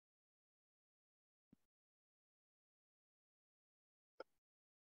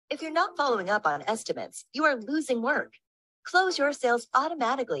If you're not following up on estimates, you are losing work. Close your sales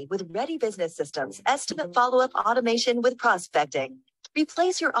automatically with Ready Business Systems Estimate Follow-Up Automation with Prospecting.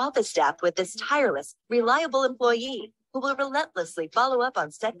 Replace your office staff with this tireless, reliable employee who will relentlessly follow up on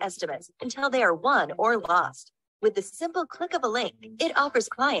set estimates until they are won or lost. With the simple click of a link, it offers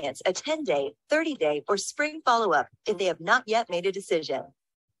clients a 10-day, 30-day, or spring follow-up if they have not yet made a decision.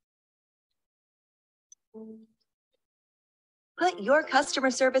 Put your customer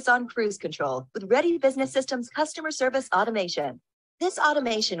service on cruise control with Ready Business Systems Customer Service Automation. This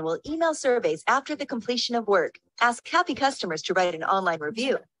automation will email surveys after the completion of work, ask happy customers to write an online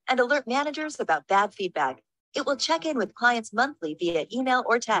review, and alert managers about bad feedback. It will check in with clients monthly via email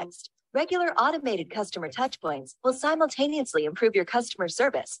or text. Regular automated customer touchpoints will simultaneously improve your customer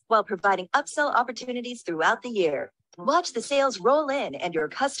service while providing upsell opportunities throughout the year. Watch the sales roll in and your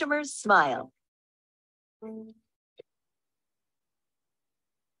customers smile.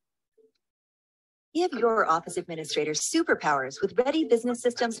 Give your office administrators superpowers with Ready Business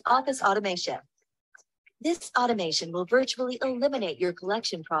Systems Office Automation. This automation will virtually eliminate your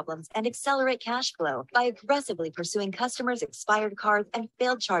collection problems and accelerate cash flow by aggressively pursuing customers' expired cards and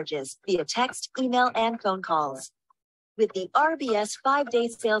failed charges via text, email, and phone calls. With the RBS 5-day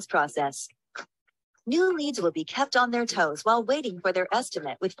sales process, new leads will be kept on their toes while waiting for their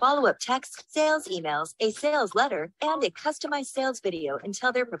estimate with follow-up texts, sales emails, a sales letter, and a customized sales video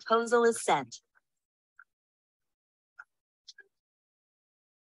until their proposal is sent.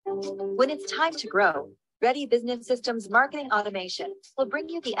 When it's time to grow, Ready Business Systems Marketing Automation will bring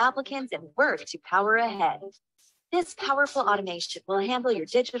you the applicants and work to power ahead. This powerful automation will handle your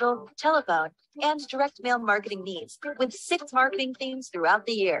digital, telephone, and direct mail marketing needs with 6 marketing themes throughout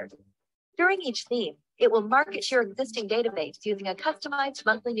the year. During each theme, it will market your existing database using a customized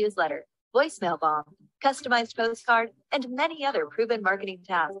monthly newsletter, voicemail bomb, customized postcard, and many other proven marketing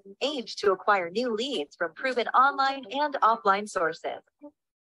tasks aimed to acquire new leads from proven online and offline sources.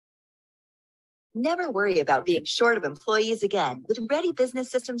 Never worry about being short of employees again with Ready Business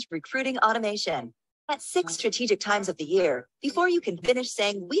Systems Recruiting Automation. At 6 strategic times of the year, before you can finish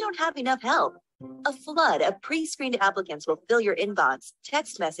saying, "We don't have enough help," a flood of pre-screened applicants will fill your inbox,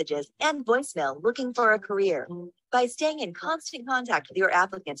 text messages, and voicemail looking for a career. By staying in constant contact with your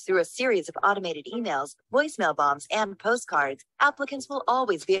applicants through a series of automated emails, voicemail bombs, and postcards, applicants will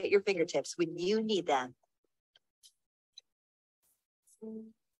always be at your fingertips when you need them.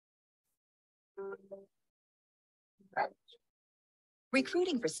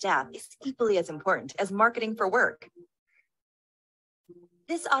 Recruiting for staff is equally as important as marketing for work.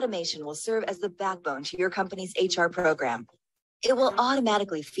 This automation will serve as the backbone to your company's HR program. It will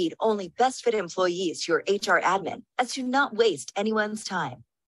automatically feed only best fit employees to your HR admin as to not waste anyone's time.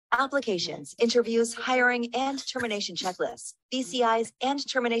 Applications, interviews, hiring, and termination checklists, BCIs, and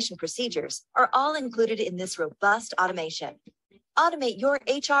termination procedures are all included in this robust automation. Automate your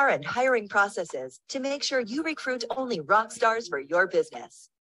HR and hiring processes to make sure you recruit only rock stars for your business.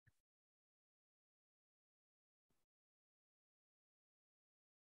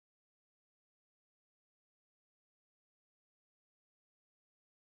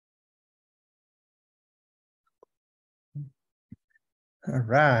 All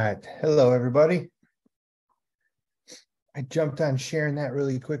right. Hello, everybody. I jumped on sharing that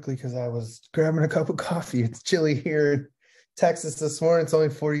really quickly because I was grabbing a cup of coffee. It's chilly here in Texas this morning. It's only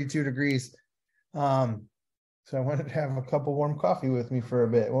 42 degrees. So I wanted to have a cup of warm coffee with me for a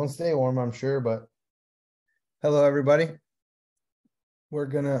bit. It won't stay warm, I'm sure, but hello, everybody. We're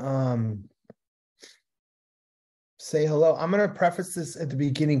going to say hello. I'm going to preface this at the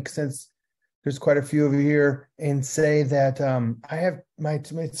beginning since there's quite a few of you here and say that I have my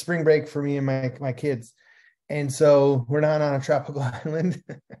spring break for me and my kids. And so we're not on a tropical island.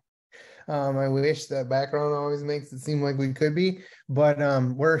 I wish that background always makes it seem like we could be, but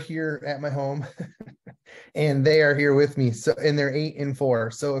we're here at my home and they are here with me. So, and they're 8 and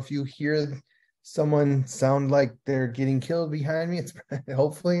 4. So if you hear someone sound like they're getting killed behind me, it's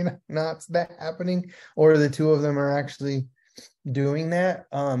hopefully not that happening, or the 2 of them are actually doing that.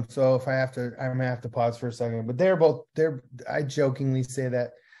 So if I'm gonna have to pause for a second, but I jokingly say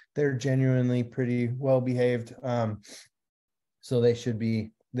that they're genuinely pretty well behaved. So they should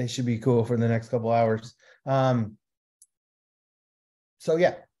be cool for the next couple hours. So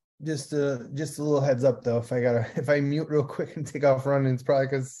yeah, just a little heads up though. If I mute real quick and take off running, it's probably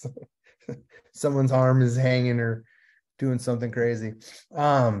because someone's arm is hanging or doing something crazy.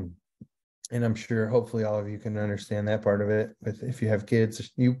 And I'm sure hopefully all of you can understand that part of it. But if you have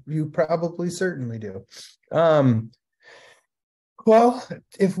kids, you probably certainly do. Well,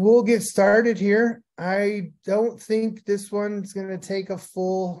 if we'll get started here, I don't think this one's going to take a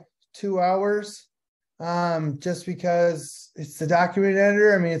full 2 hours, just because it's the document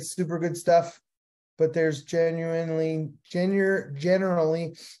editor. I mean, it's super good stuff, but there's generally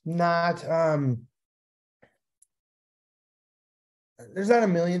not, there's not a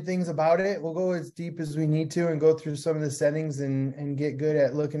million things about it. We'll go as deep as we need to and go through some of the settings and get good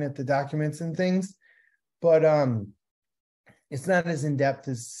at looking at the documents and things. But it's not as in-depth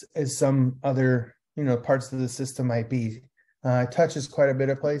as some other, parts of the system might be. It touches quite a bit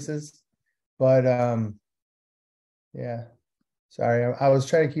of places, but yeah, sorry. I was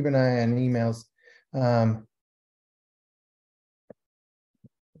trying to keep an eye on emails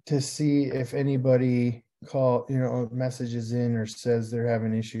to see if anybody messages in or says they're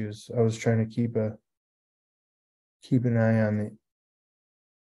having issues. I was trying to keep an eye on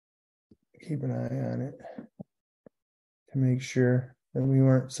it to make sure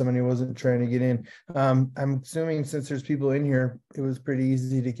that somebody wasn't trying to get in. I'm assuming since there's people in here, it was pretty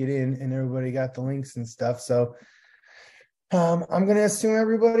easy to get in and everybody got the links and stuff. So I'm going to assume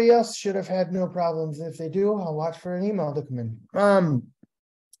everybody else should have had no problems. If they do, I'll watch for an email to come in.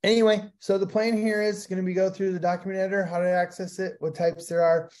 Anyway, so the plan here is going to be go through the document editor, how to access it, what types there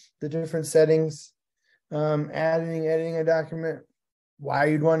are, the different settings, editing a document, why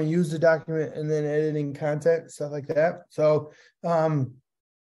you'd want to use the document, and then editing content, stuff like that. So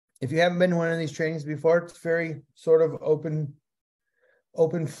if you haven't been to one of these trainings before, it's very sort of open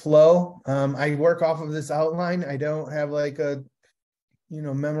flow. I work off of this outline. I don't have like a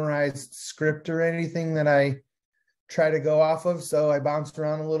memorized script or anything that I try to go off of, so I bounce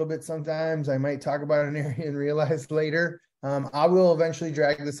around a little bit sometimes. I might talk about an area and realize later. I will eventually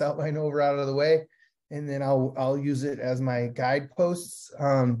drag this outline out of the way, and then I'll use it as my guideposts.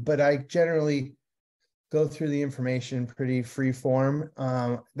 But I generally go through the information pretty free form.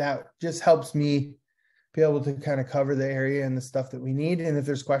 That just helps me be able to kind of cover the area and the stuff that we need. And if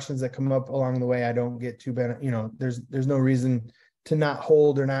there's questions that come up along the way, I don't get too bad. There's no reason to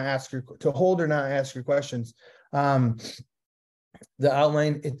hold or not ask your questions. The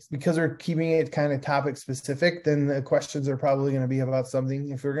outline, it's because we're keeping it kind of topic specific, then the questions are probably going to be about something.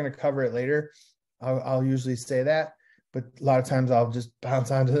 If we're going to cover it later, I'll usually say that, but a lot of times I'll just bounce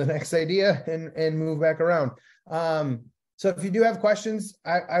on to the next idea and move back around. So if you do have questions,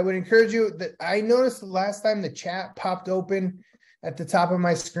 I would encourage you. That I noticed the last time the chat popped open at the top of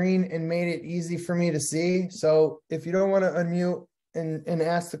my screen and made it easy for me to see. So if you don't want to unmute and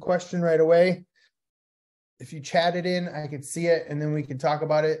ask the question right away, if you chat it in, I could see it and then we can talk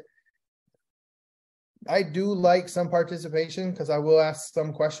about it. I do like some participation because I will ask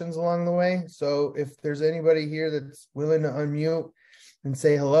some questions along the way. So if there's anybody here that's willing to unmute and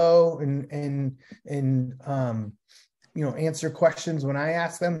say hello and answer questions when I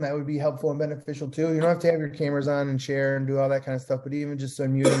ask them, that would be helpful and beneficial too. You don't have to have your cameras on and share and do all that kind of stuff, but even just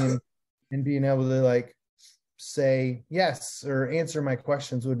unmuting and being able to like say yes or answer my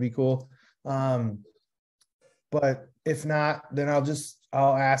questions would be cool. But if not, then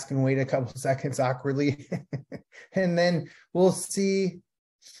I'll ask and wait a couple of seconds awkwardly. And then we'll see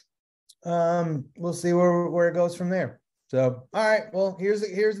where it goes from there. So, all right, well, here's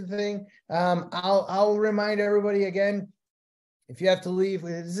the thing. I'll remind everybody again, if you have to leave,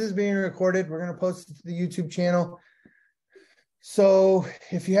 this is being recorded. We're going to post it to the YouTube channel. So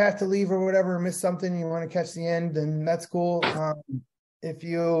if you have to leave or whatever, miss something, you want to catch the end, then that's cool.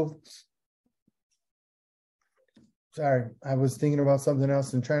 Sorry, I was thinking about something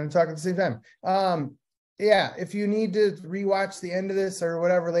else and trying to talk at the same time. Yeah, if you need to rewatch the end of this or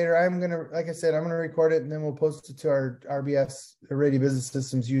whatever later, like I said, I'm gonna record it and then we'll post it to our RBS, the Ready Business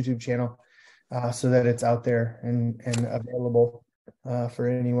Systems YouTube channel, so that it's out there and available for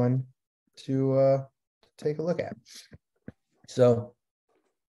anyone to take a look at. So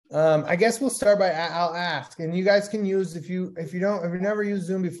I guess we'll start by I'll ask, and you guys can use if you've never used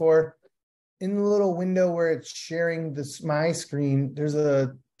Zoom before. In the little window where it's sharing my screen, there's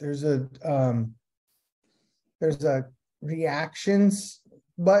a reactions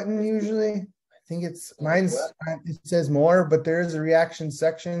button usually. I think mine's it says more, but there is a reaction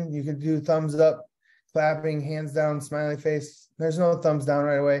section. You can do thumbs up, clapping, hands down, smiley face. There's no thumbs down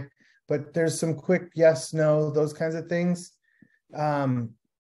right away, but there's some quick yes, no, those kinds of things.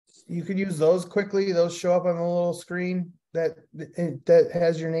 You could use those quickly. Those show up on the little screen that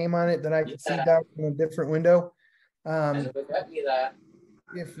has your name on it that I can see down in a different window. I'm going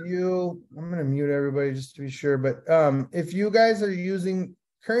to mute everybody just to be sure, but if you guys are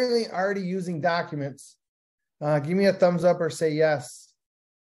currently already using documents, give me a thumbs up or say yes.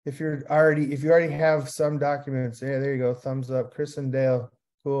 If you already have some documents, yeah, there you go, thumbs up. Chris and Dale,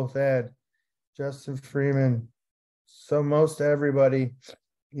 cool, Thad. Justin Freeman. So most everybody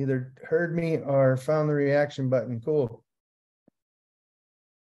either heard me or found the reaction button. Cool.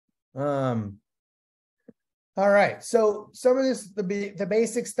 All right. So some of this, the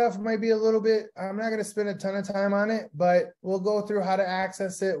basic stuff might be a little bit, I'm not going to spend a ton of time on it, but we'll go through how to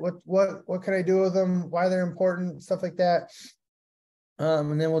access it. What can I do with them? Why they're important, stuff like that.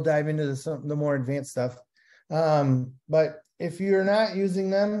 And then we'll dive into the more advanced stuff. But if you're not using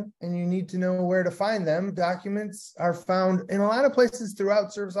them and you need to know where to find them, documents are found in a lot of places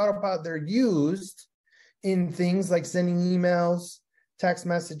throughout Service Autopilot. They're used in things like sending emails, text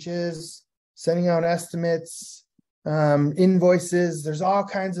messages, sending out estimates, invoices. There's all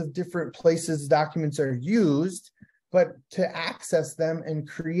kinds of different places documents are used, but to access them and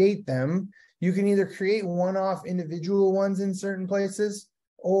create them, you can either create one-off individual ones in certain places,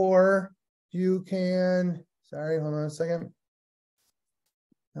 or you can, sorry, hold on a second.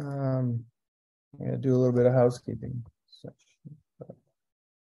 I'm going to do a little bit of housekeeping.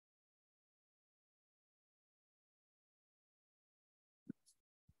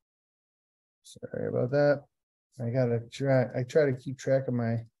 Sorry about that. I try to keep track of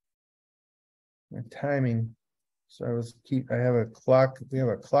my timing. So I have a clock. We have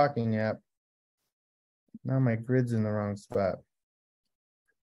a clocking app. Now my grid's in the wrong spot.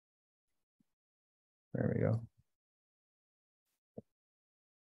 There we go.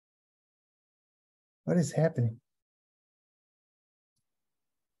 What is happening?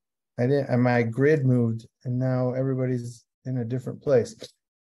 And my grid moved and now everybody's in a different place.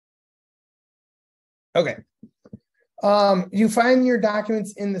 Okay. You find your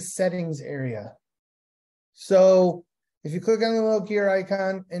documents in the settings area. So if you click on the little gear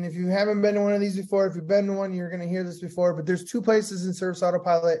icon, and if you haven't been to one of these before, if you've been to one, you're going to hear this before, but there's two places in Service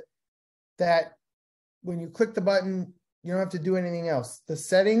Autopilot that when you click the button, you don't have to do anything else. The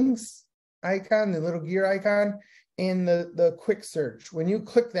settings icon, the little gear icon, and the quick search. When you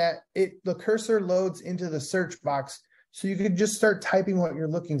click that, the cursor loads into the search box. So you could just start typing what you're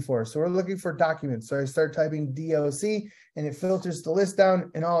looking for. So we're looking for documents. So I start typing DOC and it filters the list down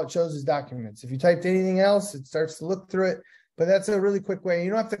and all it shows is documents. If you typed anything else, it starts to look through it. But that's a really quick way. You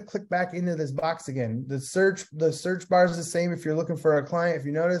don't have to click back into this box again. The search bar is the same if you're looking for a client. If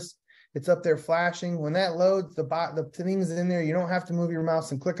you notice, it's up there flashing. When that loads, the things in there, you don't have to move your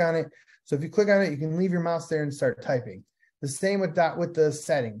mouse and click on it. So if you click on it, you can leave your mouse there and start typing. The same with the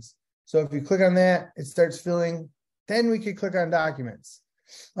settings. So if you click on that, it starts filling. Then we could click on documents.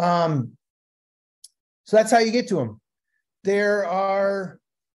 So that's how you get to them. There are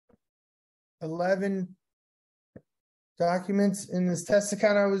 11 documents in this test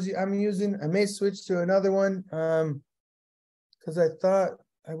account I'm using. I may switch to another one because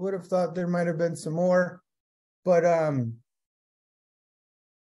I would have thought there might have been some more, but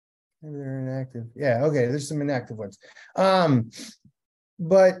maybe they're inactive. Yeah, okay, there's some inactive ones.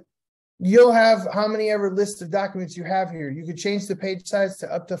 But you'll have how many ever list of documents you have here. You could change the page size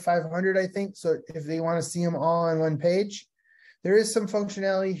to up to 500, I think. So if they want to see them all on one page, there is some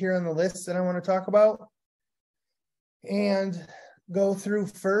functionality here on the list that I want to talk about and go through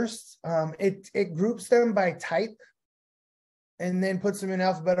first. It groups them by type and then puts them in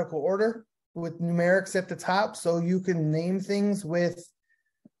alphabetical order with numerics at the top. So you can name things with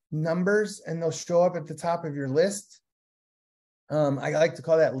numbers and they'll show up at the top of your list. I like to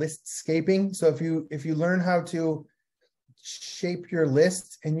call that list scaping. So if you learn how to shape your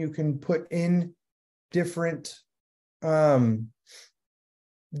list and you can put in different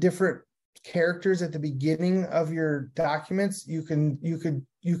characters at the beginning of your documents, you can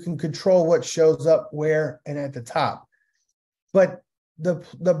control what shows up where and at the top. But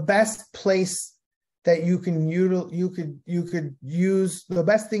the best place that you could use, the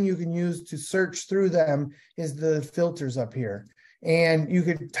best thing you can use to search through them is the filters up here. And you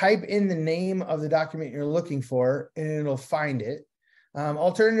could type in the name of the document you're looking for and it'll find it.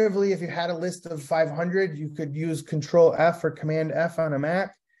 Alternatively, if you had a list of 500, you could use Control F or Command F on a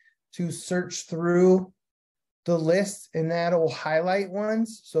Mac to search through the list and that'll highlight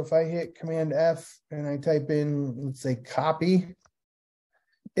ones. So if I hit Command F and I type in, let's say copy,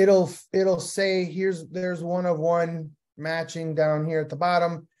 it'll say there's one of one matching down here at the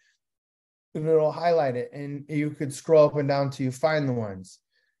bottom. And it'll highlight it and you could scroll up and down till you find the ones.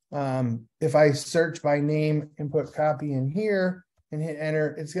 If I search by name and put copy in here and hit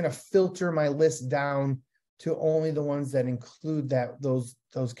enter, it's going to filter my list down to only the ones that include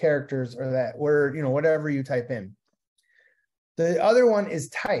those characters or that word, whatever you type in. The other one is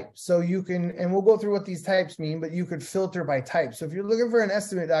type. So you can, and we'll go through what these types mean, but you could filter by type. So if you're looking for an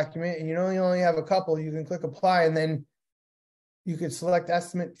estimate document and you only have a couple, you can click apply and then you could select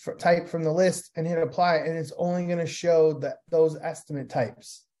estimate type from the list and hit apply, and it's only going to show those estimate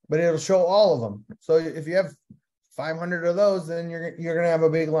types, but it'll show all of them. So if you have 500 of those, then you're going to have a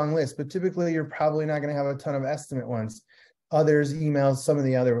big long list, but typically you're probably not going to have a ton of estimate ones. Others, emails, some of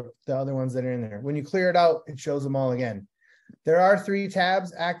the other ones that are in there. When you clear it out, it shows them all again. There are 3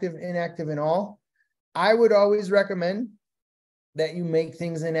 tabs, active, inactive, and all. I would always recommend that you make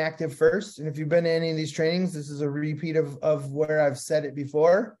things inactive first. And if you've been to any of these trainings, this is a repeat of where I've said it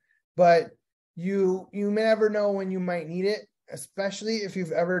before, but you never know when you might need it, especially if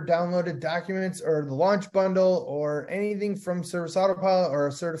you've ever downloaded documents or the launch bundle or anything from Service Autopilot or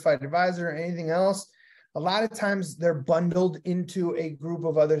a certified advisor or anything else. A lot of times they're bundled into a group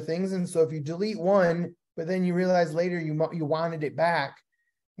of other things. And so if you delete one, but then you realize later you wanted it back,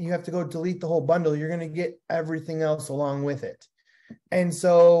 you have to go delete the whole bundle, you're going to get everything else along with it. And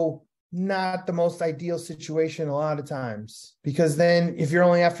so not the most ideal situation a lot of times, because then if you're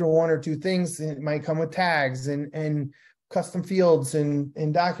only after 1 or 2 things, it might come with tags and custom fields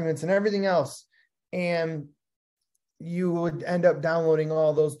and documents and everything else. And you would end up downloading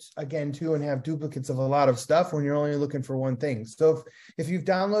all those again too and have duplicates of a lot of stuff when you're only looking for one thing. So if you've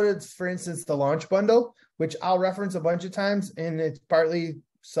downloaded, for instance, the launch bundle, which I'll reference a bunch of times, and it's partly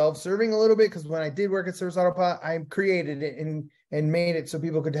self-serving a little bit because when I did work at Service Autopilot, I created it and made it so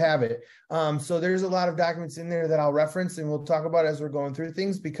people could have it. So there's a lot of documents in there that I'll reference and we'll talk about as we're going through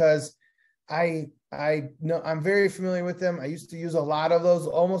things, because I know I'm very familiar with them. I used to use a lot of those.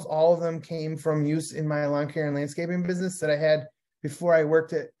 Almost all of them came from use in my lawn care and landscaping business that I had before I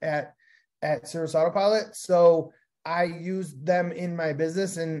worked at Service Autopilot. So I used them in my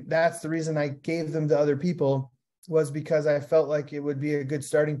business, and that's the reason I gave them to other people, was because I felt like it would be a good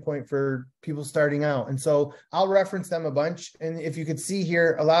starting point for people starting out. And so I'll reference them a bunch. And if you could see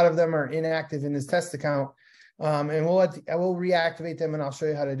here, a lot of them are inactive in this test account. And I will reactivate them, and I'll show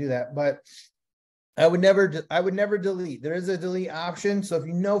you how to do that. But I would never delete. There is a delete option. So if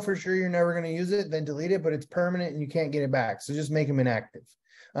you know for sure you're never going to use it, then delete it, but it's permanent and you can't get it back. So just make them inactive.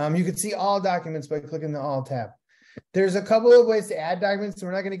 You can see all documents by clicking the all tab. There's a couple of ways to add documents. So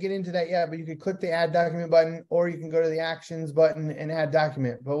we're not going to get into that yet, but you could click the add document button, or you can go to the actions button and add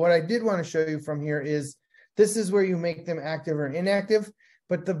document. But what I did want to show you from here is this is where you make them active or inactive.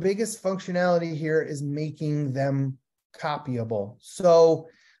 But the biggest functionality here is making them copyable. So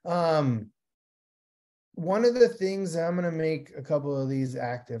one of the things, I'm going to make a couple of these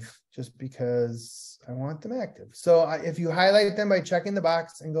active just because I want them active. So if you highlight them by checking the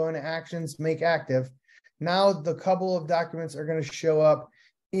box and go into actions, make active, now the couple of documents are going to show up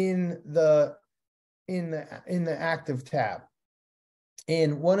in the active tab.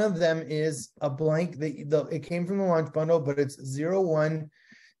 And one of them is a blank, it came from the launch bundle, but it's 01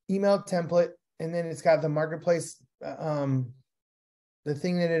 email template. And then it's got the marketplace, the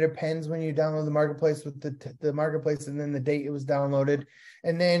thing that it appends when you download the marketplace with the marketplace, and then the date it was downloaded.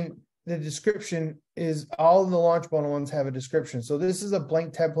 And then the description is, all of the launch bundle ones have a description. So this is a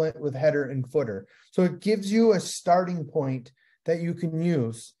blank template with header and footer. So it gives you a starting point that you can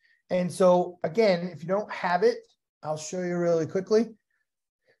use. And so again, if you don't have it, I'll show you really quickly.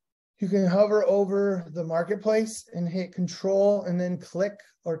 You can hover over the marketplace and hit control and then click,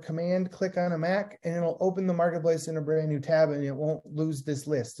 or command click on a Mac, and it'll open the marketplace in a brand new tab, and it won't lose this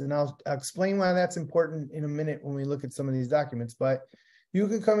list. And I'll explain why that's important in a minute when we look at some of these documents. But you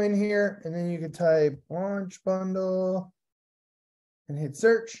could come in here and then you could type launch bundle and hit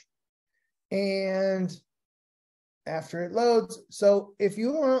search. And after it loads, so if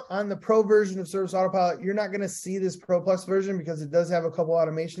you are on the Pro version of Service Autopilot, you're not going to see this Pro Plus version because it does have a couple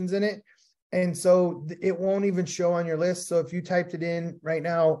automations in it. And so it won't even show on your list. So if you typed it in right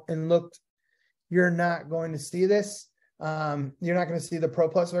now and looked, you're not going to see this. You're not going to see the Pro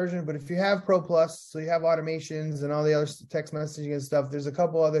Plus version. But if you have Pro Plus, so you have automations and all the other text messaging and stuff, there's a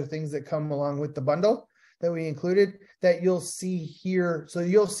couple other things that come along with the bundle that we included that you'll see here. So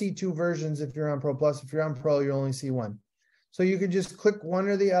you'll see 2 versions if you're on Pro Plus. If you're on Pro, you only see 1. So you can just click one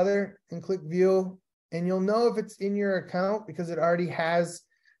or the other and click view, and you'll know if it's in your account because it already has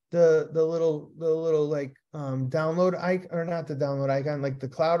the little like download icon, or not the download icon, like the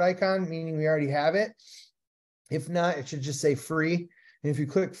cloud icon, meaning we already have it. If not, it should just say free. And if you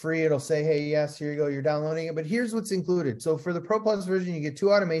click free, it'll say, hey, yes, here you go, you're downloading it. But here's what's included. So for the Pro Plus version, you get 2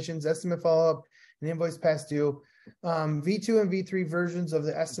 automations, estimate follow-up, an invoice past due, V2 and V3 versions of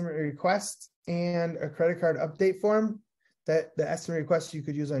the estimate request, and a credit card update form. That the estimate request you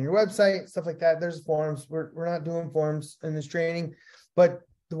could use on your website, stuff like that. There's forms. We're not doing forms in this training, but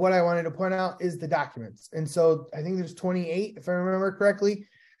what I wanted to point out is the documents. And so I think there's 28, if I remember correctly.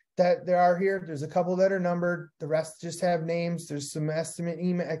 that there are here. There's a couple that are numbered. The rest just have names. There's some estimate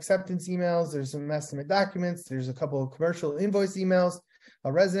email, acceptance emails. There's some estimate documents. There's a couple of commercial invoice emails,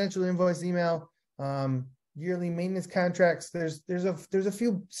 a residential invoice email, yearly maintenance contracts. There's a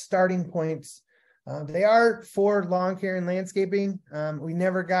few starting points. They are for lawn care and landscaping. I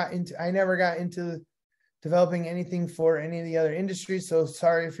never got into developing anything for any of the other industries. So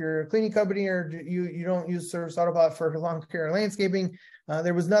sorry if you're a cleaning company or you don't use Service Autopilot for lawn care and landscaping.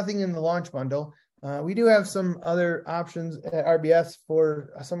 There was nothing in the launch bundle. We do have some other options at RBS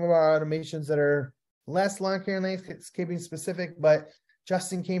for some of our automations that are less lawn care and landscaping specific, but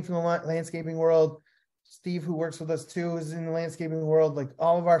Justin came from the landscaping world. Steve, who works with us too, is in the landscaping world. Like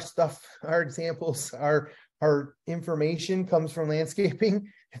all of our stuff, our examples, our information comes from landscaping.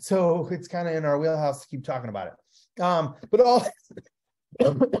 And so it's kind of in our wheelhouse to keep talking about it. But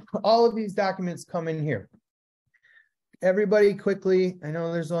all of these documents come in here. Everybody quickly, I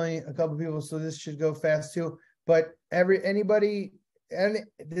know there's only a couple people, so this should go fast too. But does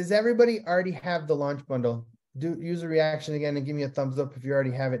everybody already have the launch bundle? Use a reaction again and give me a thumbs up if you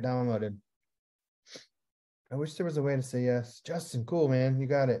already have it downloaded. I wish there was a way to say yes. Justin, cool, man. You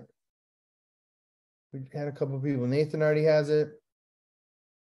got it. We had a couple of people. Nathan already has it.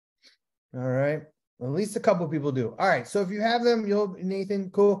 All right. Well, at least a couple of people do. All right. So if you have them, Nathan,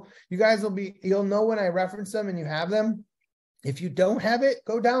 cool. You guys you'll know when I reference them and you have them. If you don't have it,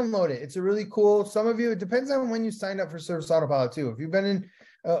 go download it. It's a really cool. Some of you, it depends on when you signed up for Service Autopilot too. If you've been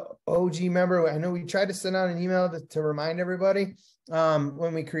an OG member, I know we tried to send out an email to remind everybody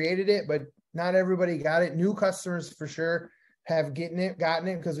when we created it, but not everybody got it. New customers for sure have gotten it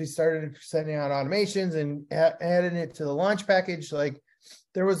because we started sending out automations and adding it to the launch package. Like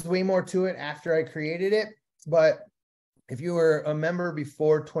there was way more to it after I created it. But if you were a member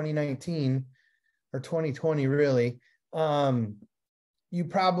before 2019 or 2020, really, you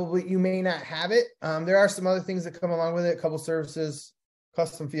may not have it. There are some other things that come along with it, a couple services,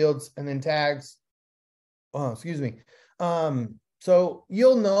 custom fields, and then tags. Oh, excuse me. So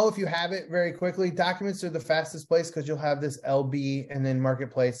you'll know if you have it very quickly. Documents are the fastest place because you'll have this LB and then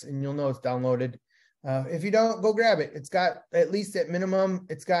marketplace, and you'll know it's downloaded. If you don't, go grab it. It's got, at least at minimum,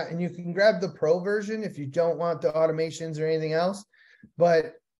 and you can grab the pro version if you don't want the automations or anything else.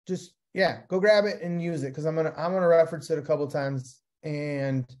 But just, yeah, go grab it and use it because I'm gonna reference it a couple times.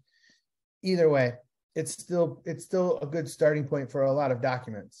 And either way, it's still a good starting point for a lot of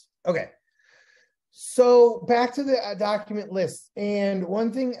documents. Okay. So back to the document list. And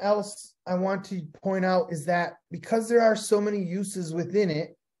one thing else I want to point out is that because there are so many uses within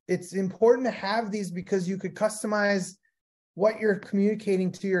it, it's important to have these because you could customize what you're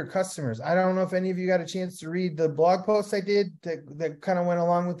communicating to your customers. I don't know if any of you got a chance to read the blog post I did that kind of went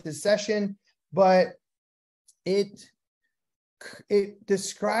along with this session, but it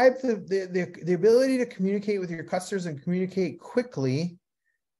described the ability to communicate with your customers and communicate quickly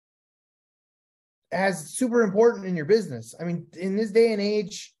as super important in your business. I mean, in this day and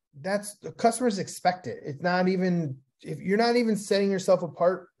age, that's the customers expect it. It's not even, if you're not even setting yourself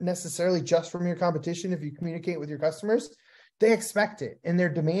apart necessarily just from your competition, if you communicate with your customers, they expect it and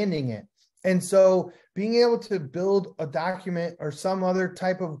they're demanding it. And so being able to build a document or some other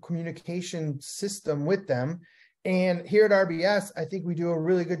type of communication system with them. And here at RBS, I think we do a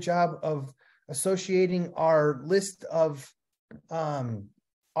really good job of associating our list of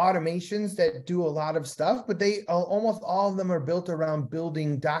automations that do a lot of stuff, but almost all of them are built around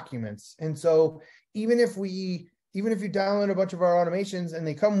building documents. And so even if you download a bunch of our automations and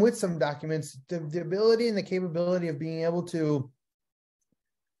they come with some documents, the ability and the capability of being able to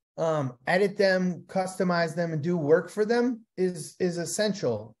edit them, customize them, and do work for them is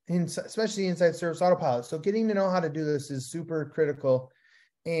essential, especially inside Service Autopilot. So getting to know how to do this is super critical,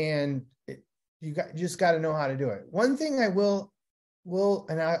 and you just got to know how to do it. One thing I will,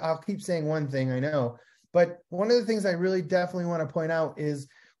 and I'll keep saying one thing, I know, but one of the things I really definitely want to point out is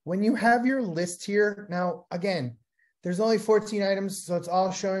when you have your list here, now, again, there's only 14 items, so it's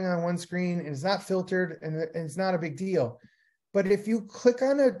all showing on one screen, and it's not filtered, and it's not a big deal. But if you click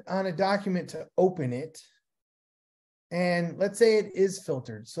on a document to open it, and let's say it is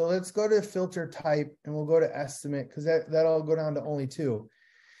filtered. So let's go to filter type, and we'll go to estimate, because that'll go down to only 2.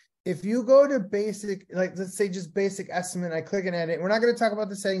 If you go to basic, like let's say just basic estimate, I click and edit. We're not going to talk about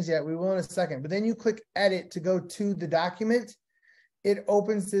the settings yet. We will in a second. But then you click edit to go to the document. It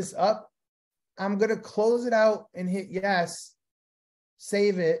opens this up. I'm going to close it out and hit yes,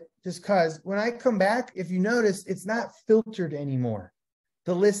 save it, just because when I come back, if you notice, it's not filtered anymore.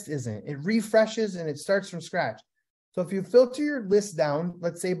 The list isn't. It refreshes and it starts from scratch. So if you filter your list down,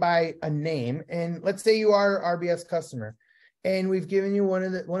 let's say by a name, and let's say you are an RBS customer, And we've given you one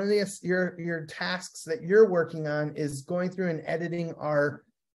of the your tasks that you're working on is going through and editing our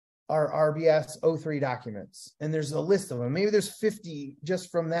RBS 03 documents. And there's a list of them. Maybe there's 50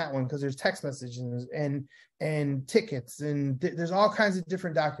 just from that one, because there's text messages and tickets, and there's all kinds of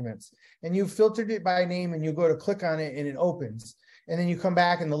different documents. And you filtered it by name, and you go to click on it and it opens. And then you come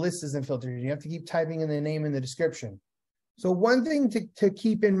back and the list isn't filtered. You have to keep typing in the name and the description. So one thing to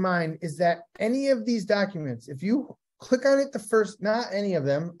keep in mind is that any of these documents, if you click on it the first, not any of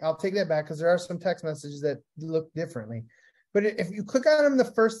them, I'll take that back because there are some text messages that look differently. But if you click on them the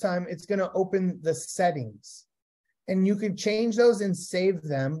first time, it's going to open the settings. And you can change those and save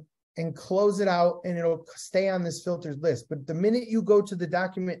them and close it out, and it'll stay on this filtered list. But the minute you go to the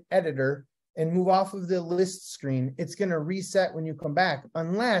document editor and move off of the list screen, it's going to reset when you come back,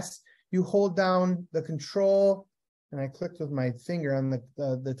 unless you hold down the control, and I clicked with my finger on the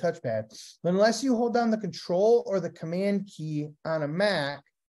touchpad. But unless you hold down the control or the command key on a Mac,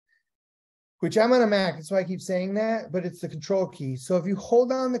 which I'm on a Mac, that's why I keep saying that, but it's the control key. So if you hold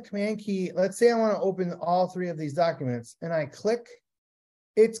down the command key, let's say I want to open all three of these documents, and I click,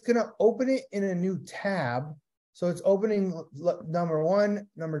 it's going to open it in a new tab. So it's opening number 1,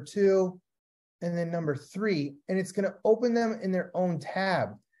 number 2, and then number 3, and it's going to open them in their own tab.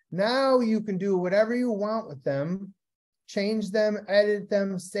 Now you can do whatever you want with them, change them, edit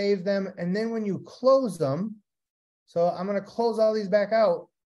them, save them, and then when you close them, so I'm going to close all these back out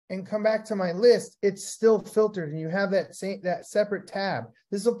and come back to my list, it's still filtered, and you have that separate tab.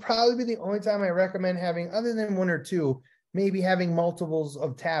 This will probably be the only time I recommend having, other than 1 or 2, maybe having multiples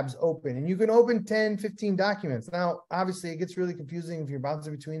of tabs open. And you can open 10, 15 documents. Now, obviously, it gets really confusing if you're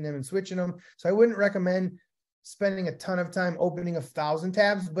bouncing between them and switching them. So I wouldn't recommend spending a ton of time opening 1,000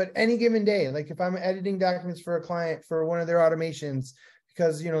 tabs, but any given day, like if I'm editing documents for a client for one of their automations,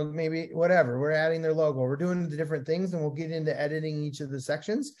 because, you know, maybe whatever, we're adding their logo, we're doing the different things, and we'll get into editing each of the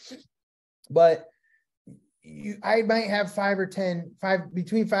sections. But I might have 5 or 10,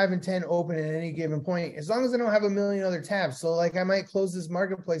 between 5 and 10 open at any given point, as long as I don't have a million other tabs. So like I might close this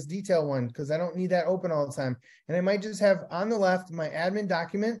marketplace detail one because I don't need that open all the time. And I might just have on the left my admin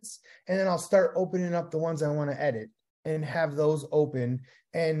documents, and then I'll start opening up the ones I want to edit and have those open,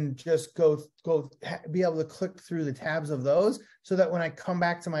 and just be able to click through the tabs of those, so that when I come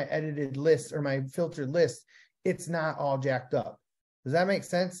back to my edited list or my filtered list, it's not all jacked up. Does that make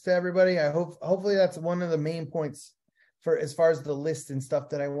sense to everybody? Hopefully that's one of the main points for as far as the list and stuff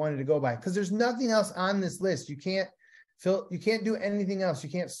that I wanted to go by, because there's nothing else on this list. You can't do anything else. You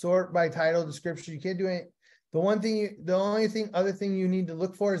can't sort by title, description. You can't do it. The only other thing you need to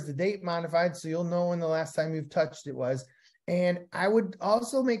look for is the date modified, so you'll know when the last time you've touched it was. And I would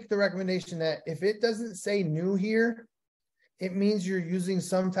also make the recommendation that if it doesn't say new here, it means you're using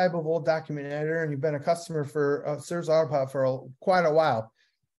some type of old document editor and you've been a customer for Service Autopilot for quite a while,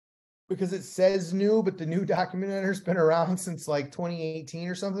 because it says new, but the new document editor's been around since like 2018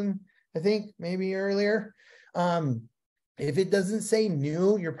 or something, I think, maybe earlier. If it doesn't say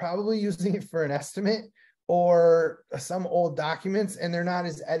new, you're probably using it for an estimate or some old documents, and they're not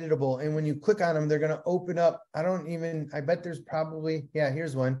as editable. And when you click on them, they're going to open up. I bet there's probably, yeah,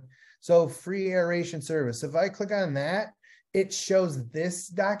 here's one. So free aeration service. If I click on that, it shows this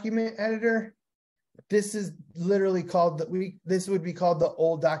document editor. This is literally called this would be called the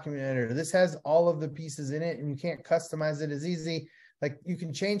old document editor. This has all of the pieces in it, and you can't customize it as easy. Like, you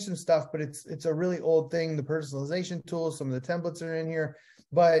can change some stuff, but it's a really old thing. The personalization tools, some of the templates are in here,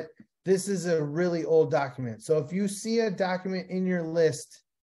 but this is a really old document. So if you see a document in your list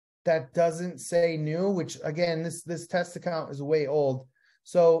that doesn't say new, which again, this test account is way old.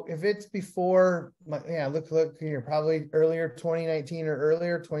 So if it's before, yeah, look here, probably earlier 2019 or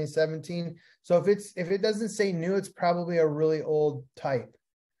earlier 2017. So if it doesn't say new, it's probably a really old type,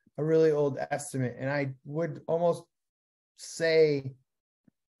 a really old estimate. And I would almost say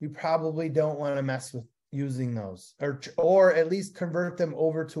you probably don't want to mess with using those, or at least convert them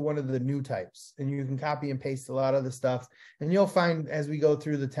over to one of the new types. And you can copy and paste a lot of the stuff. And you'll find as we go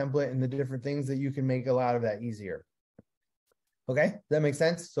through the template and the different things that you can make a lot of that easier. Okay, does that make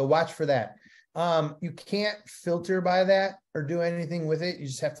sense? So watch for that. You can't filter by that or do anything with it. You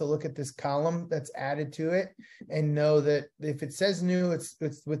just have to look at this column that's added to it and know that if it says new, it's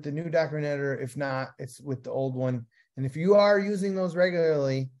with the new document editor. If not, it's with the old one. And if you are using those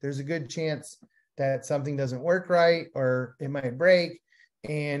regularly, there's a good chance that something doesn't work right or it might break.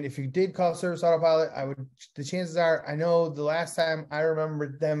 And if you did call Service Autopilot, the chances are, I know the last time I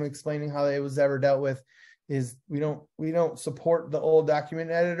remember them explaining how it was ever dealt with is we don't support the old document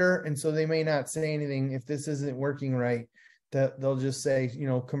editor, and so they may not say anything if this isn't working right. they'll just say,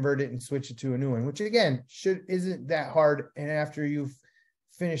 convert it and switch it to a new one, which again, isn't that hard. And after you've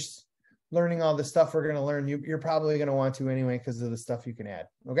finished learning all the stuff we're going to learn, you're probably going to want to anyway, because of the stuff you can add.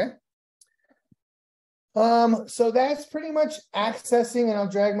 Okay. So that's pretty much accessing, and I'll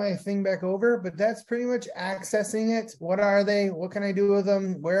drag my thing back over, but that's pretty much accessing it. What are they? What can I do with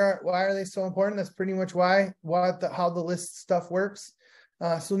them? Why are they so important? That's pretty much how the list stuff works.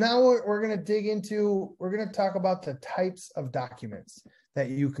 So now we're going to dig into, we're going to talk about the types of documents that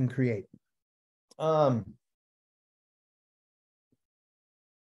you can create. My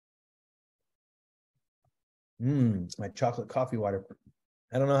chocolate coffee water.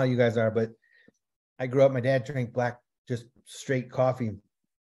 I don't know how you guys are, but I grew up, my dad drank black, just straight coffee.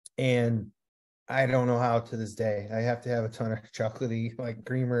 And I don't know how to this day. I have to have a ton of chocolatey, like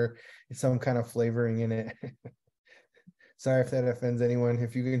creamer, some kind of flavoring in it. Sorry if that offends anyone.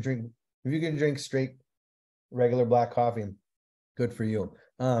 If you can drink straight regular black coffee, good for you.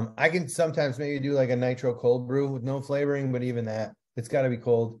 I can sometimes maybe do like a nitro cold brew with no flavoring, but even that, it's got to be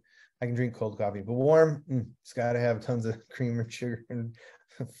cold. I can drink cold coffee, but warm, it's got to have tons of cream and sugar and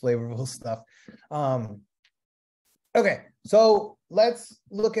flavorful stuff. Okay, so let's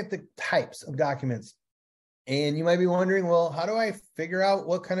look at the types of documents. And you might be wondering, well, how do I figure out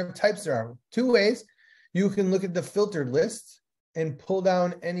what kind of types there are? Two ways. You can look at the filtered list and pull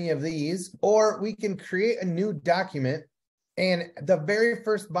down any of these, or we can create a new document. And the very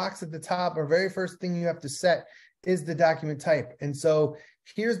first box at the top, or very first thing you have to set, is the document type. And so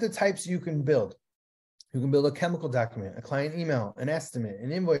here's the types you can build. You can build a chemical document, a client email, an estimate,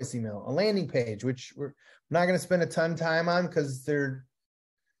 an invoice email, a landing page, which we're not going to spend a ton of time on because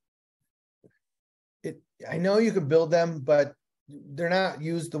I know you could build them, but they're not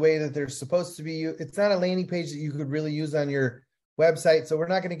used the way that they're supposed to be. It's not a landing page that you could really use on your website, so we're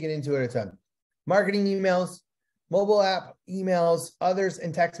not going to get into it a ton. Marketing emails, mobile app emails, others,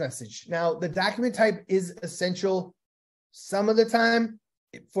 and text message. Now, the document type is essential some of the time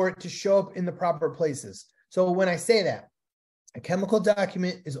for it to show up in the proper places. So when I say that, a chemical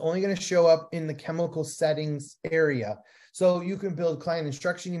document is only going to show up in the chemical settings area. So you can build client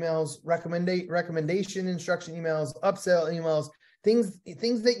instruction emails, recommendation instruction emails, upsell emails,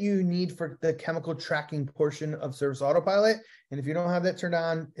 things that you need for the chemical tracking portion of Service Autopilot. And if you don't have that turned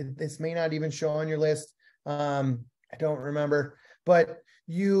on, this may not even show on your list. I don't remember, but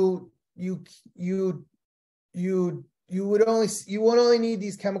you won't only need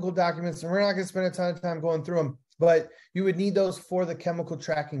these chemical documents, and we're not going to spend a ton of time going through them, but you would need those for the chemical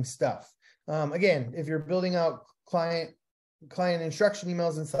tracking stuff. Again, if you're building out client instruction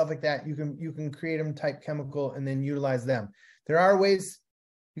emails and stuff like that, you can create them, type chemical, and then utilize them. There are ways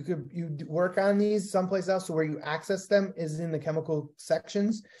you work on these someplace else. So where you access them is in the chemical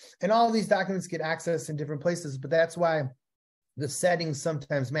sections, and all of these documents get accessed in different places, but that's why the settings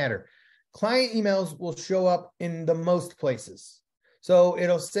sometimes matter. Client emails will show up in the most places. So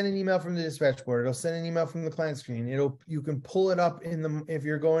it'll send an email from the dispatch board. It'll send an email from the client screen. You can pull it up if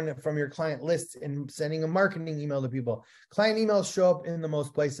you're going from your client list and sending a marketing email to people. Client emails show up in the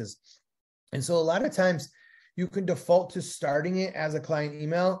most places. And so a lot of times you can default to starting it as a client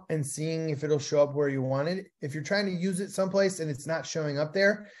email and seeing if it'll show up where you want it. If you're trying to use it someplace and it's not showing up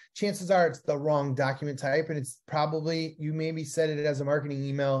there, chances are it's the wrong document type, and it's probably, you maybe set it as a marketing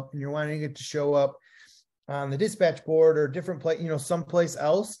email and you're wanting it to show up on the dispatch board or different place, someplace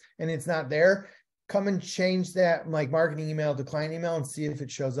else, and it's not there. Come and change that like marketing email to client email and see if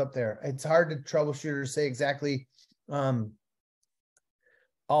it shows up there. It's hard to troubleshoot or say exactly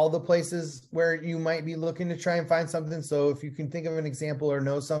all the places where you might be looking to try and find something. So if you can think of an example or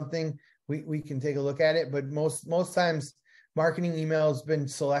know something, we can take a look at it. But most times marketing email has been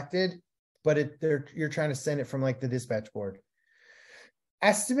selected, but you're trying to send it from like the dispatch board.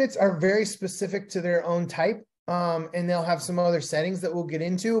 Estimates are very specific to their own type, and they'll have some other settings that we'll get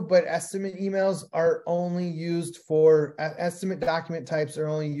into, but estimate emails are only used for, estimate document types are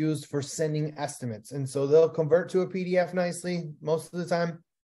only used for sending estimates. And so they'll convert to a PDF nicely most of the time,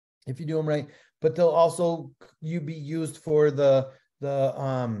 if you do them right, but they'll also be used for the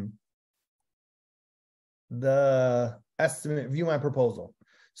estimate view my proposal.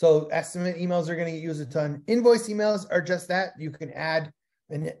 So estimate emails are going to get used a ton. Invoice emails are just that. You can add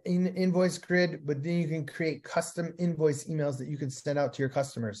an invoice grid, but then you can create custom invoice emails that you can send out to your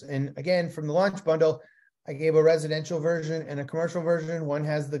customers. And again, from the launch bundle, I gave a residential version and a commercial version. One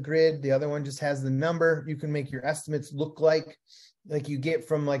has the grid, the other one just has the number. You can make your estimates look like you get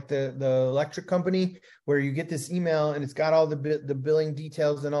from like the electric company, where you get this email and it's got all the billing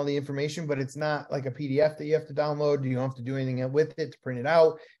details and all the information, but it's not like a PDF that you have to download. You don't have to do anything with it to print it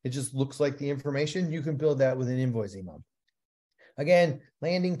out. It just looks like the information. You can build that with an invoice email. Again,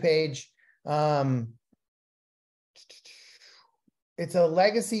 landing page. It's a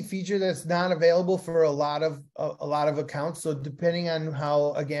legacy feature that's not available for a lot of accounts. So depending on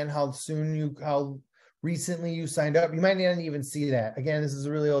how recently you signed up, you might not even see that. Again, this is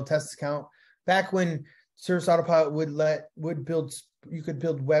a really old test account. Back when Service Autopilot you could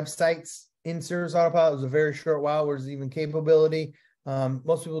build websites in Service Autopilot. It was a very short while where there's even capability.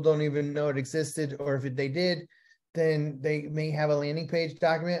 Most people don't even know it existed, or if they did, then they may have a landing page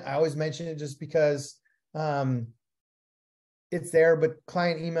document. I always mention it just because it's there, but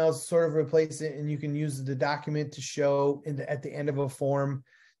client emails sort of replace it, and you can use the document to show at the end of a form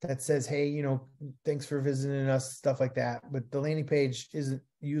that says, hey, thanks for visiting us, stuff like that. But the landing page isn't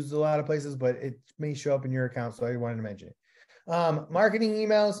used a lot of places, but it may show up in your account, so I wanted to mention it. Marketing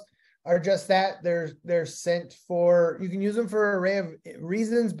emails are just that. They're sent for, you can use them for an array of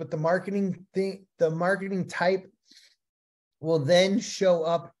reasons, but the marketing type will then show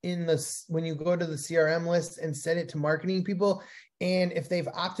up when you go to the CRM list and send it to marketing people. And if they've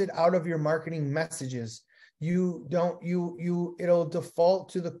opted out of your marketing messages, it'll default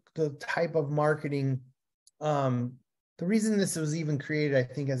to the type of marketing. The reason this was even created, I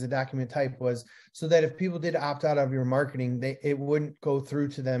think, as a document type was so that if people did opt out of your marketing, it wouldn't go through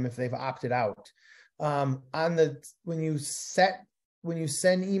to them if they've opted out. When you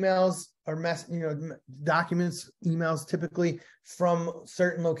send emails or documents, emails typically from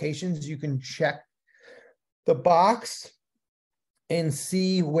certain locations, you can check the box and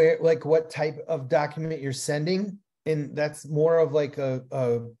see what type of document you're sending. And that's more of like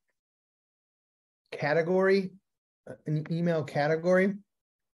a category, an email category.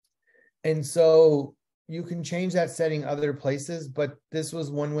 And so you can change that setting other places, but this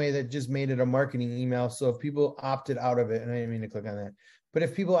was one way that just made it a marketing email. So if people opted out of it, and I didn't mean to click on that, but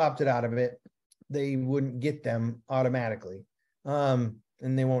if people opted out of it, they wouldn't get them automatically. And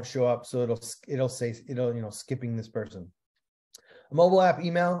they won't show up. So it'll say, skipping this person. A mobile app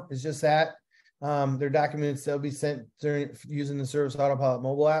email is just that. Their documents, they'll be sent using the Service Autopilot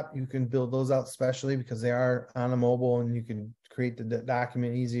mobile app. You can build those out specially because they are on a mobile, and you can create the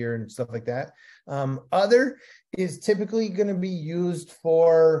document easier and stuff like that. Other is typically going to be used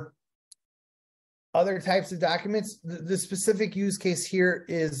for other types of documents. The specific use case here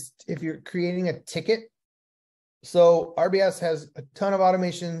is if you're creating a ticket. So RBS has a ton of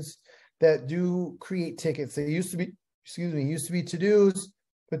automations that do create tickets. They used to be to-dos,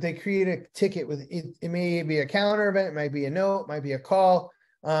 but they create a ticket with it. It may be a calendar event, it might be a note, it might be a call,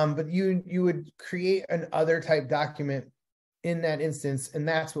 but you would create an other type document in that instance, and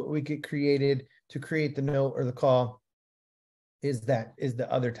that's what we get created to create the note or the call. Is the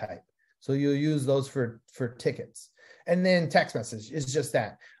other type. So you'll use those for tickets. And then text message is just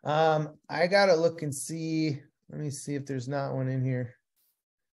that. I gotta look and see. Let me see if there's not one in here.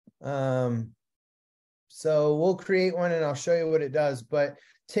 So we'll create one and I'll show you what it does. But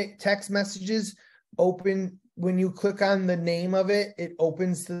text messages open when you click on the name of it, it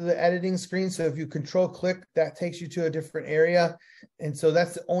opens to the editing screen. So if you control click, that takes you to a different area. And so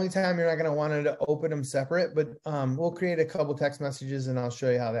that's the only time you're not going to want to open them separate. But we'll create a couple text messages and I'll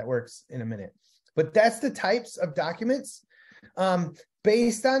show you how that works in a minute. But that's the types of documents.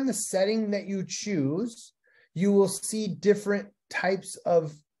 Based on the setting that you choose, you will see different types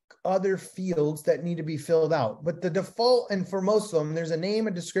of other fields that need to be filled out. But the default, and for most of them, there's a name,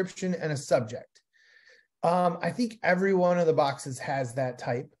 a description, and a subject. I think every one of the boxes has that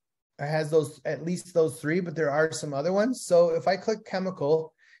type. It has those, at least those three, but there are some other ones. So if I click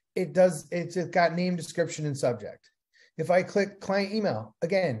chemical, it's got name, description, and subject. If I click client email,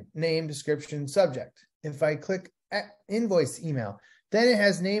 again, name, description, subject. If I click invoice email, then it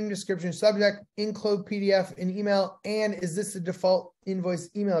has name, description, subject, include PDF and email, and is this the default invoice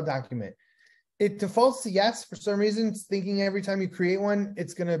email document? It defaults to yes for some reason. It's thinking every time you create one,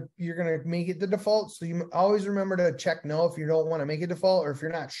 you're gonna make it the default. So you always remember to check no if you don't want to make it default, or if you're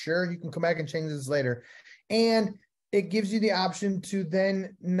not sure, you can come back and change this later. And it gives you the option to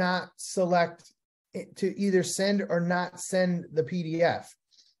then not select to either send or not send the PDF.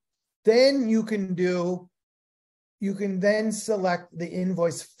 Then you can then select the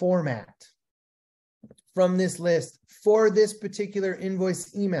invoice format from this list for this particular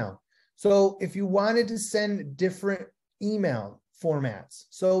invoice email. So if you wanted to send different email formats,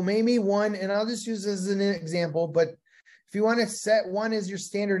 so maybe one, and I'll just use this as an example, but if you want to set one as your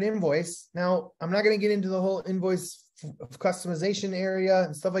standard invoice, now I'm not going to get into the whole invoice customization area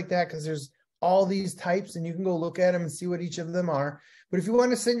and stuff like that, because there's all these types and you can go look at them and see what each of them are. But if you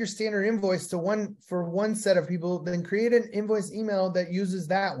want to send your standard invoice to one set of people, then create an invoice email that uses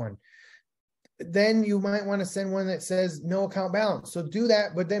that one. then you might want to send one that says no account balance. So do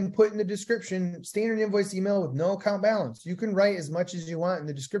that, but then put in the description, standard invoice email with no account balance. You can write as much as you want in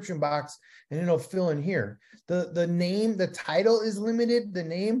the description box and it'll fill in here. The name, the title is limited. The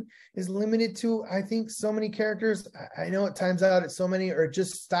name is limited to, I think, so many characters. I know it times out at so many, or it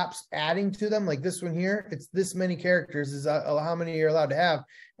just stops adding to them. Like this one here, it's this many characters is how many you're allowed to have.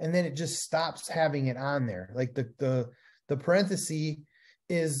 And then it just stops having it on there. Like the parenthesis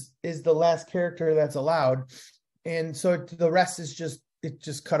is the last character that's allowed. And so the rest is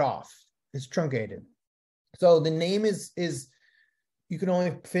just cut off. It's truncated. So the name is you can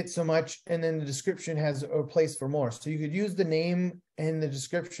only fit so much, and then the description has a place for more. So you could use the name and the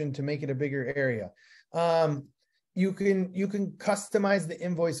description to make it a bigger area. You can customize the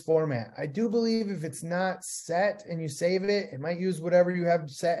invoice format. I do believe if it's not set and you save it, it might use whatever you have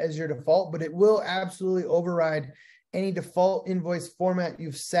set as your default, but it will absolutely override any default invoice format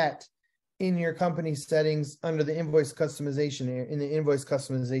you've set in your company settings under the invoice customization area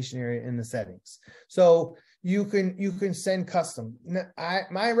in the settings. So you can send custom.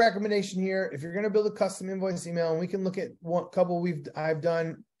 My recommendation here, if you're going to build a custom invoice email, and we can look at one couple I've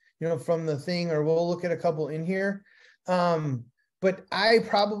done, from the thing, or we'll look at a couple in here. But I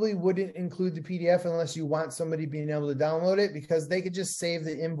probably wouldn't include the PDF unless you want somebody being able to download it, because they could just save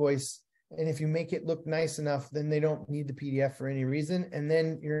the invoice. And if you make it look nice enough, then they don't need the PDF for any reason. And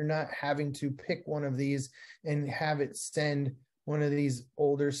then you're not having to pick one of these and have it send one of these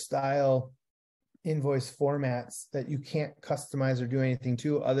older style invoice formats that you can't customize or do anything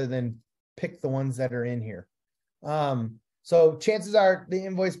to other than pick the ones that are in here. So chances are the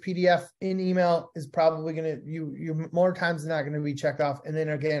invoice PDF in email is probably going to, you more times than not going to be checked off. And then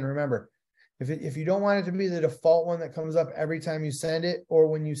again, remember, if you don't want it to be the default one that comes up every time you send it, or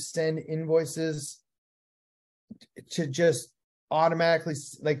when you send invoices to just automatically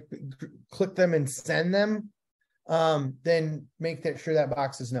like click them and send them, then make sure that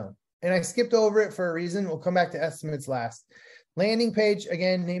box is no. And I skipped over it for a reason. We'll come back to estimates last. Landing page,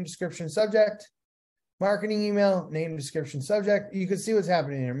 again, name, description, subject. Marketing email, name, description, subject. You can see what's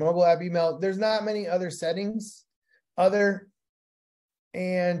happening here. Mobile app email. There's not many other settings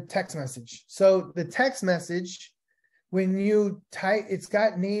and text message. So the text message, when you type, it's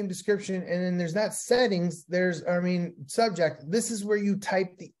got name, description, and then there's not settings. Subject. This is where you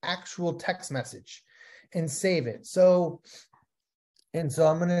type the actual text message and save it. So I'm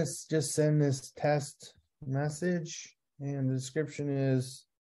going to just send this test message, and the description is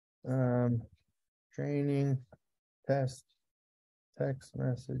training test text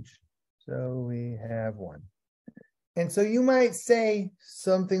message. So we have one. And so you might say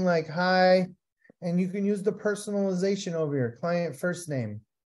something like, hi, and you can use the personalization over here, client first name,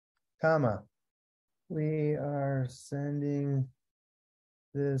 comma. We are sending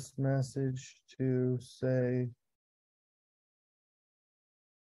this message to say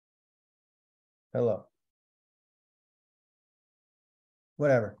hello.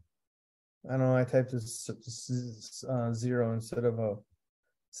 Whatever. I don't know, I typed this 0 instead of a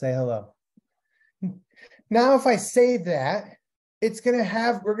say hello. Now, if I say that,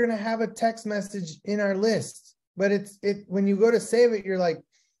 we're gonna have a text message in our list, but when you go to save it, you're like,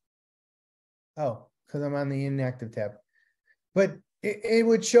 oh, because I'm on the inactive tab. But it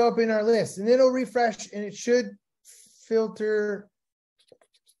would show up in our list, and it'll refresh, and it should filter.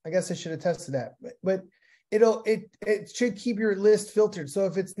 I guess I should have tested that, but it should keep your list filtered. So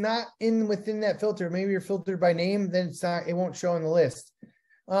if it's not within that filter, maybe you're filtered by name, then it won't show in the list.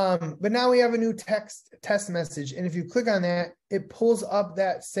 But now we have a new test message. And if you click on that, it pulls up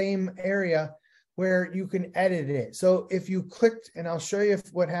that same area where you can edit it. So if you clicked, and I'll show you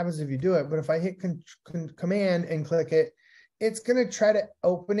what happens if you do it, but if I hit command and click it, it's going to try to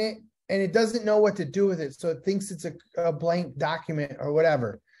open it, and it doesn't know what to do with it. So it thinks it's a blank document or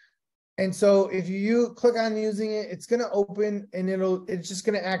whatever. And so if you click on using it, it's going to open, and it's just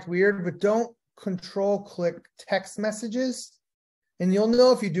going to act weird, but don't control click text messages. And you'll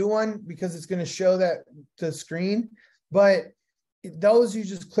know if you do one because it's going to show the screen, but those you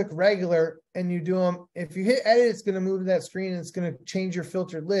just click regular and you do them. If you hit edit, it's going to move to that screen and it's going to change your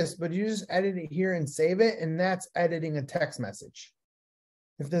filtered list, but you just edit it here and save it. And that's editing a text message.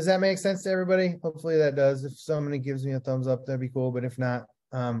 Does that make sense to everybody? Hopefully that does. If somebody gives me a thumbs up, that'd be cool. But if not,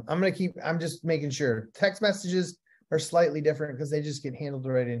 I'm just making sure. Text messages are slightly different because they just get handled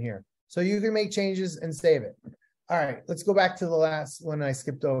right in here. So you can make changes and save it. All right, let's go back to the last one I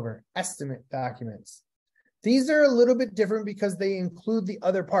skipped over, estimate documents. These are a little bit different because they include the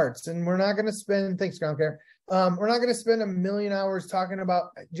other parts, and we're not going to spend, thanks, Ground Care, we're not going to spend a million hours talking about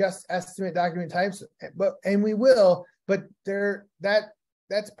just estimate document types, and we will, but that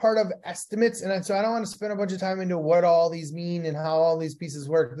that's part of estimates. And so I don't want to spend a bunch of time into what all these mean and how all these pieces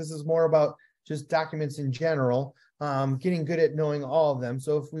work. This is more about just documents in general, getting good at knowing all of them.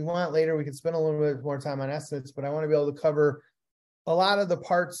 So if we want later, we can spend a little bit more time on estimates, but I want to be able to cover a lot of the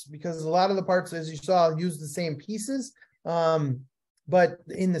parts, because a lot of the parts, as you saw, use the same pieces, but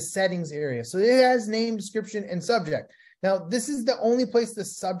in the settings area. So it has name, description, and subject. Now, this is the only place the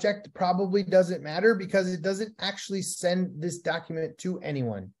subject probably doesn't matter, because it doesn't actually send this document to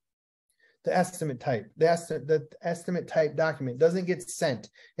anyone. The estimate type, the estimate type document doesn't get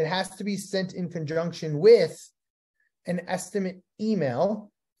sent. It has to be sent in conjunction with an estimate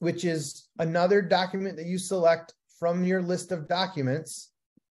email, which is another document that you select from your list of documents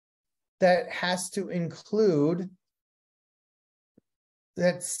that has to include,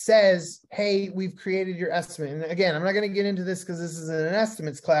 that says, hey, we've created your estimate. And again, I'm not going to get into this because this is an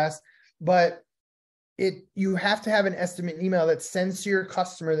estimates class, but you have to have an estimate email that sends to your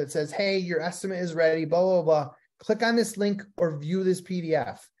customer that says, hey, your estimate is ready, blah, blah, blah. Click on this link or view this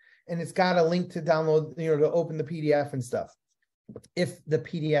PDF. And it's got a link to download, to open the PDF and stuff. If the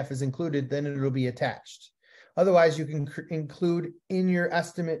PDF is included, then it'll be attached. Otherwise, you can include in your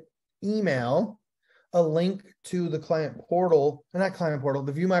estimate email a link to the client portal, not client portal,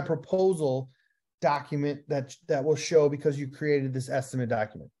 the View My Proposal document that will show because you created this estimate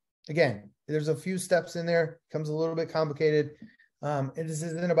document. Again, there's a few steps in there, becomes a little bit complicated. This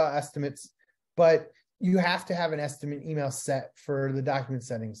isn't about estimates, but you have to have an estimate email set for the document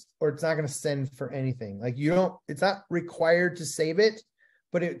settings, or it's not going to send for anything. Like it's not required to save it,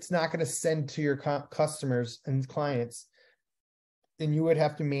 but it's not going to send to your customers and clients. And you would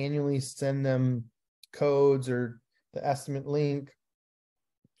have to manually send them codes or the estimate link,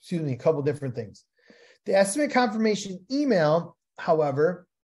 a couple different things. The estimate confirmation email, however,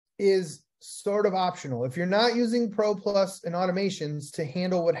 is sort of optional. If you're not using Pro Plus and automations to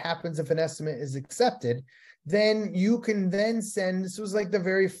handle what happens if an estimate is accepted, then you can then send, this was like the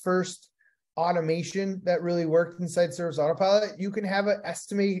very first automation that really worked inside Service Autopilot. You can have an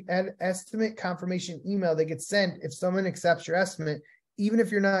estimate confirmation email that gets sent if someone accepts your estimate, even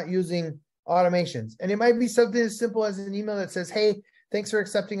if you're not using automations. And it might be something as simple as an email that says, hey, thanks for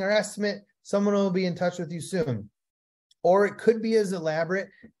accepting our estimate. Someone will be in touch with you soon. Or it could be as elaborate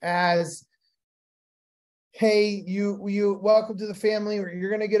as, hey, you welcome to the family, or you're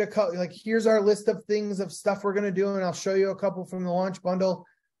going to get a couple, like, here's our list of things of stuff we're going to do, and I'll show you a couple from the launch bundle.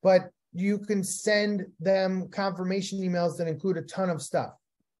 But you can send them confirmation emails that include a ton of stuff.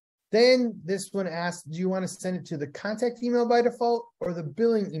 Then this one asks, do you want to send it to the contact email by default or the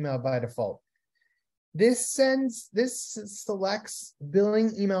billing email by default? This selects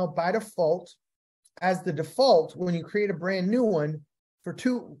billing email by default as the default when you create a brand new one for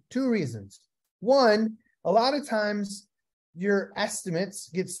two reasons. One, a lot of times your estimates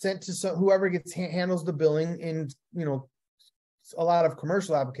get sent to whoever handles the billing in, a lot of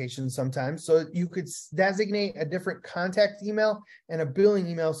commercial applications sometimes. So you could designate a different contact email and a billing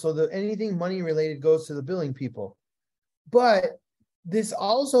email so that anything money related goes to the billing people. But this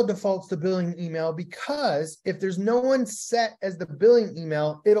also defaults to billing email, because if there's no one set as the billing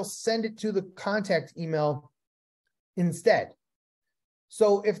email, it'll send it to the contact email instead.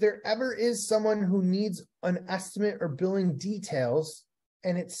 So if there ever is someone who needs an estimate or billing details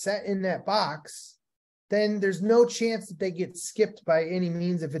and it's set in that box, then there's no chance that they get skipped by any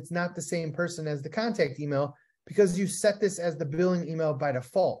means if it's not the same person as the contact email, because you set this as the billing email by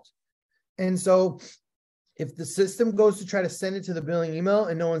default. And so if the system goes to try to send it to the billing email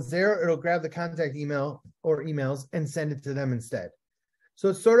and no one's there, it'll grab the contact email or emails and send it to them instead. So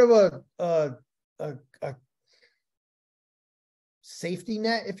it's sort of a safety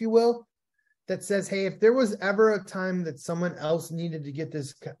net, if you will, that says, hey, if there was ever a time that someone else needed to get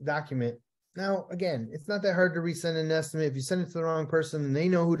this document. Now, again, it's not that hard to resend an estimate. If you send it to the wrong person and they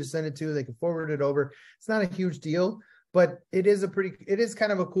know who to send it to, they can forward it over. It's not a huge deal, but it is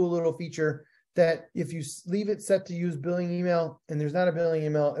kind of a cool little feature that if you leave it set to use billing email and there's not a billing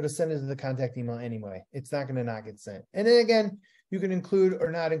email, it'll send it to the contact email anyway. It's not going to not get sent. And then again, you can include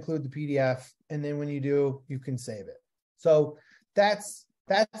or not include the PDF. And then when you do, you can save it. So that's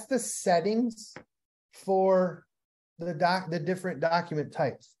the settings for the different document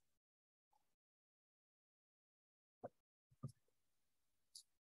types.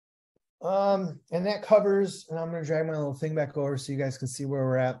 And that covers, and I'm going to drag my little thing back over so you guys can see where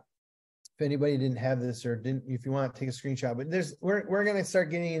we're at. If anybody didn't have this or didn't, if you want to take a screenshot, but we're going to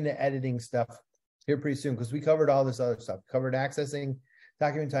start getting into editing stuff here pretty soon, because we covered all this other stuff. Covered accessing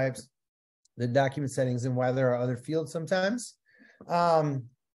document types, the document settings, and why there are other fields sometimes.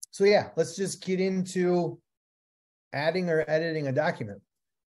 So yeah, let's just get into adding or editing a document.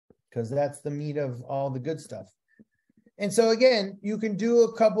 because that's the meat of all the good stuff. And so again, you can do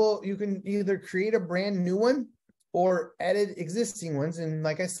a couple, you can either create a brand new one or edit existing ones. And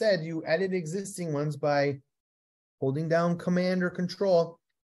like I said, you edit existing ones by holding down Command or Control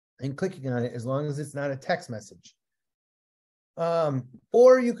and clicking on it, as long as it's not a text message.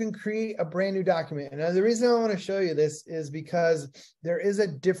 Or you can create a brand new document. And the reason I want to show you this is because there is a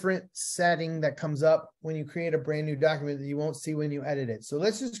different setting that comes up when you create a brand new document that you won't see when you edit it. So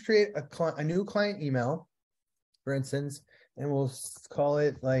let's just create a new client email, for instance, and we'll call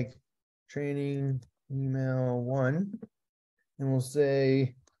it like training email 1, and we'll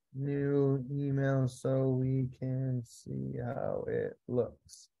say new email so we can see how it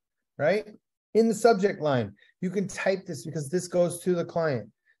looks, right? In the subject line, you can type this because this goes to the client.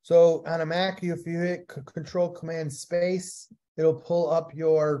 So on a Mac, if you hit Control Command Space, it'll pull up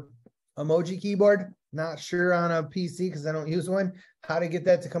your emoji keyboard. Not sure on a PC because I don't use one, how to get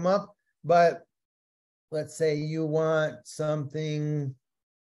that to come up. But let's say you want something,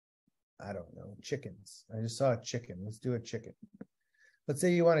 I don't know, chickens. I just saw a chicken. Let's do a chicken. Let's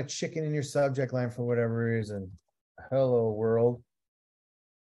say you want a chicken in your subject line for whatever reason. Hello world.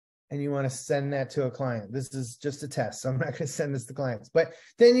 And you want to send that to a client. This is just a test, so I'm not going to send this to clients. But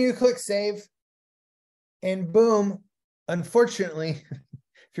then you click save, and boom, unfortunately,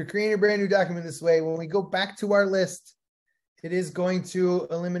 if you're creating a brand new document this way, when we go back to our list, it is going to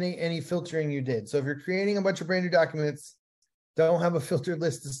eliminate any filtering you did. So if you're creating a bunch of brand new documents, don't have a filtered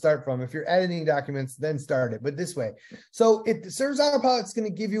list to start from. If you're editing documents, then start it, but this way. So Service Autopilot is going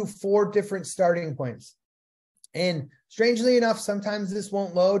to give you 4 different starting points. And strangely enough, sometimes this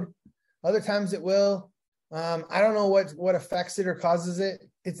won't load. Other times it will. I don't know what affects it or causes it.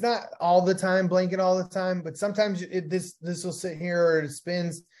 It's not all the time, blanket all the time, but sometimes this will sit here or it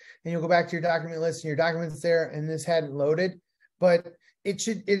spins and you'll go back to your document list and your document's there and this hadn't loaded. But it's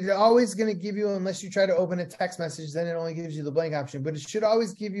always going to give you, unless you try to open a text message, then it only gives you the blank option. But it should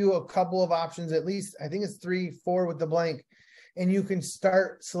always give you a couple of options, at least. I think it's 3, 4 with the blank. And you can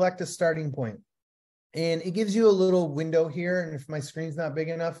select a starting point. And it gives you a little window here. And if my screen's not big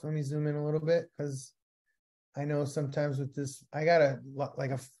enough, let me zoom in a little bit, because I know sometimes with this, I got a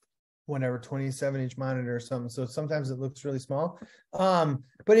 27-inch monitor or something. So sometimes it looks really small. But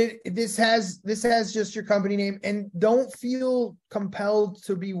this has just your company name, and don't feel compelled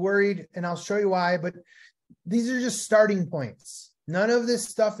to be worried. And I'll show you why, but these are just starting points. None of this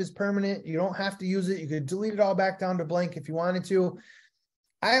stuff is permanent. You don't have to use it. You could delete it all back down to blank if you wanted to.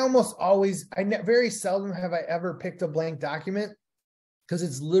 Very seldom have I ever picked a blank document, because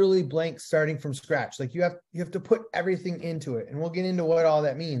it's literally blank starting from scratch. Like you have to put everything into it, and we'll get into what all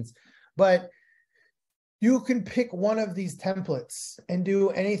that means. But you can pick one of these templates and do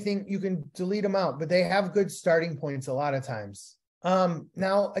anything. You can delete them out, but they have good starting points a lot of times.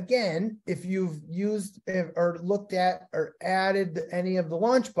 Now, again, if you've used or looked at or added any of the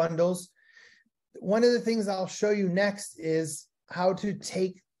launch bundles, one of the things I'll show you next is how to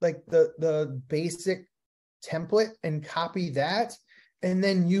take like the basic template and copy that, and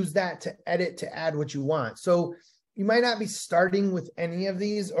then use that to edit to add what you want. So you might not be starting with any of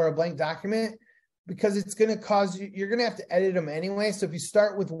these or a blank document, because it's going to cause you're going to have to edit them anyway. So if you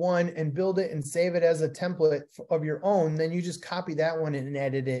start with one and build it and save it as a template of your own, then you just copy that one and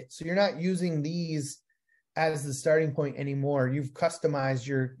edit it. So you're not using these as the starting point anymore. You've customized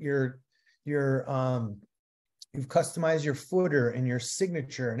you've customized your footer and your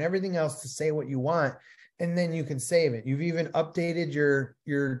signature and everything else to say what you want, and then you can save it. You've even updated your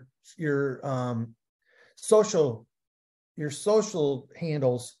social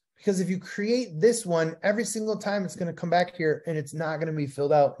handles, because if you create this one, every single time it's going to come back here and it's not going to be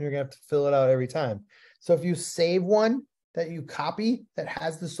filled out, and you're going to have to fill it out every time. So if you save one that you copy that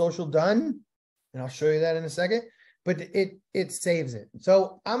has the social done, and I'll show you that in a second, but it saves it.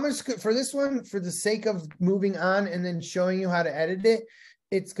 So I'm just, for this one, for the sake of moving on and then showing you how to edit it,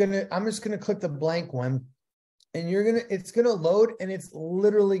 I'm just gonna click the blank one, and it's gonna load, and it's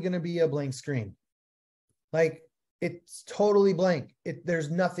literally gonna be a blank screen. Like, it's totally blank. There's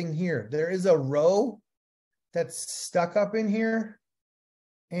nothing here. There is a row that's stuck up in here,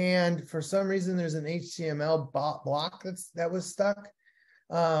 and for some reason there's an HTML block that was stuck.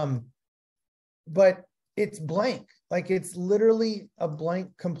 But it's blank. Like, it's literally a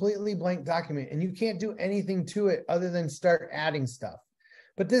blank, completely blank document, and you can't do anything to it other than start adding stuff.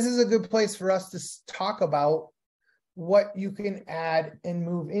 But this is a good place for us to talk about what you can add and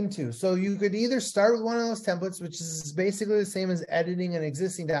move into. So you could either start with one of those templates, which is basically the same as editing an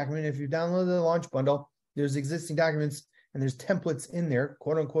existing document. If you download the launch bundle, there's existing documents and there's templates in there,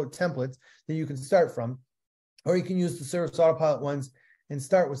 quote unquote templates, that you can start from. Or you can use the Service Autopilot ones and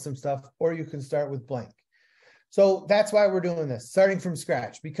start with some stuff, or you can start with blank. So that's why we're doing this, starting from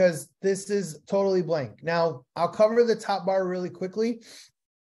scratch, because this is totally blank. Now, I'll cover the top bar really quickly,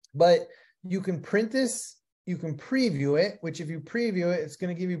 but you can print this, you can preview it, which if you preview it, it's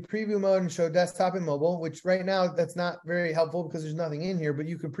going to give you preview mode and show desktop and mobile, which right now that's not very helpful because there's nothing in here, but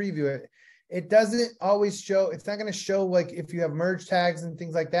you can preview it. It doesn't always show, it's not going to show like if you have merge tags and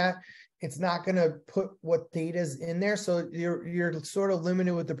things like that, it's not going to put what data is in there. So you're sort of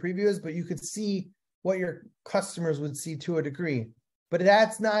limited with the previews, but you could see what your customers would see to a degree. But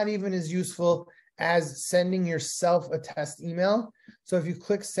that's not even as useful as sending yourself a test email. So if you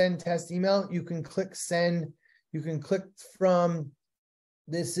click send test email, you can click send, you can click from,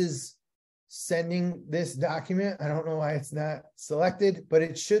 this is sending this document. I don't know why it's not selected, but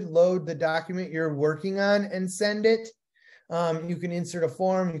it should load the document you're working on and send it. You can insert a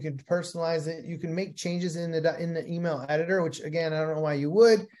form, you can personalize it, you can make changes in the email editor, which again, I don't know why you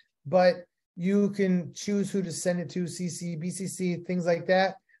would, but you can choose who to send it to, CC, BCC, things like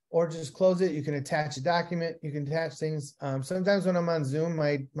that, or just close it. You can attach a document, you can attach things. Sometimes when I'm on Zoom,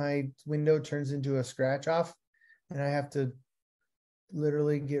 my window turns into a scratch off and I have to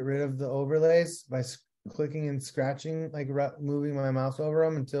literally get rid of the overlays by clicking and scratching, like moving my mouse over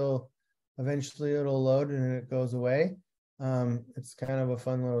them until eventually it'll load and it goes away. It's kind of a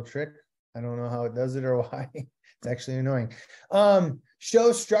fun little trick. I don't know how it does it or why. It's actually annoying.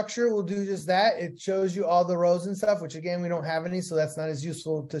 Show structure will do just that. It shows you all the rows and stuff, which again, we don't have any, so that's not as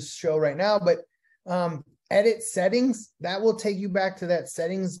useful to show right now. But edit settings, that will take you back to that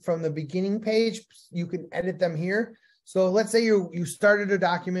settings from the beginning page. You can edit them here. So let's say you started a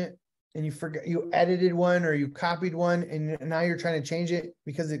document and you forgot, you edited one or you copied one, and now you're trying to change it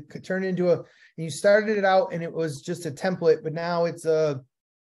because it could turn into and you started it out and it was just a template, but now it's a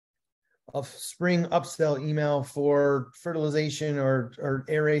spring upsell email for fertilization or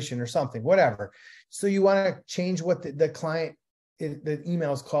aeration or something, whatever. So you want to change what the client, the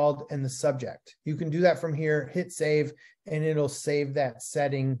email is called and the subject. You can do that from here, hit save, and it'll save that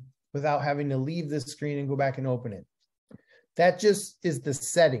setting without having to leave the screen and go back and open it. That just is the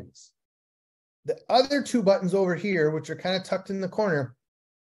settings. The other two buttons over here, which are kind of tucked in the corner,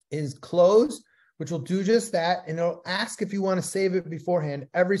 is close, which will do just that. And it'll ask if you want to save it beforehand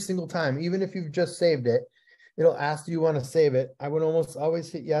every single time. Even if you've just saved it, it'll ask, do you want to save it? I would almost always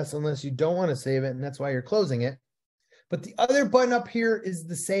hit yes unless you don't want to save it, and that's why you're closing it. But the other button up here is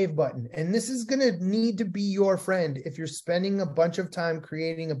the save button. And this is going to need to be your friend if you're spending a bunch of time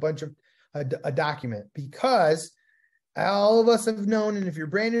creating a document, because all of us have known, and if you're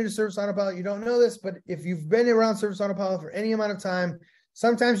brand new to Service Autopilot, you don't know this, but if you've been around Service Autopilot for any amount of time,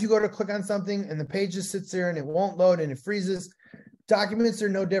 sometimes you go to click on something and the page just sits there and it won't load and it freezes. Documents are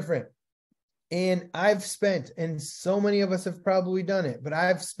no different. And I've spent, and so many of us have probably done it, but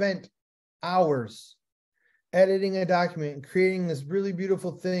I've spent hours editing a document and creating this really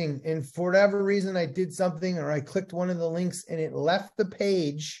beautiful thing. And for whatever reason, I did something, or I clicked one of the links and it left the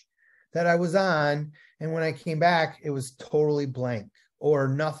page that I was on. And when I came back, it was totally blank, or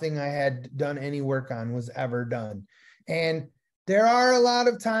nothing I had done any work on was ever done. And there are a lot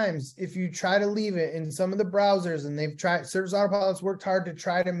of times if you try to leave it in some of the browsers, and they've tried, Service Autopilot's worked hard to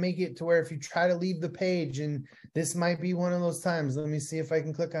try to make it to where if you try to leave the page, and this might be one of those times. Let me see if I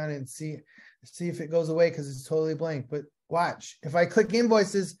can click on it and see if it goes away because it's totally blank. But watch, if I click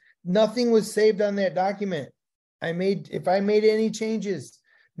invoices, nothing was saved on that document. If I made any changes,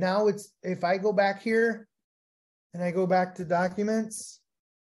 now it's, if I go back here and I go back to documents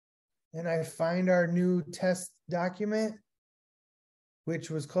and I find our new test document, which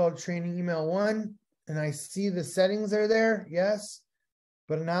was called training email 1, and I see the settings are there, yes.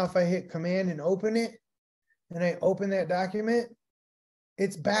 But now if I hit command and open it, and I open that document,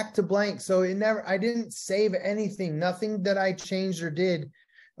 it's back to blank. So I didn't save anything. Nothing that I changed or did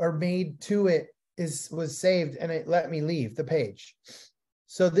or made to it was saved, and it let me leave the page.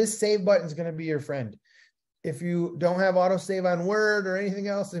 So this save button is going to be your friend. If you don't have autosave on Word or anything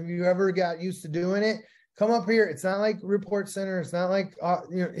else, if you ever got used to doing it, come up here. It's not like Report Center. It's not like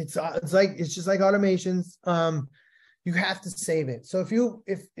it's just like automations. You have to save it. So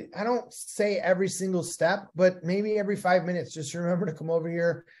if I don't say every single step, but maybe every 5 minutes, just remember to come over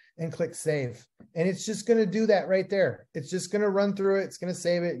here and click save. And it's just going to do that right there. It's just going to run through it. It's going to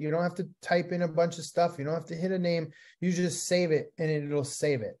save it. You don't have to type in a bunch of stuff. You don't have to hit a name. You just save it and it'll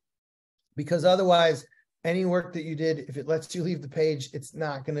save it. Because otherwise, any work that you did, if it lets you leave the page, it's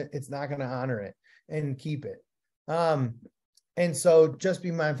not gonna honor it and keep it. And so just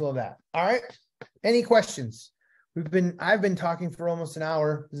be mindful of that. All right. Any questions? I've been talking for almost an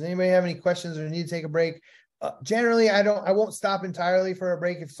hour. Does anybody have any questions or need to take a break? Generally, I won't stop entirely for a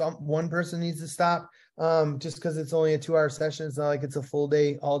break if one person needs to stop. Just because it's only a 2-hour session. It's not like it's a full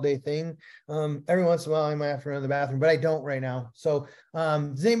day, all day thing. Every once in a while I might have to run to the bathroom, but I don't right now. So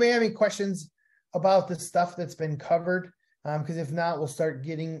does anybody have any questions about the stuff that's been covered? Because if not, we'll start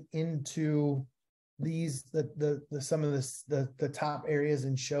getting into these, some of the top areas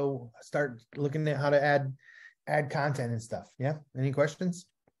and start looking at how to add content and stuff. Yeah. Any questions?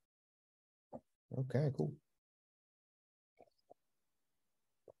 Okay, cool.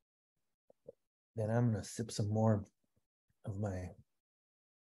 Then I'm going to sip some more of my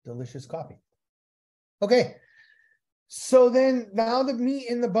delicious coffee. Okay. So then now the meat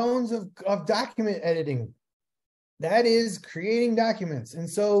and the bones of document editing, that is creating documents. And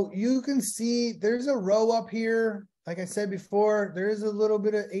so you can see there's a row up here. Like I said before, there is a little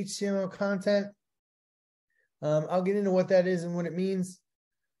bit of HTML content. I'll get into what that is and what it means.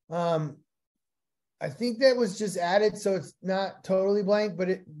 I think that was just added, so it's not totally blank,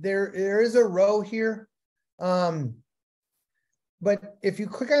 but there is a row here. But if you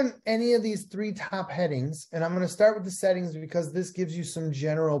click on any of these 3 top headings, and I'm going to start with the settings because this gives you some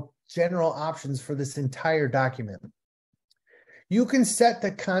general options for this entire document. You can set the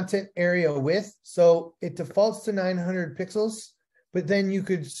content area width, so it defaults to 900 pixels, but then you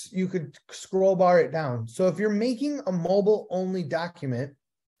could scroll bar it down. So if you're making a mobile only document,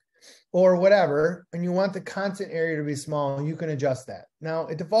 or whatever, and you want the content area to be small, you can adjust that. Now,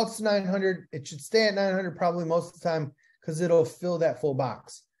 it defaults to 900. It should stay at 900 probably most of the time because it'll fill that full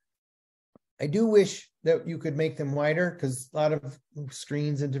box. I do wish that you could make them wider because a lot of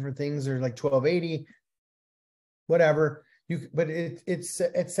screens and different things are like 1280, whatever. But it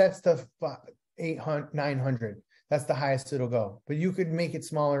sets to 900. That's the highest it'll go. But you could make it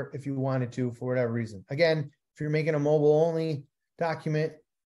smaller if you wanted to for whatever reason. Again, if you're making a mobile only document,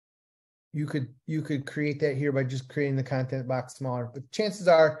 you could create that here by just creating the content box smaller, but chances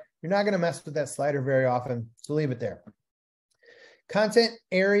are you're not going to mess with that slider very often, so leave it there. Content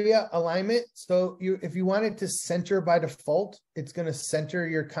area alignment. So if you want it to center by default, it's going to center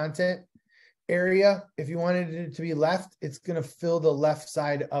your content area. If you wanted it to be left, it's going to fill the left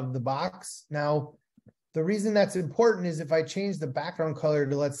side of the box. Now, the reason that's important is if I change the background color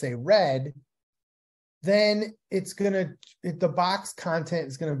to, let's say, red, then the box content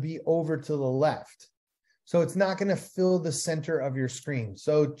is going to be over to the left. So it's not going to fill the center of your screen.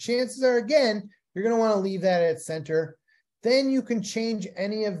 So chances are, again, you're going to want to leave that at center. Then you can change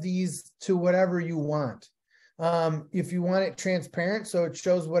any of these to whatever you want. If you want it transparent, so it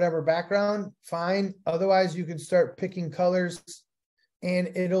shows whatever background, fine. Otherwise, you can start picking colors and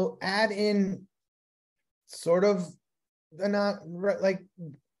it'll add in sort of like,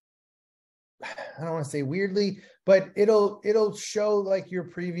 I don't want to say weirdly, but it'll show like your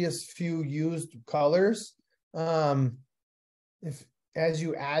previous few used colors as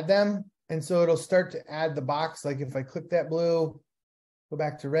you add them. And so it'll start to add the box. Like if I click that blue, go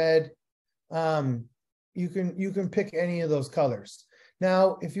back to red, you can pick any of those colors.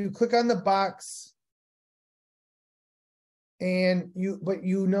 Now, if you click on the box and you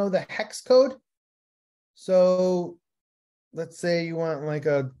know the hex code. So let's say you want like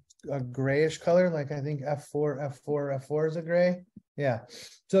a grayish color, like I think F4 is a gray. Yeah.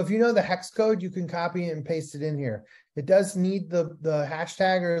 So if you know the hex code, you can copy it and paste it in here. It does need the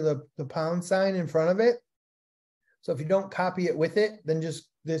hashtag or the pound sign in front of it. So if you don't copy it with it, then just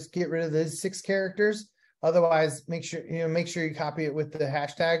get rid of those 6 characters. Otherwise, make sure you copy it with the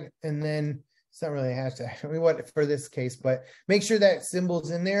hashtag, and then it's not really a hashtag. I mean, what for this case, but make sure that symbol's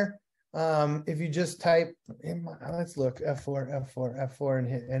in there. If you just type, let's look, F4 and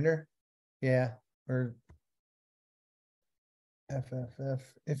hit enter. Yeah, or FFF.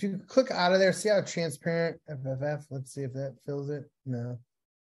 If you click out of there, see how transparent FFF, let's see if that fills it. No.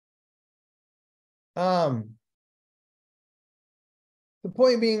 The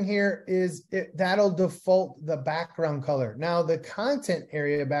point being here is that'll default the background color. Now the content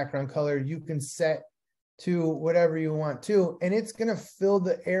area background color, you can set to whatever you want to, and it's going to fill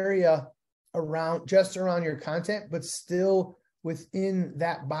the area just around your content, but still within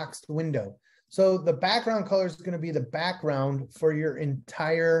that boxed window. So the background color is going to be the background for your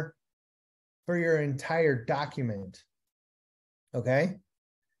entire document. Okay.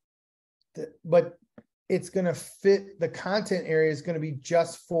 But it's going to fit, the content area is going to be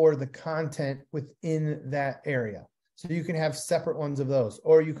just for the content within that area. So you can have separate ones of those,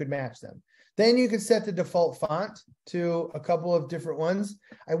 or you could match them. Then you can set the default font to a couple of different ones.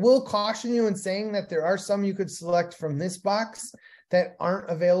 I will caution you in saying that there are some you could select from this box that aren't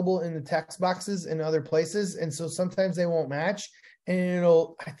available in the text boxes in other places. And so sometimes they won't match. and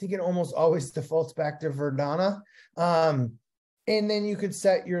I think it almost always defaults back to Verdana. And then you could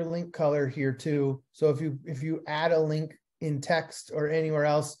set your link color here too. So if you add a link in text or anywhere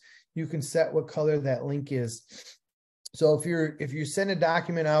else, you can set what color that link is. So if you send a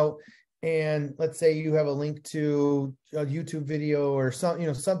document out and let's say you have a link to a YouTube video or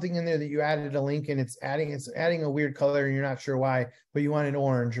something in there that you added a link and it's adding a weird color and you're not sure why, but you want it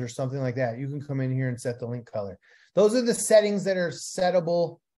orange or something like that, you can come in here and set the link color. Those are the settings that are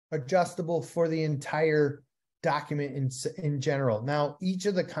settable, adjustable for the entire document in general. Now, each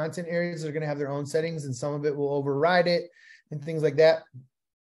of the content areas are going to have their own settings and some of it will override it and things like that.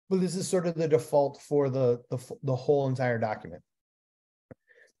 But this is sort of the default for the whole entire document.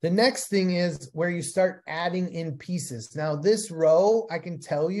 The next thing is where you start adding in pieces. Now, this row, I can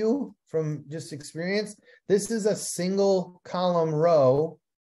tell you from just experience, this is a single column row.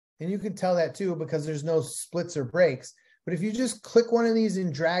 And you can tell that too because there's no splits or breaks. But if you just click one of these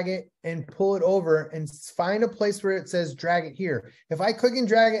and drag it and pull it over and find a place where it says drag it here. If I click and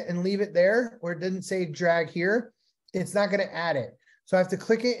drag it and leave it there where it didn't say drag here, it's not going to add it. So I have to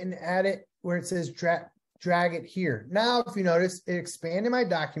click it and add it where it says drag it here. Now, if you notice, it expanded my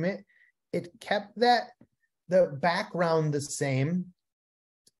document. It kept the background the same,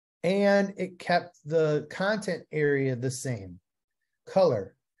 and it kept the content area the same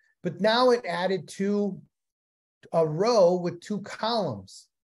color. But now it added a row with 2 columns.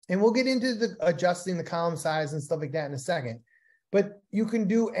 And we'll get into the adjusting the column size and stuff like that in a second. But you can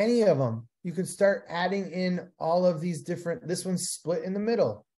do any of them. You can start adding in all of these different, this one's split in the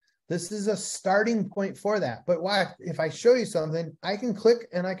middle. This is a starting point for that. But if I show you something, I can click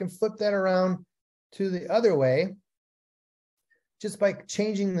and I can flip that around to the other way just by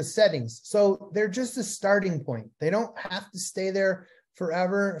changing the settings. So they're just a starting point. They don't have to stay there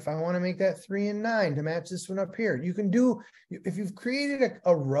forever. If I want to make that 3 and 9 to match this one up here, you can do, if you've created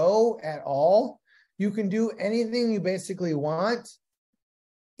a row at all, you can do anything you basically want.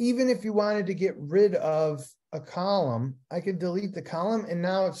 Even if you wanted to get rid of a column, I could delete the column and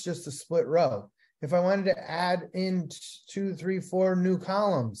now it's just a split row. If I wanted to add in 2, 3, 4 new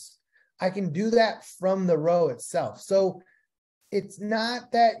columns, I can do that from the row itself. So it's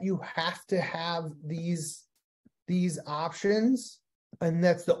not that you have to have these options and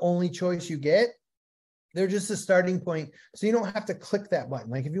that's the only choice you get. They're just a starting point. So you don't have to click that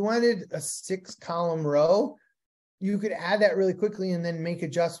button. Like if you wanted a 6-column row, you could add that really quickly and then make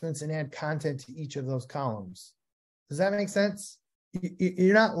adjustments and add content to each of those columns. Does that make sense?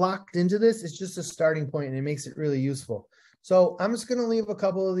 You're not locked into this. It's just a starting point and it makes it really useful. So I'm just going to leave a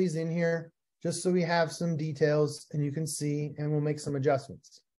couple of these in here just so we have some details and you can see, and we'll make some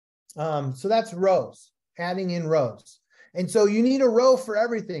adjustments. So that's rows, adding in rows. And so you need a row for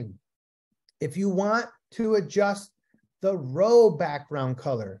everything. If you want to adjust the row background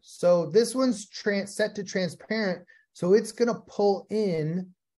color. So this one's set to transparent. So it's going to pull in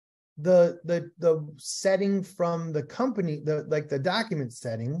the setting from the company, like the document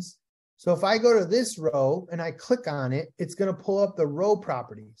settings. So if I go to this row and I click on it, it's going to pull up the row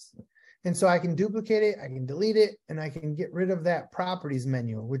properties. And so I can duplicate it, I can delete it, and I can get rid of that properties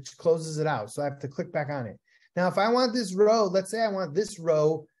menu, which closes it out. So I have to click back on it. Now, if I want this row, let's say I want this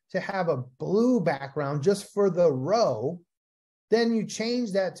row to have a blue background just for the row, then you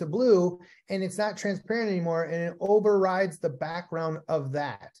change that to blue and it's not transparent anymore and it overrides the background of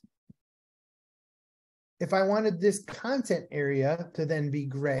that. If I wanted this content area to then be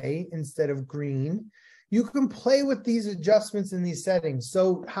gray instead of green, you can play with these adjustments in these settings.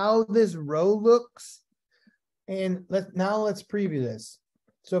 So how this row looks, and now let's preview this.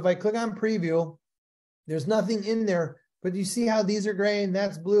 So if I click on preview, there's nothing in there. But you see how these are gray and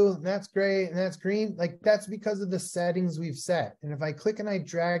that's blue and that's gray and that's green? Like that's because of the settings we've set. And if I click and I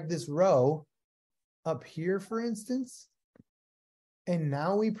drag this row up here, for instance, and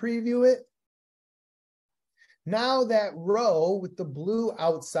now we preview it, now that row with the blue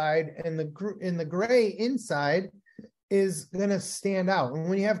outside and the gray inside is going to stand out. And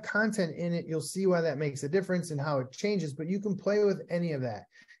when you have content in it, you'll see why that makes a difference and how it changes, but you can play with any of that.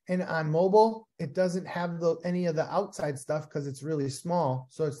 And on mobile, it doesn't have any of the outside stuff because it's really small,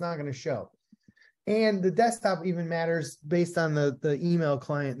 so it's not going to show. And the desktop even matters based on the email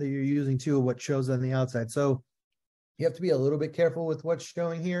client that you're using too, what shows on the outside. So you have to be a little bit careful with what's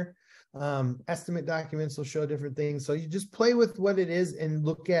showing here. Estimate documents will show different things. So you just play with what it is and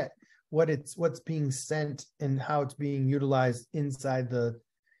look at what's being sent and how it's being utilized inside the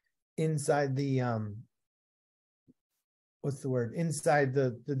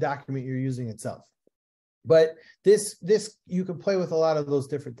document you're using itself. But this you can play with a lot of those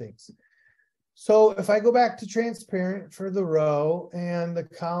different things. So if I go back to transparent for the row and the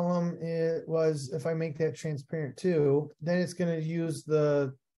column, it was, if I make that transparent too, then it's going to use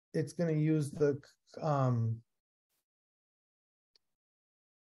the,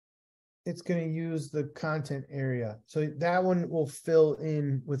 content area. So that one will fill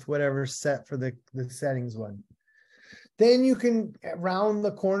in with whatever's set for the settings one. Then you can round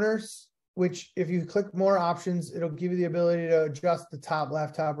the corners, which if you click more options, it'll give you the ability to adjust the top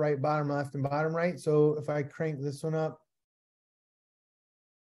left, top right, bottom left, and bottom right. So if I crank this one up,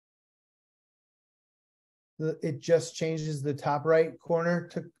 it just changes the top right corner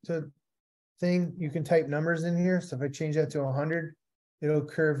to thing. You can type numbers in here. So if I change that to 100, it'll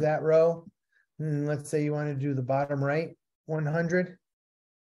curve that row. And let's say you want to do the bottom right 100.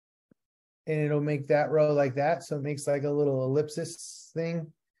 And it'll make that row like that. So it makes like a little ellipsis thing.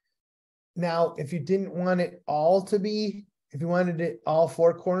 Now, if you didn't want it all to be, if you wanted it all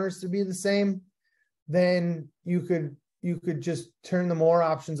four corners to be the same, then you could just turn the more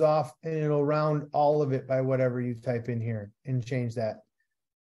options off and it'll round all of it by whatever you type in here and change that.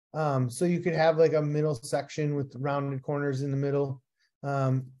 So you could have like a middle section with rounded corners in the middle.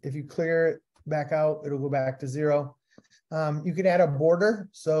 If you clear it back out, it'll go back to 0. You could add a border.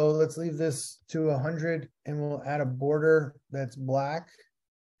 So let's leave this to 100 and we'll add a border that's black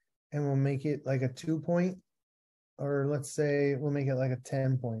and we'll make it like a 2-point, or let's say we'll make it like a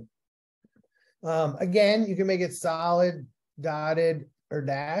 10-point. Again, you can make it solid, dotted, or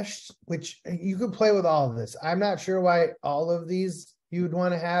dashed, which you could play with all of this. I'm not sure why all of these you would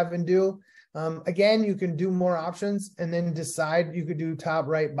want to have and do. Again, you can do more options and then decide. You could do top,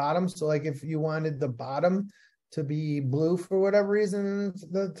 right, bottom. So like if you wanted the bottom to be blue for whatever reason,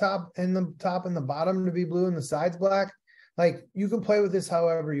 the top and the bottom to be blue and the sides black, like you can play with this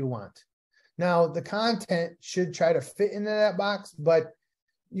however you want. Now the content should try to fit into that box, but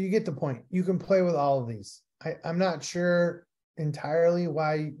you get the point. You can play with all of these. I'm not sure entirely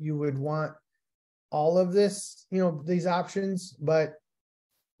why you would want all of this, these options, but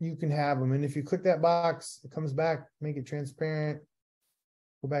you can have them. And if you click that box, it comes back, make it transparent,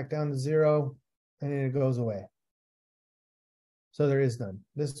 go back down to 0, and then it goes away. So there is none.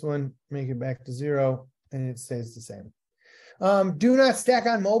 This one, make it back to 0, and it stays the same. Do not stack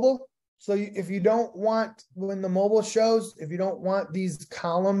on mobile. So if you don't want, when the mobile shows, if you don't want these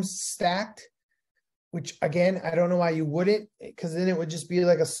columns stacked, which again, I don't know why you wouldn't, because then it would just be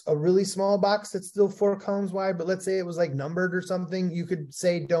like a really small box that's still 4 columns wide. But let's say it was like numbered or something, you could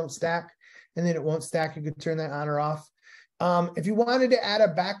say don't stack, and then it won't stack. You could turn that on or off. If you wanted to add a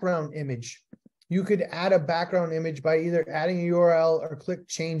background image, you could add a background image by either adding a URL or click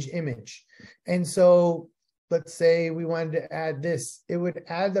change image. And so let's say we wanted to add this, it would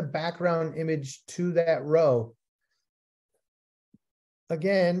add the background image to that row.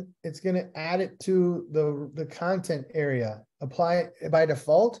 Again, it's going to add it to the content area, apply it by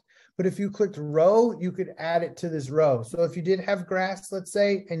default. But if you clicked row, you could add it to this row. So if you did have grass, let's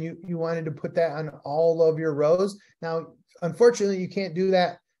say, and you wanted to put that on all of your rows. Now, unfortunately, you can't do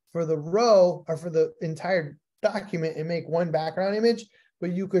that for the row or for the entire document and make one background image,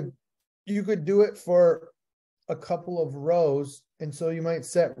 but you could do it for a couple of rows. And so you might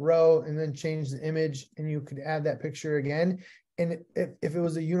set row and then change the image, and you could add that picture again. And if it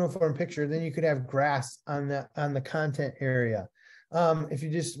was a uniform picture, then you could have grass on the content area. If you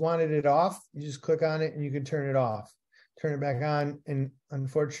just wanted it off, you just click on it and you can turn it off, turn it back on, and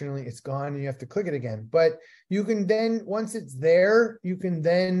unfortunately it's gone and you have to click it again. But you can then, once it's there, you can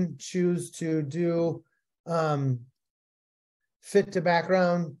then choose to do fit to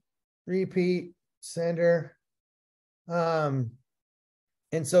background, repeat, center.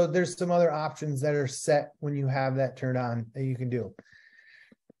 And so there's some other options that are set when you have that turned on that you can do.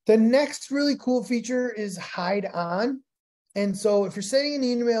 The next really cool feature is hide on. And so if you're sending an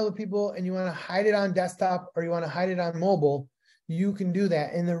email to people and you want to hide it on desktop or you want to hide it on mobile, you can do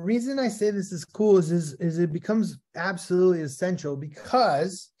that. And the reason I say this is cool is it becomes absolutely essential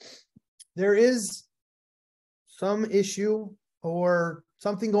because there is some issue or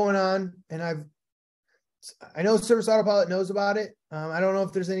something going on, and I know Service Autopilot knows about it. I don't know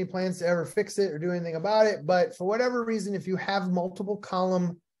if there's any plans to ever fix it or do anything about it, but for whatever reason, if you have multiple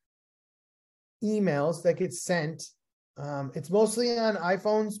column emails that get sent, it's mostly on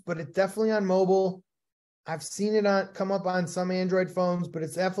iPhones, but it's definitely on mobile. I've seen it come up on some Android phones, but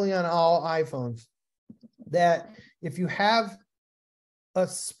it's definitely on all iPhones. That if you have a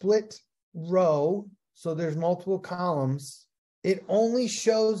split row, so there's multiple columns, it only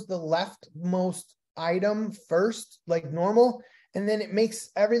shows the leftmost item first, like normal, And then it makes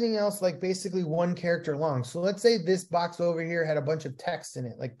everything else like basically one character long. So let's say this box over here had a bunch of text in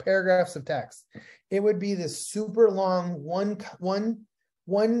it, like paragraphs of text. It would be this super long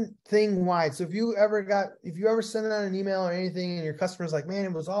one thing wide. So if you ever send out an email or anything and your customer's like, man,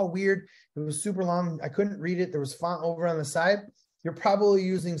 it was all weird, it was super long, I couldn't read it, there was font over on the side, you're probably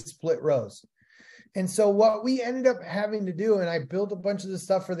using split rows. And so what we ended up having to do, and I built a bunch of the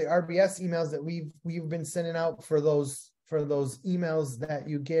stuff for the RBS emails that we've been sending out for those emails that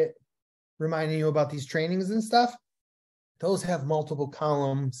you get reminding you about these trainings and stuff. Those have multiple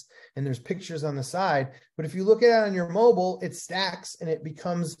columns and there's pictures on the side. But if you look at it on your mobile, it stacks and it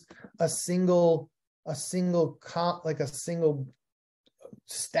becomes a single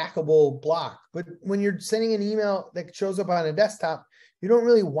stackable block. But when you're sending an email that shows up on a desktop, you don't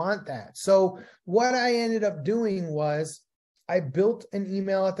really want that. So what I ended up doing was I built an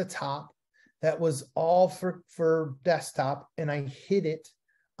email at the top that was all for desktop, and I hid it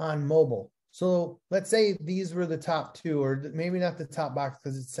on mobile. So let's say these were the top two, or maybe not the top box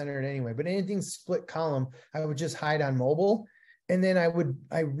because it's centered anyway, but anything split column, I would just hide on mobile. And then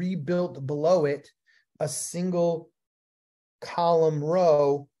I rebuilt below it a single column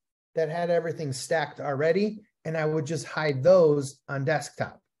row that had everything stacked already. And I would just hide those on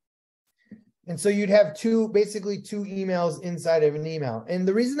desktop. And so you'd have basically two emails inside of an email. And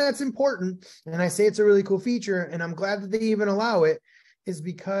the reason that's important, and I say it's a really cool feature, and I'm glad that they even allow it, is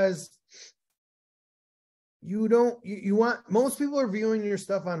because most people are viewing your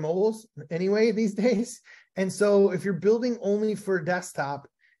stuff on mobiles anyway these days. And so if you're building only for desktop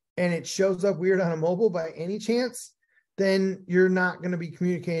and it shows up weird on a mobile by any chance, then you're not going to be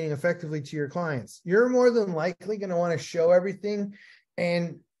communicating effectively to your clients. You're more than likely going to want to show everything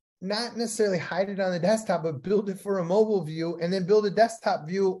and not necessarily hide it on the desktop, but build it for a mobile view and then build a desktop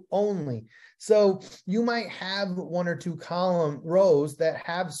view only. So you might have one or two column rows that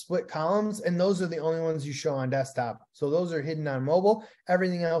have split columns, and those are the only ones you show on desktop. So those are hidden on mobile.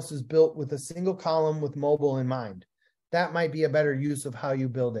 Everything else is built with a single column with mobile in mind. That might be a better use of how you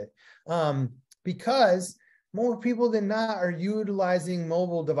build it. Because more people than not are utilizing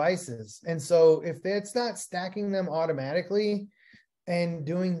mobile devices. And so if it's not stacking them automatically and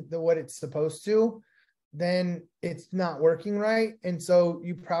doing what it's supposed to, then it's not working right. And so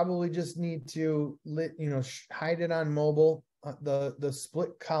you probably just need to hide it on mobile, the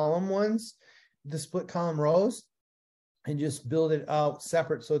split column ones, the split column rows, and just build it out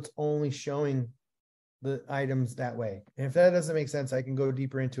separate so it's only showing the items that way. And if that doesn't make sense, I can go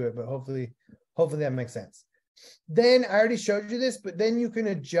deeper into it, but hopefully that makes sense. Then I already showed you this, but then you can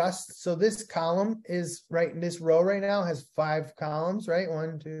adjust. So this column is right in this row right now has 5 columns, right?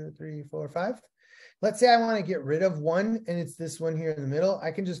 1, 2, 3, 4, 5. Let's say I want to get rid of one, and it's this one here in the middle.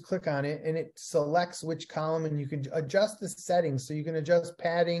 I can just click on it and it selects which column, and you can adjust the settings. So you can adjust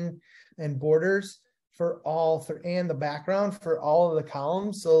padding and borders for and the background for all of the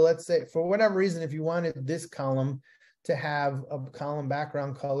columns. So let's say for whatever reason, if you wanted this column to have a column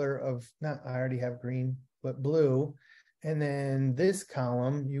background color of I already have green, but blue, and then this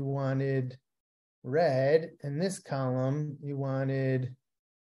column you wanted red, and this column you wanted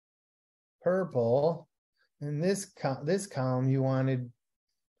purple, and this column you wanted,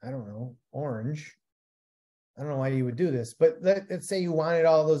 I don't know, orange. I don't know why you would do this, but let's say you wanted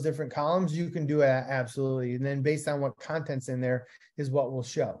all those different columns, you can do it absolutely. And then based on what content's in there is what will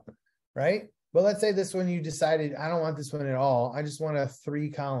show, right? But let's say this one you decided, I don't want this one at all. I just want a 3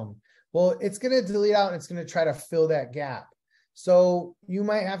 column. Well, it's going to delete out and it's going to try to fill that gap. So you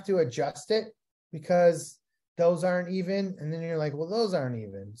might have to adjust it because those aren't even. And then you're like, well, those aren't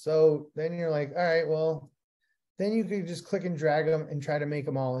even. So then you're like, all right, well, then you could just click and drag them and try to make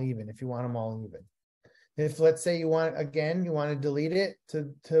them all even if you want them all even. If let's say you want to delete it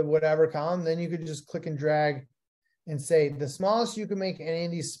to whatever column, then you could just click and drag and say the smallest you can make any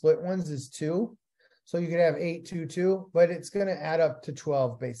of these split ones is 2. So you could have 8, 2, 2, but it's going to add up to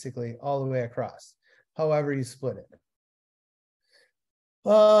 12 basically all the way across, however you split it.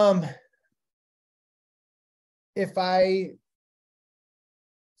 If I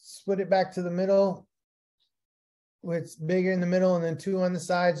split it back to the middle, it's bigger in the middle and then 2 on the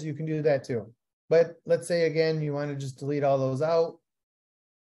sides, you can do that too. But let's say again, you want to just delete all those out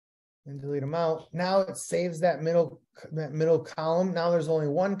and delete them out. Now it saves that middle column. Now there's only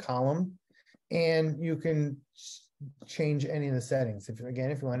 1 column. And you can change any of the settings. If you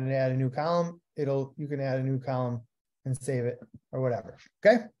wanted to add a new column, you can add a new column and save it or whatever.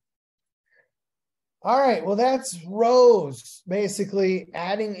 Okay. All right, well, that's rows, basically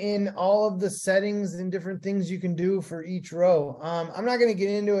adding in all of the settings and different things you can do for each row. I'm not going to get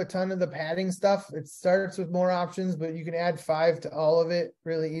into a ton of the padding stuff. It starts with more options, but you can add 5 to all of it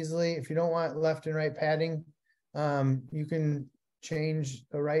really easily. If you don't want left and right padding, you can change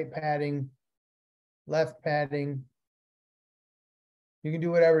the right padding, left padding. You can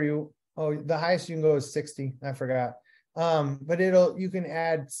do whatever the highest you can go is 60. I forgot. But you can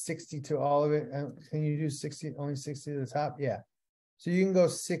add 60 to all of it. Can you do 60, only 60 to the top? Yeah. So you can go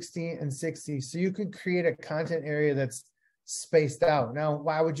 60 and 60. So you could create a content area that's spaced out. Now,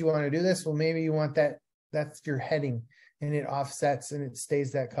 why would you want to do this? Well, maybe you want that's your heading and it offsets and it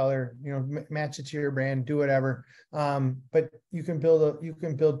stays that color, match it to your brand, do whatever. But you can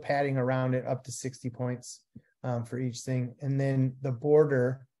build padding around it up to 60 points for each thing. And then the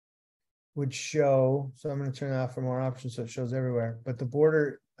border would show, so I'm going to turn it off for more options so it shows everywhere. But the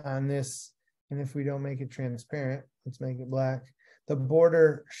border on this, and if we don't make it transparent, let's make it black. The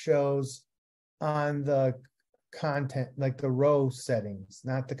border shows on the content, like the row settings,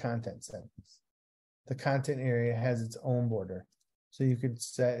 not the content settings. The content area has its own border. So you could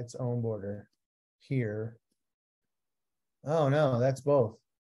set its own border here. Oh no, that's both.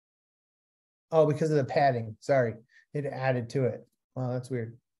 Oh, because of the padding. Sorry, it added to it. Wow, that's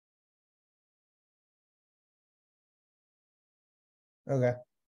weird. Okay.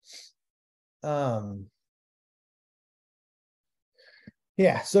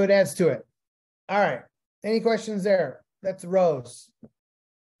 Yeah, so it adds to it. All right. Any questions there? That's rows.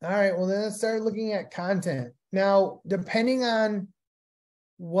 All right, well, then let's start looking at content. Now, depending on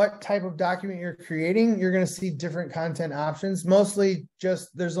what type of document you're creating, you're going to see different content options. Mostly just,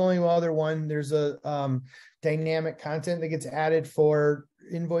 there's only one other one. There's a dynamic content that gets added for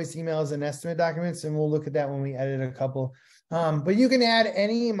invoice emails and estimate documents, and we'll look at that when we edit a couple. But you can add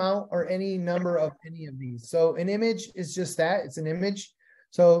any amount or any number of any of these. So an image is just that, it's an image.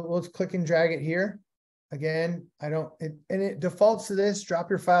 So let's click and drag it here. Again, it defaults to this, drop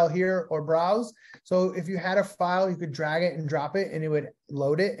your file here or browse. So if you had a file, you could drag it and drop it and it would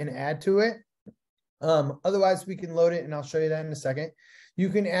load it and add to it. Otherwise we can load it and I'll show you that in a second. You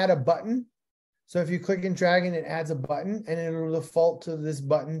can add a button. So if you click and drag and it adds a button and it'll default to this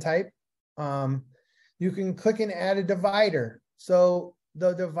button type. You can click and add a divider. So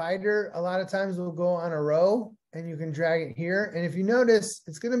the divider a lot of times will go on a row and you can drag it here. And if you notice,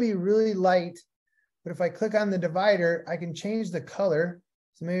 it's going to be really light. But if I click on the divider, I can change the color.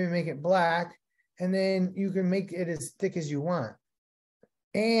 So maybe make it black. And then you can make it as thick as you want.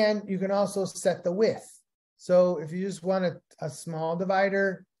 And you can also set the width. So if you just want a small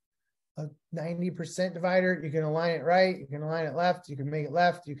divider, a 90% divider, you can align it right, you can align it left, you can make it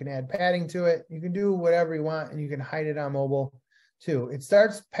left, you can add padding to it, you can do whatever you want, and you can hide it on mobile too. It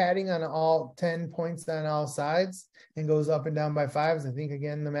starts padding on all 10 points on all sides and goes up and down by 5s. I think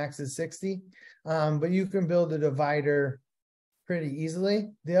again the max is 60, but you can build a divider pretty easily.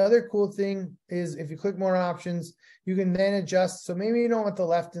 The other cool thing is if you click more options, you can then adjust. So maybe you don't want the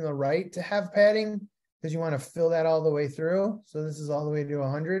left and the right to have padding, because you want to fill that all the way through. So this is all the way to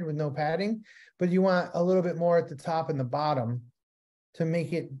 100 with no padding, but you want a little bit more at the top and the bottom to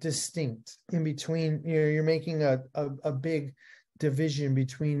make it distinct in between. You're making a big division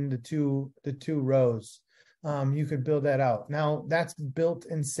between the two rows. You could build that out. Now that's built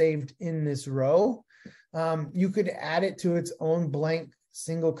and saved in this row. You could add it to its own blank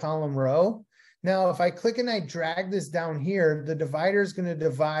single column row. Now, if I click and I drag this down here, the divider is going to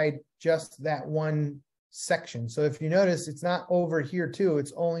divide just that one section. So if you notice, it's not over here too,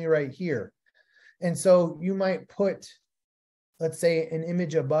 it's only right here. And so you might put, let's say, an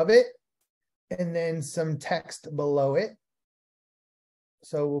image above it and then some text below it.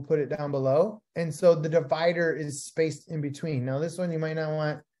 So we'll put it down below. And so the divider is spaced in between. Now this one, you might not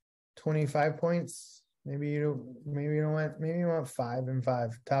want 25 points. Maybe you want 5 and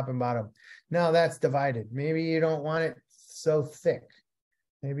 5, top and bottom. Now that's divided. Maybe you don't want it so thick.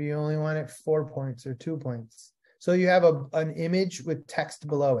 Maybe you only want it 4 points or 2 points. So you have an image with text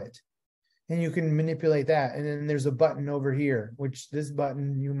below it, and you can manipulate that. And then there's a button over here, which this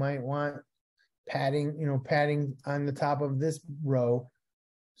button you might want padding, padding on the top of this row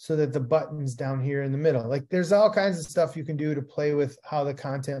so that the button's down here in the middle. Like there's all kinds of stuff you can do to play with how the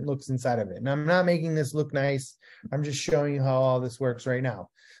content looks inside of it. And I'm not making this look nice. I'm just showing you how all this works right now.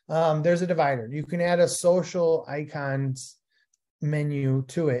 There's a divider. You can add a social icons menu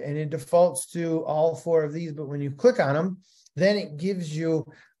to it, and it defaults to all 4 of these. But when you click on them, then it gives you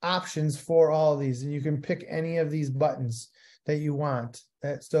options for all of these, and you can pick any of these buttons that you want.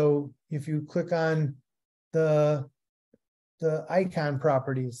 So if you click on the icon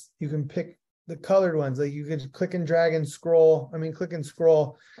properties, you can pick colored ones, like you could click and drag and scroll. I mean, click and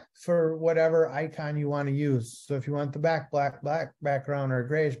scroll for whatever icon you want to use. So if you want the black background or a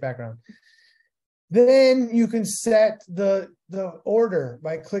grayish background, then you can set the order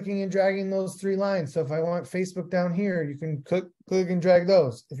by clicking and dragging those 3 lines. So if I want Facebook down here, you can click and drag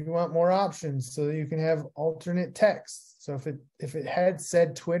those. If you want more options, so that you can have alternate text. So if it had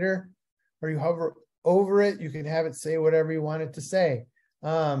said Twitter, or you hover over it, you can have it say whatever you want it to say.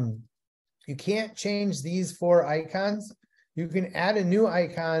 You can't change these 4 icons. You can add a new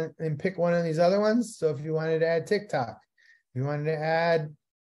icon and pick one of these other ones. So if you wanted to add TikTok, if you wanted to add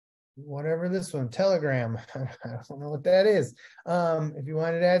whatever this one, Telegram, I don't know what that is. If you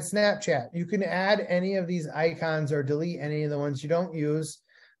wanted to add Snapchat, you can add any of these icons or delete any of the ones you don't use.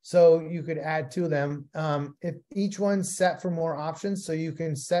 So you could add to them. If each one's set for more options, so you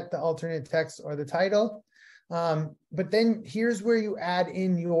can set the alternate text or the title. But then here's where you add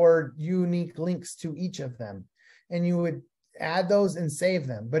in your unique links to each of them, and you would add those and save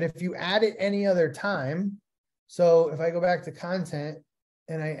them. But if you add it any other time, so if I go back to content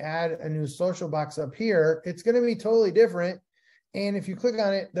and I add a new social box up here, it's going to be totally different. And if you click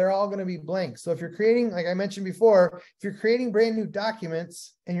on it, they're all going to be blank. So if you're creating, like I mentioned before, if you're creating brand new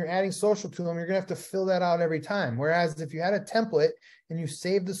documents and you're adding social to them, you're going to have to fill that out every time. Whereas if you had a template and you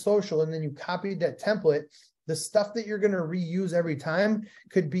saved the social and then you copied that template, the stuff that you're going to reuse every time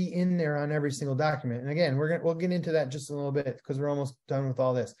could be in there on every single document. And again, we'll get into that just a little bit because we're almost done with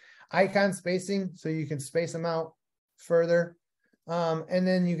all this. Icon spacing, so you can space them out further. And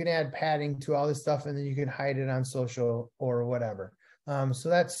then you can add padding to all this stuff, and then you can hide it on social or whatever. So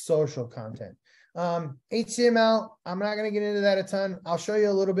that's social content. HTML, I'm not going to get into that a ton. I'll show you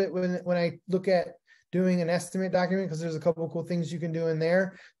a little bit when I look at doing an estimate document, because there's a couple of cool things you can do in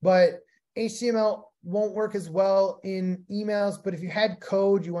there. But HTML won't work as well in emails. But if you had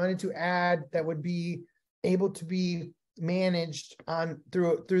code you wanted to add that would be able to be managed on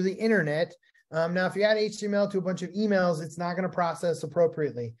through the internet. Now, if you add HTML to a bunch of emails, it's not going to process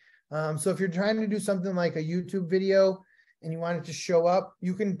appropriately. So if you're trying to do something like a YouTube video and you want it to show up,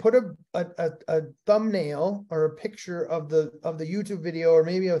 you can put a thumbnail or a picture of the YouTube video, or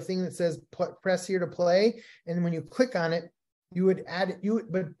maybe a thing that says press here to play. And when you click on it, you would add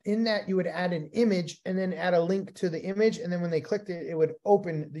but in that you would add an image and then add a link to the image. And then when they clicked it, it would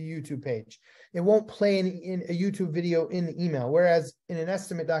open the YouTube page. It won't play in a YouTube video in the email. Whereas in an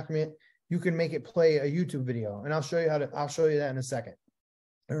estimate document, you can make it play a YouTube video. And I'll show you that in a second.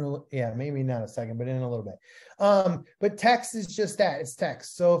 Or, yeah, maybe not a second, but in a little bit. But text is just that, it's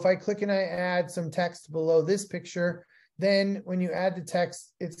text. So if I click and I add some text below this picture, then when you add the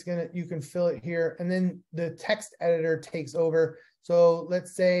text, you can fill it here, and then the text editor takes over. So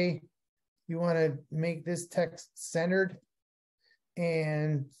let's say you want to make this text centered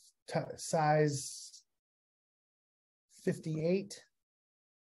and size 58.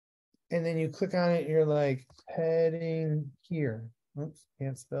 And then you click on it, you're like heading here. Oops,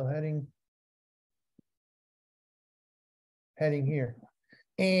 can't spell heading. Heading here.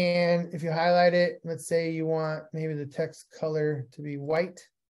 And if you highlight it, let's say you want maybe the text color to be white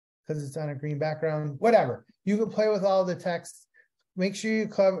because it's on a green background, whatever. You can play with all the text. Make sure you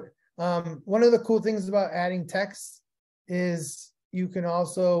cover. One of the cool things about adding text is you can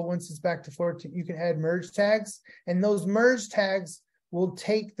also, once it's back to 14, you can add merge tags. And those merge tags will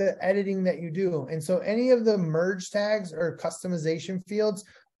take the editing that you do. And so any of the merge tags or customization fields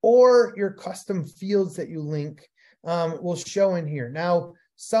or your custom fields that you link will show in here. Now,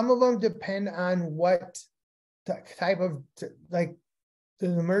 some of them depend on what type of, like the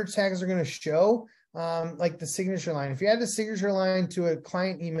merge tags are going to show, like the signature line. If you add the signature line to a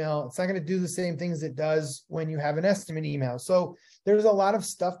client email, it's not going to do the same things it does when you have an estimate email. So there's a lot of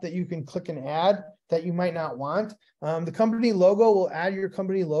stuff that you can click and add that you might not want. The company logo will add your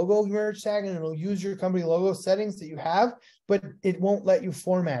company logo merge tag, and it'll use your company logo settings that you have, but it won't let you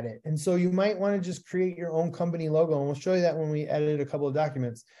format it. And so you might want to just create your own company logo. And we'll show you that when we edit a couple of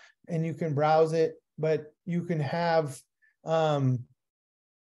documents, and you can browse it, but you can have a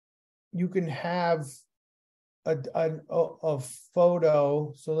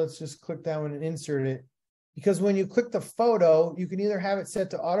photo. So let's just click that one and insert it. Because when you click the photo, you can either have it set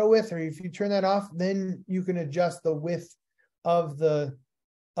to auto width, or if you turn that off, then you can adjust the width of your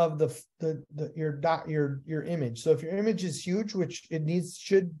image. So if your image is huge, which it needs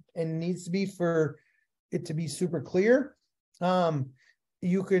to be for it to be super clear,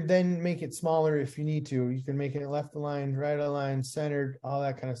 you could then make it smaller if you need to. You can make it left aligned, right aligned, centered, all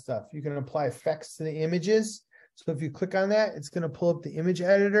that kind of stuff. You can apply effects to the images. So if you click on that, it's going to pull up the image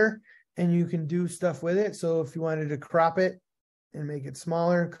editor, and you can do stuff with it. So if you wanted to crop it, and make it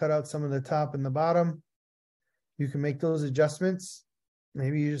smaller, cut out some of the top and the bottom. You can make those adjustments.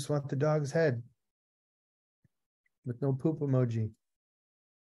 Maybe you just want the dog's head with no poop emoji.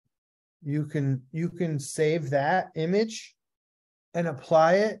 You can save that image and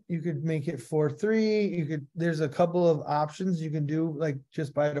apply it. You could make it 4:3. There's a couple of options you can do, like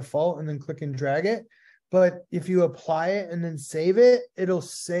just by default, and then click and drag it. But if you apply it and then save it, it'll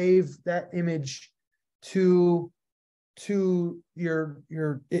save that image to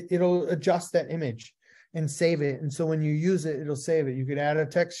it'll adjust that image and save it. And so when you use it, it'll save it. You could add a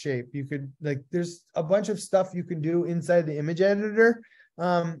text shape. You could, like, there's a bunch of stuff you can do inside the image editor.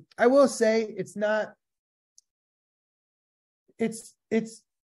 I will say it's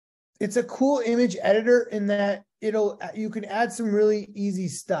a cool image editor in that you can add some really easy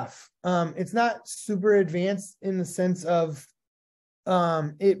stuff. It's not super advanced in the sense of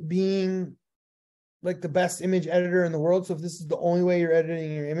it being like the best image editor in the world. So if this is the only way you're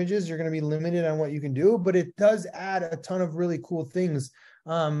editing your images, you're going to be limited on what you can do, but it does add a ton of really cool things.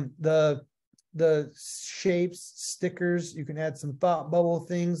 The shapes, stickers, you can add some thought bubble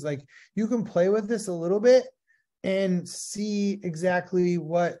things. Like, you can play with this a little bit and see exactly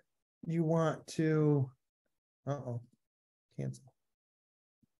what you want to, cancel.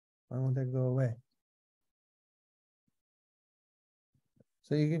 Why won't that go away?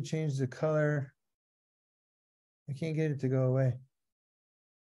 So you can change the color. I can't get it to go away.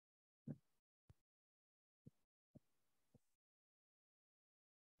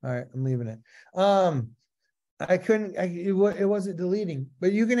 All right, I'm leaving it. It wasn't deleting,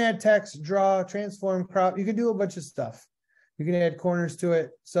 but you can add text, draw, transform, crop. You can do a bunch of stuff. You can add corners to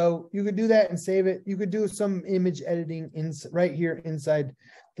it. So you could do that and save it. You could do some image editing right here inside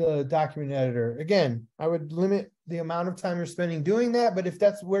the document editor. Again, I would limit the amount of time you're spending doing that, but if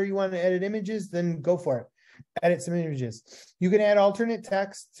that's where you want to edit images, then go for it. Edit some images. You can add alternate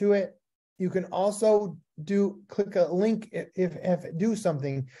text to it. You can also click a link if do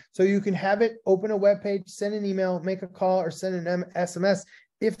something. So you can have it open a web page, send an email, make a call, or send an SMS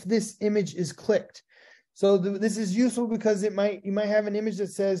if this image is clicked. So this is useful because you might have an image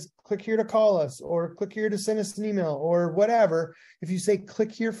that says, click here to call us, or click here to send us an email, or whatever. If you say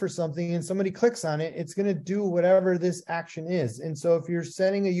click here for something and somebody clicks on it, it's going to do whatever this action is. And so if you're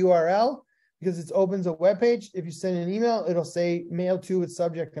sending a URL, because it opens a web page, if you send an email, it'll say mail to with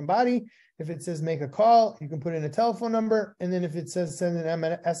subject and body. If it says make a call, you can put in a telephone number. And then if it says send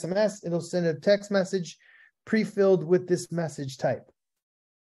an SMS, it'll send a text message pre-filled with this message type.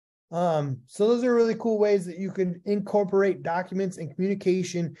 So those are really cool ways that you can incorporate documents and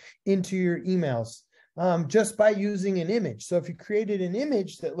communication into your emails just by using an image. So if you created an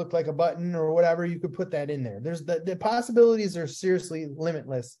image that looked like a button or whatever, you could put that in there. There's the possibilities are seriously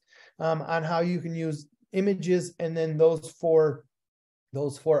limitless on how you can use images, and then those four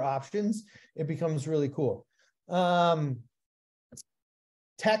options, it becomes really cool.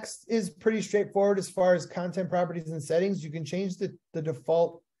 Text is pretty straightforward as far as content properties and settings. You can change the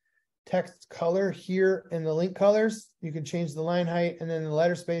default text color here in the link colors. You can change the line height and then the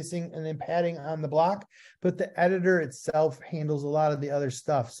letter spacing and then padding on the block, but the editor itself handles a lot of the other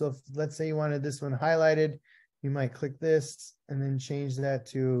stuff. So if, let's say you wanted this one highlighted, you might click this and then change that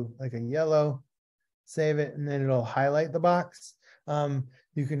to like a yellow, save it, and then it'll highlight the box.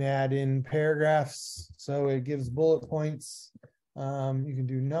 You can add in paragraphs, so it gives bullet points. You can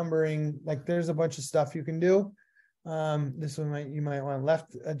do numbering. Like, there's a bunch of stuff you can do. This one you might want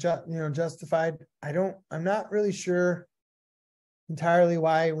left justified. I'm not really sure entirely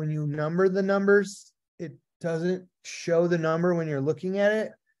why when you number the numbers, it doesn't show the number when you're looking at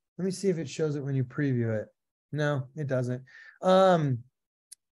it. Let me see if it shows it when you preview it. No, it doesn't.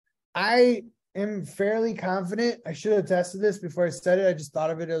 I am fairly confident. I should have tested this before I said it. I just thought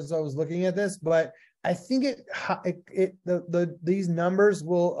of it as I was looking at this, but I think these numbers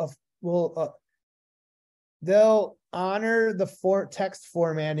they'll honor the text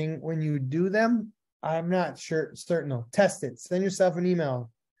formatting when you do them. I'm not certain. Test it. Send yourself an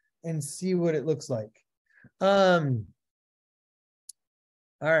email and see what it looks like. All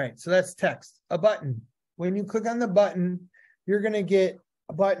right, so that's text. A button. When you click on the button, you're going to get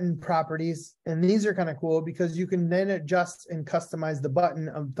button properties, and these are kind of cool because you can then adjust and customize the button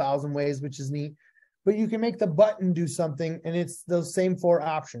a 1,000 ways, which is neat. But you can make the button do something, and it's those same 4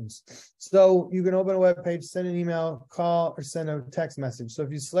 options. So you can open a web page, send an email, call, or send a text message. So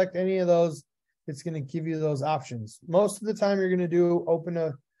if you select any of those, it's going to give you those options. Most of the time, you're going to open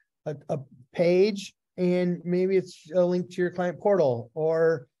a page, and maybe it's a link to your client portal,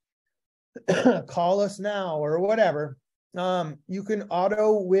 or call us now, or whatever. You can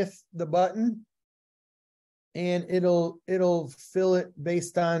auto with the button. and it'll fill it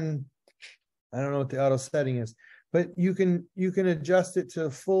based on, I don't know what the auto setting is, but you can adjust it to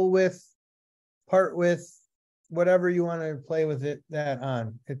full width, part width, whatever you want to play with it that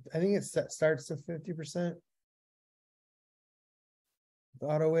on. I think it starts to 50%. The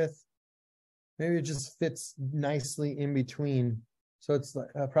auto width. Maybe it just fits nicely in between. So it's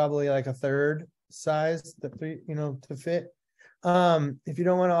probably like a third size, to fit. If you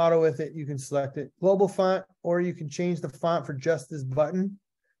don't want to auto with it, you can select it. Global font, or you can change the font for just this button.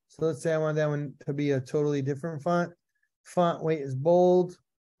 So let's say I want that one to be a totally different font. Font weight is bold.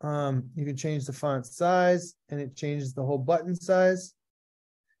 You can change the font size, and it changes the whole button size.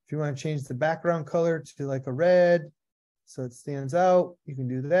 If you want to change the background color to like a red, so it stands out, you can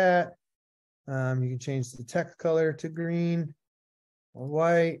do that. You can change the text color to green or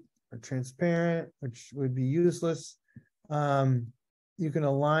white or transparent, which would be useless. You can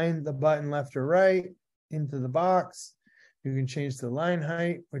align the button left or right into the box. You can change the line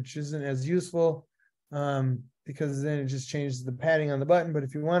height, which isn't as useful because then it just changes the padding on the button. But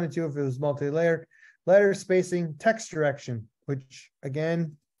if you wanted to, if it was multi-layer, letter spacing, text direction, which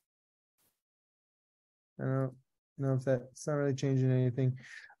again, I don't know if that's not really changing anything.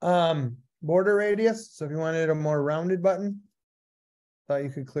 Border radius. So if you wanted a more rounded button, thought you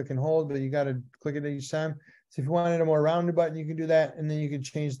could click and hold, but you got to click it each time. So if you wanted a more rounded button, you can do that. And then you can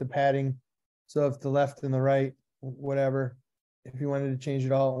change the padding. So if the left and the right, whatever, if you wanted to change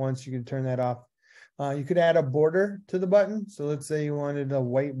it all at once, you could turn that off. You could add a border to the button. So let's say you wanted a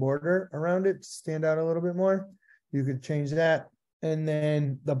white border around it to stand out a little bit more. You could change that. And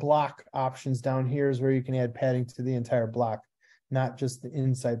then the block options down here is where you can add padding to the entire block, not just the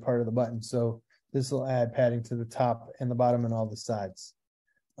inside part of the button. So this will add padding to the top and the bottom and all the sides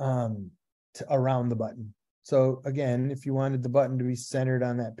around the button. So again, if you wanted the button to be centered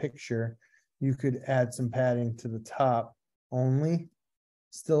on that picture, you could add some padding to the top only.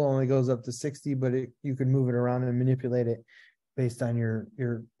 Still only goes up to 60, but you can move it around and manipulate it based on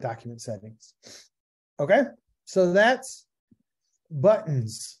your document settings. Okay, so that's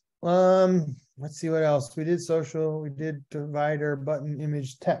buttons. Let's see what else. We did social, we did divider, button,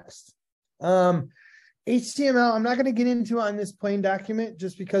 image, text. HTML, I'm not going to get into on this plain document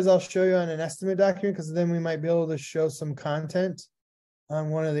just because I'll show you on an estimate document, because then we might be able to show some content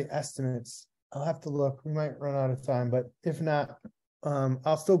on one of the estimates. I'll have to look. We might run out of time, but if not,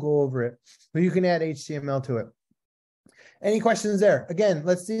 I'll still go over it. But you can add HTML to it. Any questions there? Again,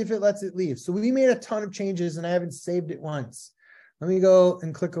 let's see if it lets it leave. So we made a ton of changes and I haven't saved it once. Let me go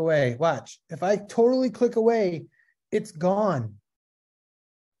and click away. Watch. If I totally click away, it's gone.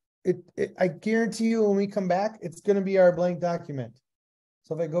 I guarantee you when we come back, it's going to be our blank document.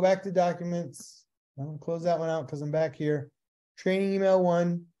 So if I go back to documents, I'll close that one out because I'm back here. Training email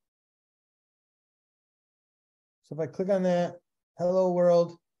 1. So if I click on that, hello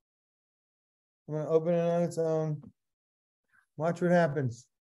world, I'm going to open it on its own. Watch what happens.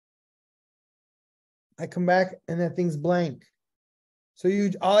 I come back and that thing's blank. So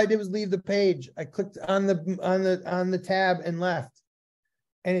all I did was leave the page. I clicked on the tab and left.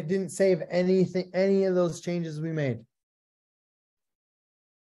 And it didn't save any of those changes we made.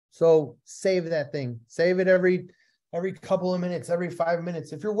 So save that thing. Save it every couple of minutes, every 5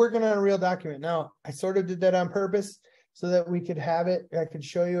 minutes. If you're working on a real document. Now, I sort of did that on purpose so that we could have it. I could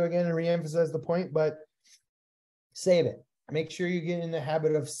show you again and reemphasize the point, but save it. Make sure you get in the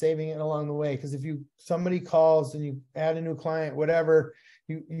habit of saving it along the way. Because if somebody calls and you add a new client, whatever,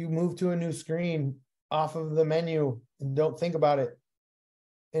 you move to a new screen off of the menu and don't think about it.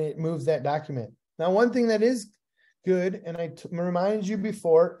 And it moves that document. Now, one thing that is good, and I reminded you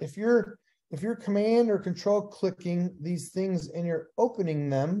before, if you're command or control clicking these things and you're opening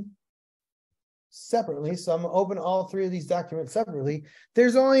them separately, so I'm going to open all 3 of these documents separately,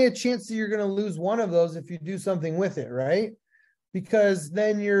 there's only a chance that you're going to lose one of those if you do something with it, right? Because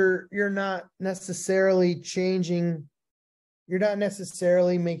then you're not necessarily changing. You're not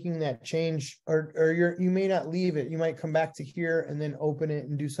necessarily making that change, or you may not leave it. You might come back to here and then open it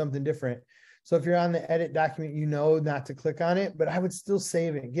and do something different. So if you're on the edit document, you know not to click on it, but I would still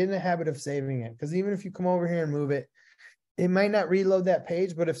save it. Get in the habit of saving it, because even if you come over here and move it, it might not reload that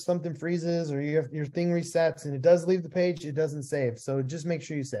page, but if something freezes or your thing resets and it does leave the page, it doesn't save. So just make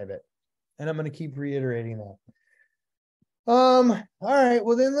sure you save it. And I'm going to keep reiterating that. All right,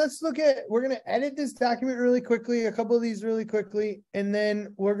 well then we're going to edit this document really quickly, a couple of these really quickly, and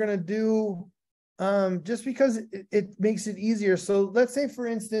then we're going to do, just because it makes it easier. So let's say, for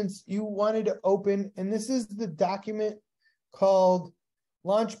instance, you wanted to open, and this is the document called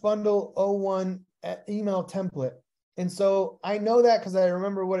Launch Bundle 01 email template. And so I know that because I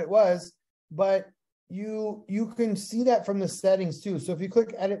remember what it was, but you can see that from the settings too. So if you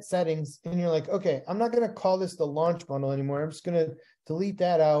click edit settings and you're like, okay, I'm not going to call this the launch bundle anymore. I'm just going to delete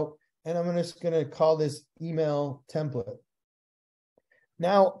that out. And I'm just going to call this email template.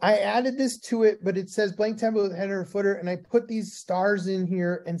 Now I added this to it, but it says blank template with header and footer. And I put these stars in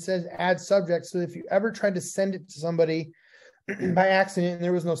here and says add subject. So if you ever tried to send it to somebody by accident and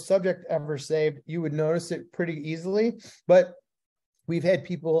there was no subject ever saved, you would notice it pretty easily. But we've had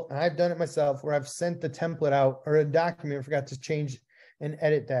people, and I've done it myself, where I've sent the template out or a document, forgot to change and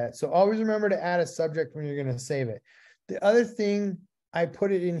edit that. So always remember to add a subject when you're going to save it. The other thing, I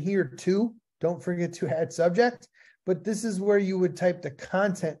put it in here too. Don't forget to add subject, but this is where you would type the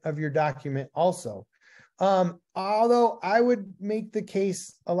content of your document also. Although I would make the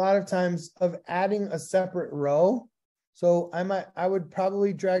case a lot of times of adding a separate row. So I would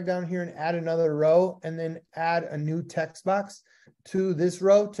probably drag down here and add another row and then add a new text box to this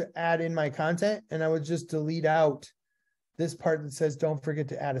row to add in my content. And I would just delete out this part that says, don't forget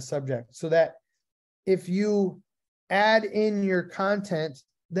to add a subject, so that if you add in your content,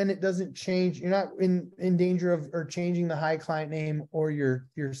 then it doesn't change. You're not in danger of or changing the hi client name or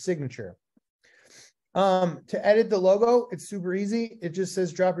your signature. To edit the logo, it's super easy. It just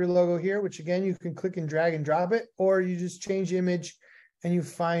says drop your logo here, which again, you can click and drag and drop it, or you just change the image and you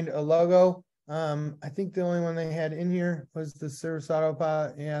find a logo. I think the only one they had in here was the Service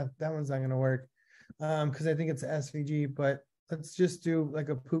Autopilot. Yeah, that one's not going to work because I think it's SVG, but let's just do like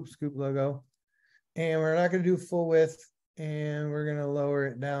a poop scoop logo. And we're not going to do full width, and we're going to lower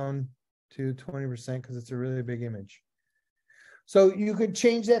it down to 20% because it's a really big image. So you could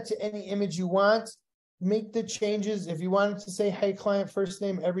change that to any image you want. Make the changes. If you wanted to say, hey, client first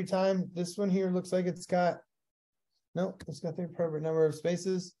name every time, this one here looks like it's got the appropriate number of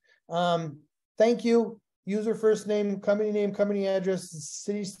spaces. Thank you, user first name, company address,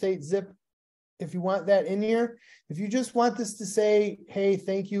 city, state, zip. If you want that in here, if you just want this to say, hey,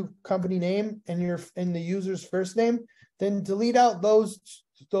 thank you, company name, and you're in the user's first name, then delete out those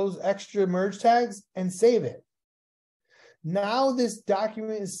extra merge tags and save it. Now this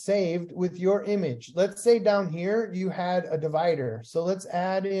document is saved with your image. Let's say down here you had a divider. So let's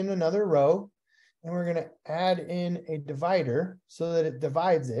add in another row, and we're going to add in a divider so that it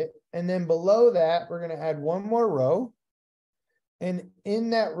divides it. And then below that, we're going to add one more row. And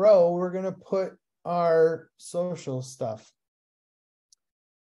in that row, we're going to put our social stuff.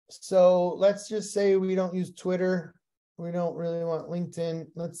 So let's just say we don't use Twitter. We don't really want LinkedIn.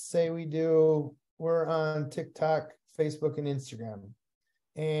 Let's say we're on TikTok, Facebook, and Instagram.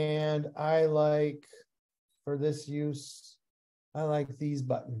 And I like, for this use, I like these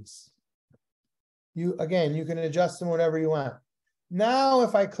buttons. You can adjust them whatever you want. Now,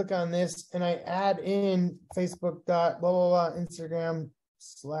 if I click on this and I add in Facebook blah, blah, blah, Instagram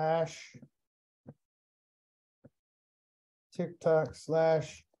 / TikTok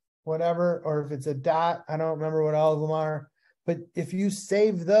 / whatever, or if it's a dot, I don't remember what all of them are. But if you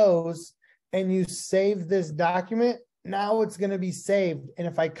save those and you save this document, now it's going to be saved. And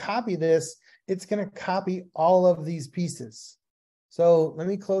if I copy this, it's going to copy all of these pieces. So let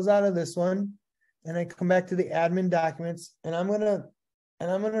me close out of this one. And I come back to the admin documents, and I'm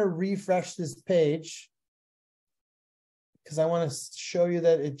gonna refresh this page because I want to show you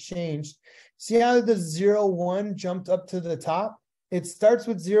that it changed. See how the 01 jumped up to the top? It starts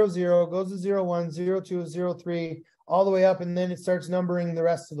with 00, goes to 01, 02, 03, all the way up, and then it starts numbering the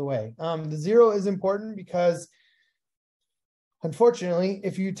rest of the way. The 0 is important because, unfortunately,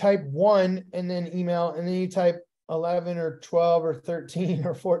 if you type 1 and then email, and then you type 11 or 12 or 13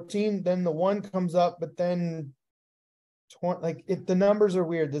 or 14, then the 1 comes up, but then 20, the numbers are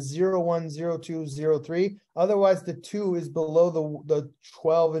weird, the 01, 02, 03. Otherwise, the 2 is below the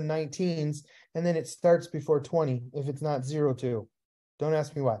 12 and 19s, and then it starts before 20 if it's not 02. Don't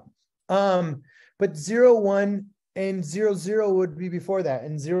ask me why. But 01 and 00 would be before that,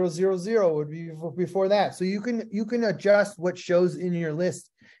 and 000 would be before that. So you can adjust what shows in your list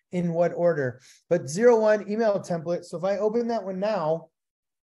in what order. But 01 email template. So if I open that one now,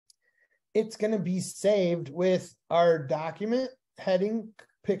 it's going to be saved with our document heading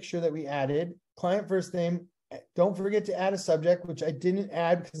picture that we added, client first name. Don't forget to add a subject, which I didn't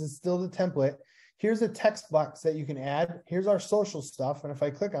add because it's still the template. Here's a text box that you can add. Here's our social stuff. And if I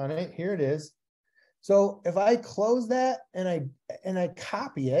click on it, here it is. So if I close that and I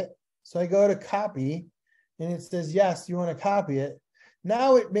copy it, so I go to copy and it says, yes, you want to copy it.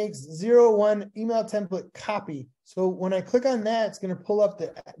 Now it makes 01 email template copy. So when I click on that, it's going to pull up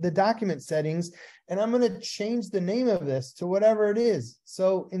the document settings, and I'm going to change the name of this to whatever it is.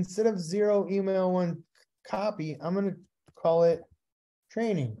 So instead of 0 email 1 copy, I'm going to call it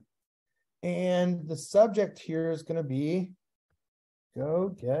training. And the subject here is going to be, go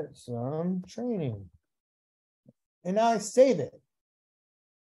get some training. And now I save it.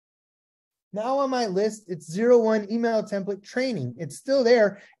 Now on my list, it's 01 email template training. It's still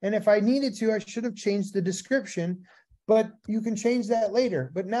there. And if I needed to, I should have changed the description, but you can change that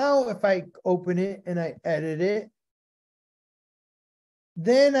later. But now if I open it and I edit it,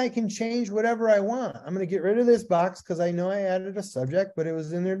 then I can change whatever I want. I'm going to get rid of this box because I know I added a subject, but it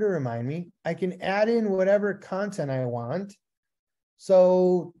was in there to remind me. I can add in whatever content I want.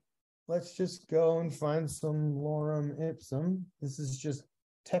 So let's just go and find some lorem ipsum. This is just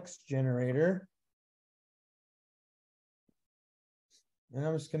text generator. And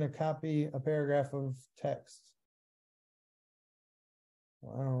I'm just going to copy a paragraph of text.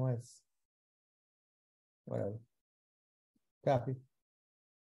 Well, I don't know why it's, whatever. Copy.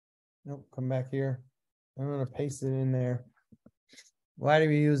 Nope, come back here. I'm going to paste it in there. Why do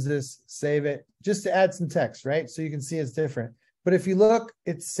we use this? Save it just to add some text, right? So you can see it's different. But if you look,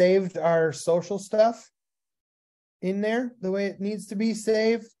 it saved our social stuff in there the way it needs to be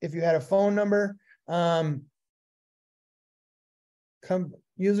saved. If you had a phone number, username,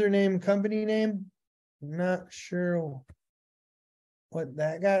 company name, not sure what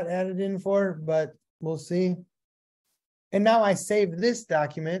that got added in for, but we'll see. And now I save this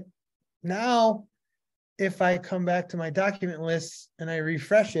document. Now, if I come back to my document list and I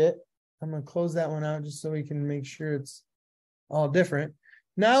refresh it, I'm going to close that one out just so we can make sure it's all different.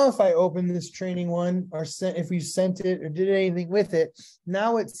 Now, if I open this training one, or if we sent it or did anything with it,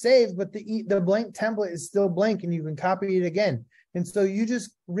 now it's saved, but the blank template is still blank and you can copy it again. And so you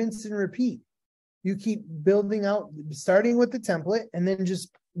just rinse and repeat. You keep building out, starting with the template, and then just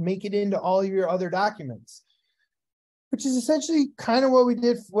make it into all your other documents, which is essentially kind of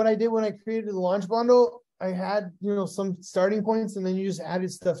what I did when I created the launch bundle. I had, some starting points and then you just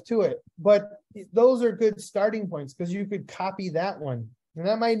added stuff to it. But those are good starting points because you could copy that one. And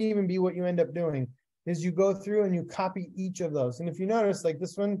that might even be what you end up doing is you go through and you copy each of those. And if you notice, like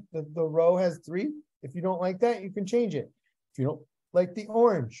this one, the row has 3. If you don't like that, you can change it. If you don't like the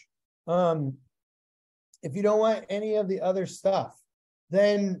orange, if you don't want any of the other stuff,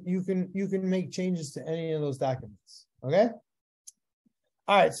 then you can make changes to any of those documents. Okay.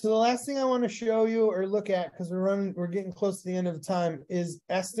 All right. So the last thing I want to show you or look at, because we're getting close to the end of the time, is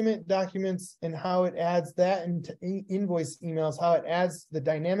estimate documents and how it adds that into invoice emails, how it adds the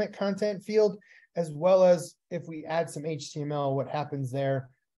dynamic content field, as well as if we add some HTML, what happens there,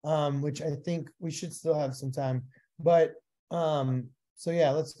 which I think we should still have some time. But so yeah,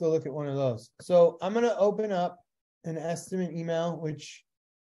 let's go look at one of those. So I'm going to open up an estimate email, which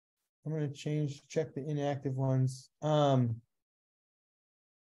I'm going to check the inactive ones.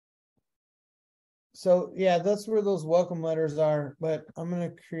 So yeah, that's where those welcome letters are, but I'm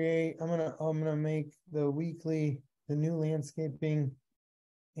going to make the new landscaping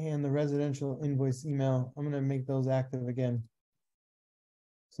and the residential invoice email. I'm going to make those active again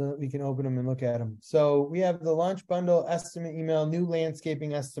so that we can open them and look at them. So we have the launch bundle estimate email, new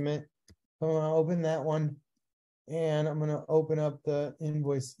landscaping estimate. I'm going to open that one and I'm going to open up the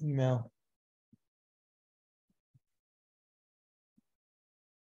invoice email.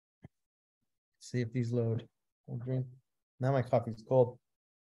 See if these load. I'll drink. Now my coffee's cold.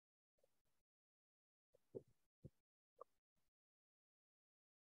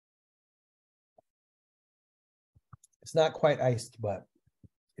 It's not quite iced, but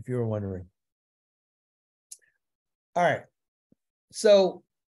if you were wondering. All right. So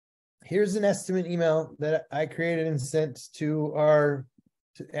here's an estimate email that I created and sent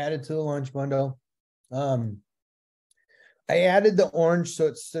added to the launch bundle. I added the orange so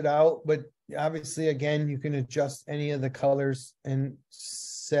it stood out, but obviously, again, you can adjust any of the colors and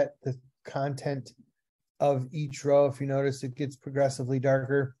set the content of each row. If you notice, it gets progressively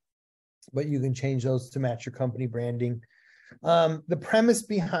darker, but you can change those to match your company branding. The premise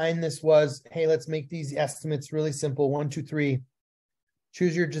behind this was, hey, let's make these estimates really simple. 1, 2, 3.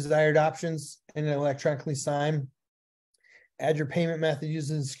 Choose your desired options and electronically sign. Add your payment method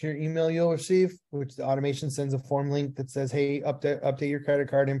using the secure email you'll receive, which the automation sends a form link that says, hey, update your credit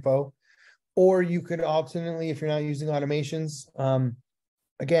card info. Or you could alternately, if you're not using automations,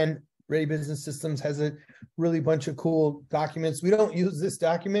 again, Ready Business Systems has a really bunch of cool documents. We don't use this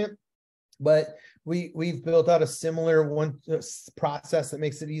document, but we've built out a similar process that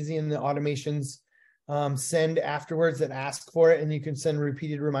makes it easy in the automations. Send afterwards that ask for it, and you can send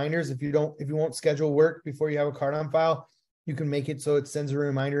repeated reminders. If you won't schedule work before you have a card on file, you can make it so it sends a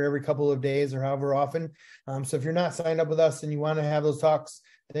reminder every couple of days or however often. So if you're not signed up with us and you want to have those talks,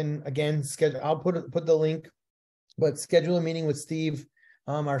 then again, I'll put the link, but schedule a meeting with Steve.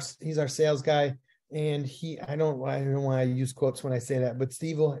 He's our sales guy, and I don't want to use quotes when I say that, but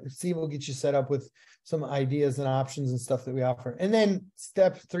Steve will get you set up with some ideas and options and stuff that we offer. And then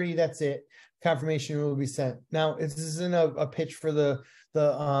step 3, that's it. Confirmation will be sent. Now, this isn't a pitch for the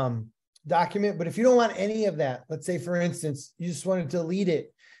document, but if you don't want any of that, let's say for instance, you just want to delete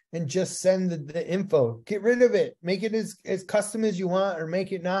it and just send the info, get rid of it, make it as custom as you want, or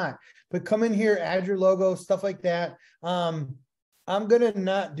make it not. But come in here, add your logo, stuff like that. I'm going to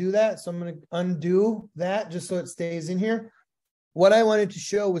not do that. So I'm going to undo that just so it stays in here. What I wanted to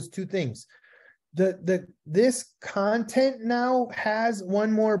show was 2 things. This content now has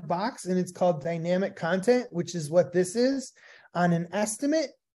one more box, and it's called dynamic content, which is what this is. On an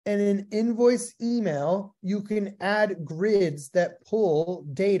estimate and an invoice email, you can add grids that pull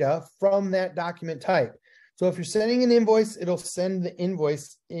data from that document type. So if you're sending an invoice, it'll send the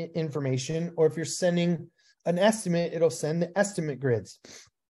invoice information, or if you're sending an estimate, it'll send the estimate grids.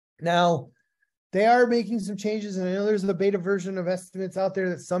 Now, they are making some changes, and I know there's a beta version of estimates out there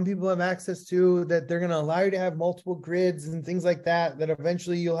that some people have access to, that they're going to allow you to have multiple grids and things like that, that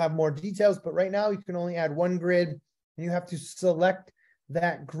eventually you'll have more details. But right now you can only add 1 grid, and you have to select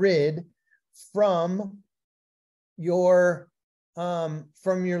that grid from your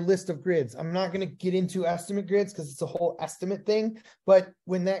list of grids. I'm not going to get into estimate grids because it's a whole estimate thing, but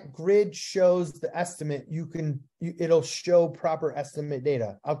when that grid shows the estimate, it'll show proper estimate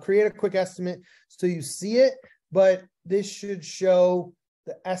data. I'll create a quick estimate so you see it, but this should show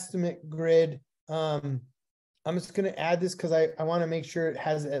the estimate grid. I'm just going to add this because I want to make sure it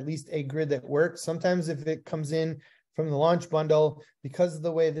has at least a grid that works. Sometimes if it comes in from the launch bundle, because of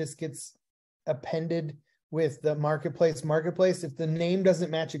the way this gets appended with the marketplace, if the name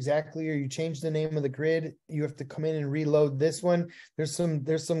doesn't match exactly, or you change the name of the grid, you have to come in and reload this one. There's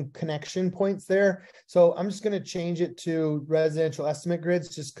some connection points there. So I'm just going to change it to residential estimate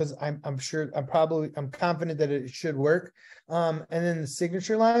grids, just because I'm confident that it should work. And then the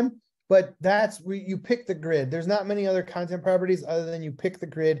signature line, but that's where you pick the grid. There's not many other content properties other than you pick the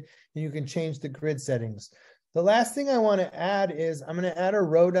grid, and you can change the grid settings. The last thing I want to add is I'm going to add a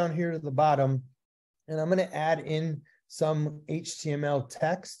row down here to the bottom, and I'm going to add in some HTML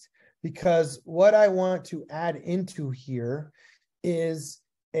text, because what I want to add into here is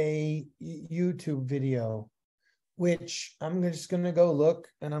a YouTube video, which I'm just going to go look,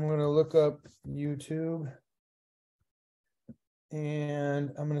 and I'm going to look up YouTube,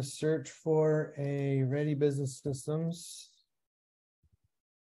 and I'm going to search for a Ready Business Systems.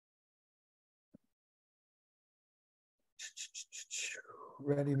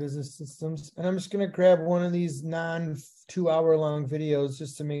 Ready Business Systems. And I'm just going to grab one of these non-2-hour long videos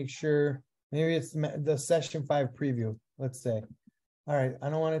just to make sure. Maybe it's the session 5 preview, let's say. All right, I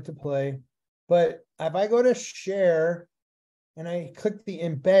don't want it to play. But if I go to share and I click the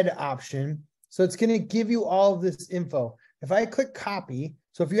embed option, so it's going to give you all of this info. If I click copy,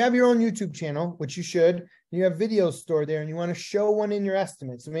 so if you have your own YouTube channel, which you should, you have videos stored there and you want to show one in your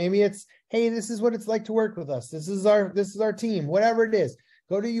estimate. So maybe it's, hey, this is what it's like to work with us. This is our team, whatever it is.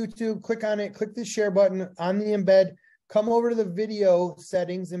 Go to YouTube, click on it, click the share button on the embed, come over to the video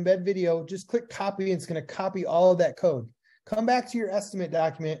settings, embed video, just click copy, and it's going to copy all of that code. Come back to your estimate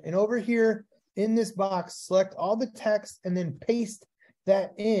document, and over here in this box, select all the text and then paste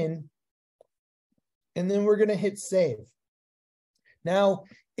that in, and then we're going to hit save. Now,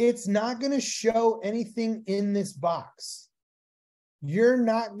 it's not going to show anything in this box. You're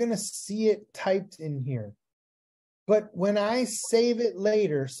not going to see it typed in here. But when I save it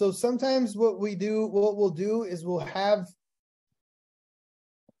later, so sometimes what we'll do is we'll have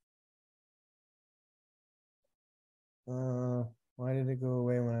why did it go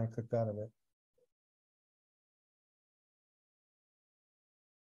away when I clicked out of it?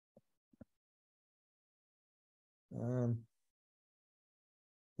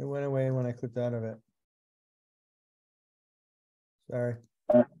 It went away when I clicked out of it. Sorry.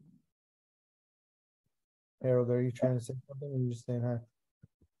 Harold, are you trying to say something, or are you just saying hi?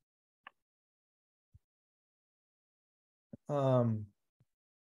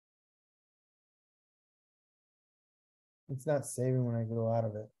 It's not saving when I go out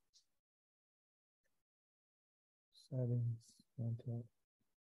of it. Settings, content.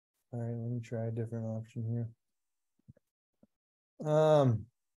 All right, let me try a different option here.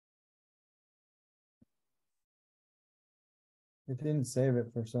 It didn't save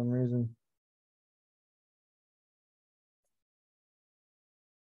it for some reason.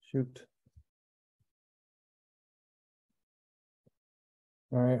 Shoot.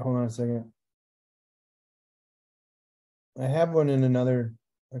 All right, hold on a second. I have one in another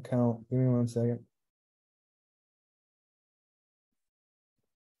account. Give me 1 second.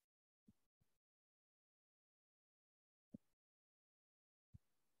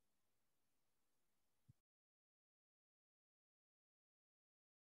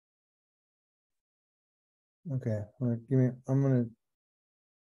 Okay, I'm gonna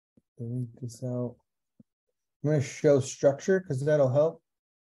delete this out. I'm gonna show structure because that'll help.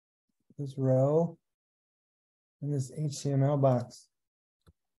 This row and this HTML box.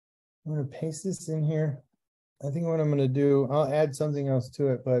 I'm gonna paste this in here. I think what I'm gonna do, I'll add something else to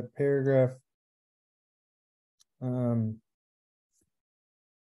it, but paragraph.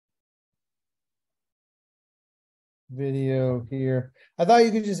 Video here. I thought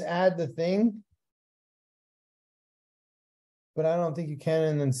you could just add the thing, but I don't think you can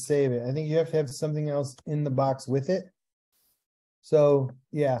and then save it. I think you have to have something else in the box with it. So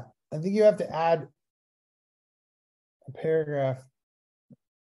yeah, I think you have to add a paragraph.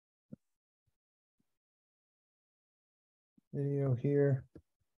 Video here.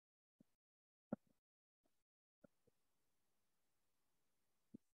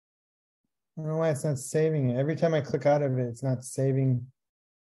 I don't know why it's not saving it. Every time I click out of it, it's not saving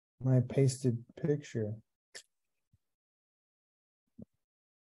my pasted picture.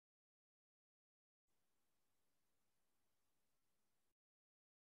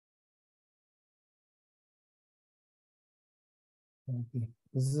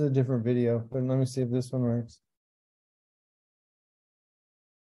 This is a different video, but let me see if this one works.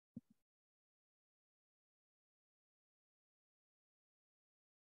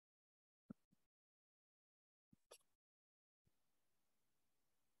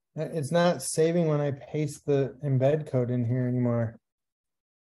 It's not saving when I paste the embed code in here anymore.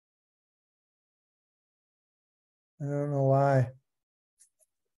 I don't know why.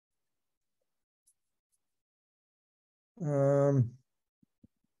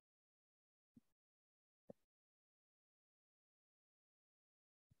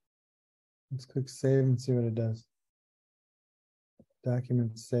 Let's click save and see what it does.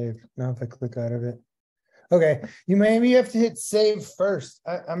 Document saved. Now if I click out of it. Okay, you maybe have to hit save first.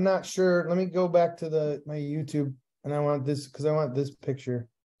 I'm not sure. Let me go back to my YouTube, and I want this because I want this picture.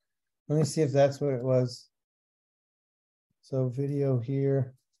 Let me see if that's what it was. So video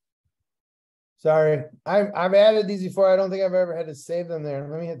here. Sorry, I've added these before. I don't think I've ever had to save them there.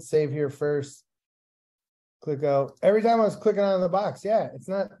 Let me hit save here first. Click out. Every time I was clicking on the box, yeah, it's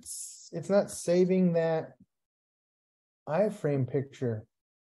not saving that iframe picture.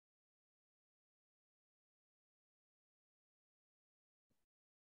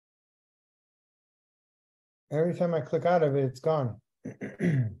 Every time I click out of it, it's gone.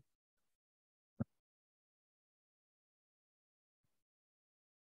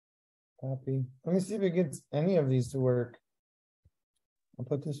 Copy. Let me see if it gets any of these to work. I'll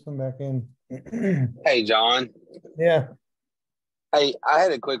put this one back in. Hey, John. Yeah. Hey, I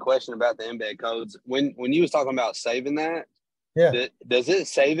had a quick question about the embed codes. When you was talking about saving that, Yeah. does it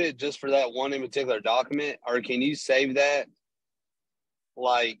save it just for that one in particular document, or can you save that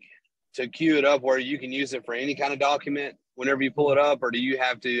like to queue it up where you can use it for any kind of document whenever you pull it up, or do you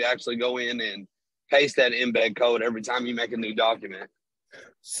have to actually go in and paste that embed code every time you make a new document?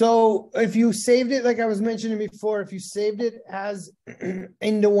 So if you saved it, like I was mentioning before, if you saved it as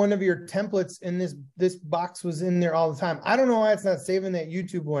into one of your templates and this box was in there all the time, I don't know why it's not saving that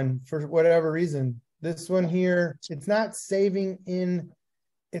YouTube one for whatever reason. This one here, it's not saving in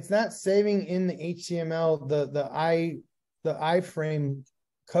the HTML, the iframe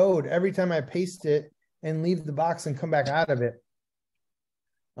code every time I paste it and leave the box and come back out of it.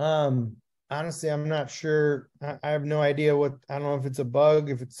 Honestly, I'm not sure. I have no idea I don't know if it's a bug,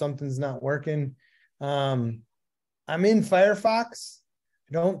 if it's something's not working. I'm in Firefox.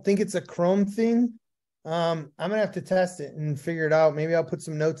 I don't think it's a Chrome thing. I'm gonna have to test it and figure it out. Maybe I'll put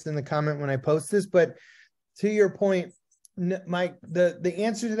some notes in the comment when I post this. But to your point, Mike, the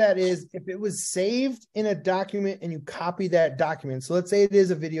answer to that is if it was saved in a document and you copy that document. So let's say it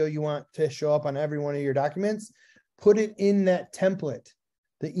is a video you want to show up on every one of your documents, put it in that template,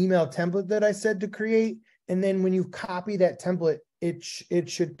 the email template that I said to create. And then when you copy that template, it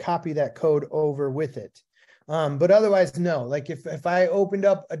should copy that code over with it. But otherwise, no. Like if I opened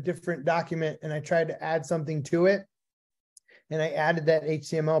up a different document and I tried to add something to it and I added that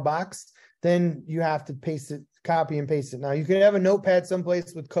HTML box, then you have to paste it, copy and paste it. Now you could have a notepad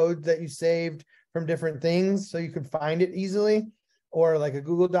someplace with code that you saved from different things so you could find it easily, or like a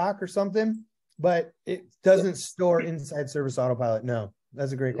Google Doc or something, but it doesn't store inside Service Autopilot. No.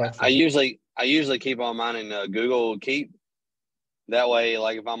 That's a great question. I usually keep all mine in Google Keep. That way,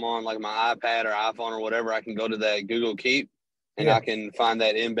 like if I'm on like my iPad or iPhone or whatever, I can go to that Google Keep and I can find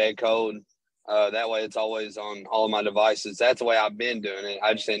that embed code. That way, it's always on all of my devices. That's the way I've been doing it.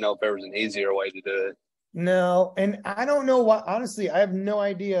 I just didn't know if there was an easier way to do it. No, and I don't know what. Honestly, I have no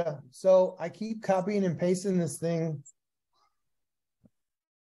idea. So I keep copying and pasting this thing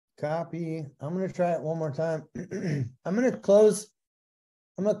copy. I'm going to try it one more time. I'm going to close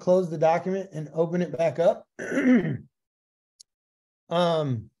the document and open it back up.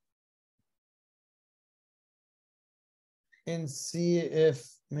 And see if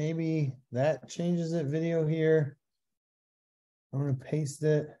maybe that changes it. Video here. I'm going to paste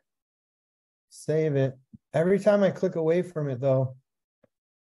it, save it. Every time I click away from it though,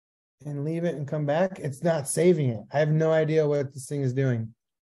 and leave it and come back, it's not saving it. I have no idea what this thing is doing.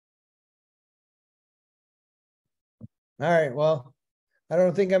 All right, well, I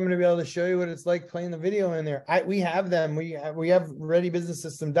don't think I'm going to be able to show you what it's like playing the video in there. We have them. We have Ready Business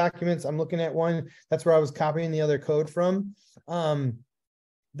System documents. I'm looking at one. That's where I was copying the other code from.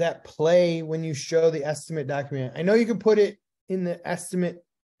 That play when you show the estimate document. I know you can put it in the estimate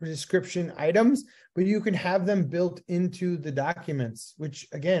description items, but you can have them built into the documents, which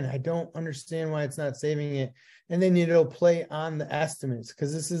again, I don't understand why it's not saving it. And then it'll play on the estimates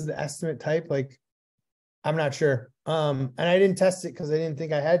because this is the estimate type. Like, I'm not sure. And I didn't test it because I didn't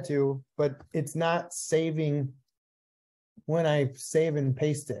think I had to, but it's not saving when I save and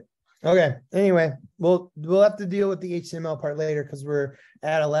paste it. Okay. Anyway, we'll have to deal with the HTML part later because we're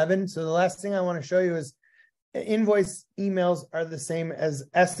at 11. So the last thing I want to show you is invoice emails are the same as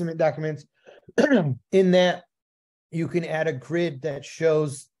estimate documents in that you can add a grid that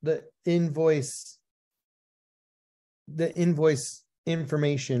shows the invoice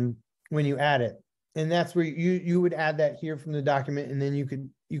information when you add it. And that's where you would add that here from the document, and then you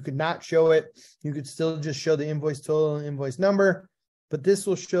could not show it. You could still just show the invoice total and invoice number, but this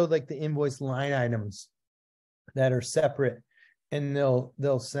will show like the invoice line items that are separate, and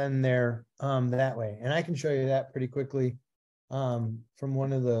they'll send there that way. And I can show you that pretty quickly from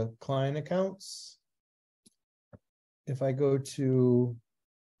one of the client accounts. If I go to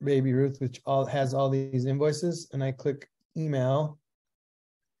Baby Ruth, which has all these invoices, and I click email.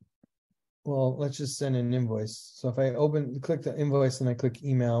 Well, let's just send an invoice. So if I click the invoice and I click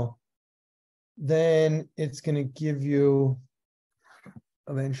email, then it's going to give you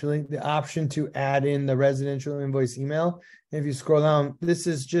eventually the option to add in the residential invoice email. And if you scroll down, this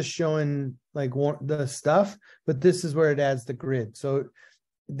is just showing like the stuff, but this is where it adds the grid. So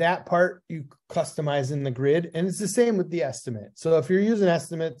that part you customize in the grid, and it's the same with the estimate. So if you're using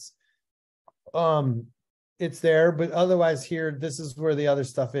estimates, it's there, but otherwise here, this is where the other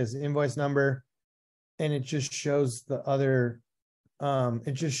stuff is, invoice number, and it just shows the other,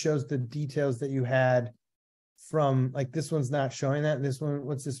 it just shows the details that you had from, like this one's not showing that. This one,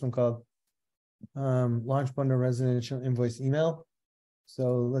 what's this one called? Launch bundle residential invoice email.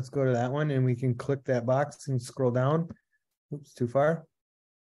 So let's go to that one and we can click that box and scroll down. Oops, too far.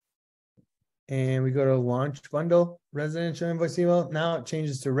 And we go to launch bundle residential invoice email. Now it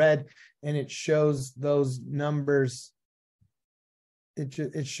changes to red and it shows those numbers.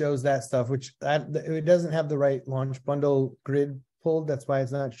 It shows that stuff, which it doesn't have the right launch bundle grid pulled. That's why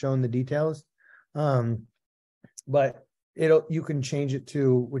it's not showing the details. But you can change it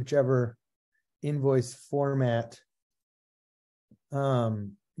to whichever invoice format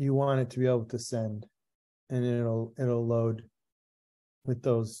you want it to be able to send, and it'll load with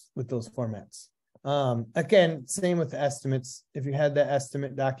those formats. Again, same with the estimates. If you had the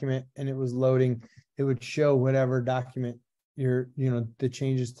estimate document and it was loading, it would show whatever document the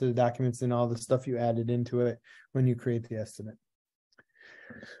changes to the documents and all the stuff you added into it when you create the estimate.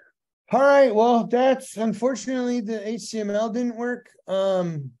 All right, well, that's unfortunately the HTML didn't work.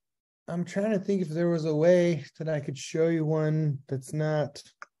 I'm trying to think if there was a way that I could show you one that's not.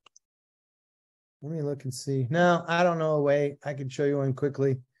 Let me look and see. No, I don't know a way I could show you one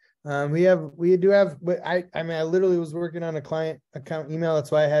quickly. We do have, but I mean, I literally was working on a client account email.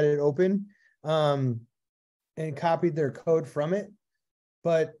 That's why I had it open, and copied their code from it.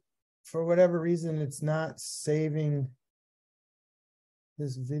 But for whatever reason, it's not saving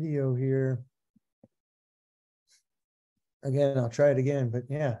this video here. Again, I'll try it again, but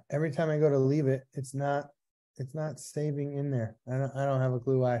yeah, every time I go to leave it, it's not saving in there. I don't have a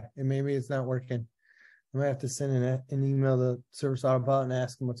clue why. And maybe it's not working. I might have to send an email to Service Autopilot and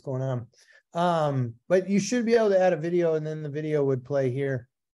ask them what's going on. But you should be able to add a video, and then the video would play here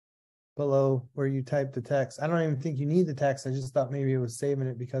below where you type the text. I don't even think you need the text. I just thought maybe it was saving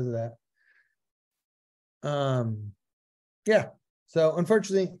it because of that. Yeah. So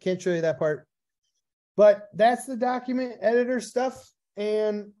unfortunately, can't show you that part. But that's the document editor stuff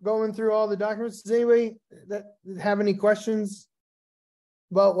and going through all the documents. Does anybody that have any questions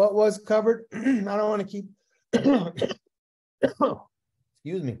about what was covered? I don't want to keep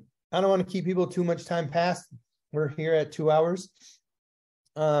excuse me. I don't want to keep people too much time past. We're here at 2 hours.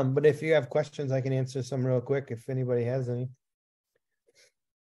 But if you have questions, I can answer some real quick if anybody has any.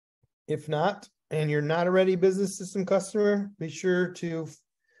 If not, and you're not a Ready Business System customer, be sure to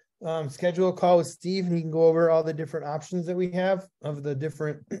schedule a call with Steve, and he can go over all the different options that we have of the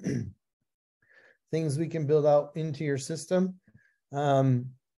different things we can build out into your system.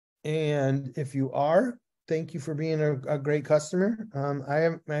 And if you are, thank you for being a great customer. I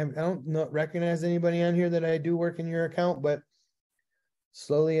don't recognize anybody on here that I do work in your account, but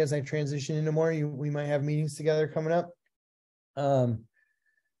slowly as I transition into more, we might have meetings together coming up.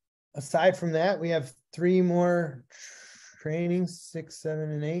 Aside from that, we have 3 more trainings, 6,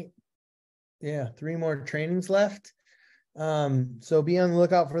 7, and 8. Yeah, 3 more trainings left. So be on the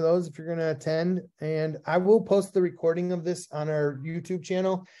lookout for those if you're going to attend. And I will post the recording of this on our YouTube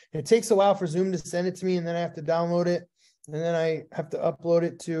channel. It takes a while for Zoom to send it to me, and then I have to download it, and then I have to upload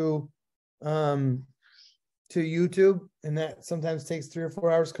it to YouTube, and that sometimes takes 3 or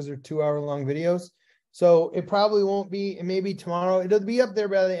 4 hours because they're 2-hour-long videos. So it probably won't be, it may be tomorrow. It'll be up there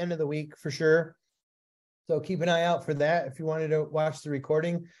by the end of the week for sure. So keep an eye out for that if you wanted to watch the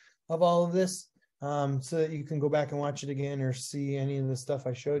recording of all of this, so that you can go back and watch it again or see any of the stuff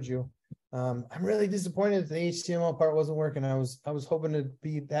I showed you. I'm really disappointed that the HTML part wasn't working. I was hoping to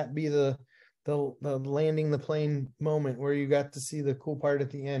be the landing the plane moment where you got to see the cool part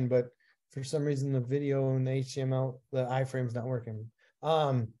at the end, but for some reason the video and the HTML, the iframe's not working.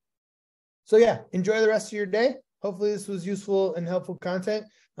 So yeah, enjoy the rest of your day. Hopefully this was useful and helpful content.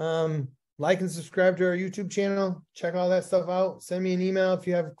 Like and subscribe to our YouTube channel. Check all that stuff out. Send me an email if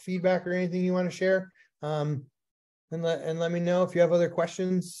you have feedback or anything you want to share. And let me know if you have other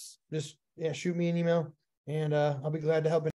questions. Just shoot me an email, and I'll be glad to help.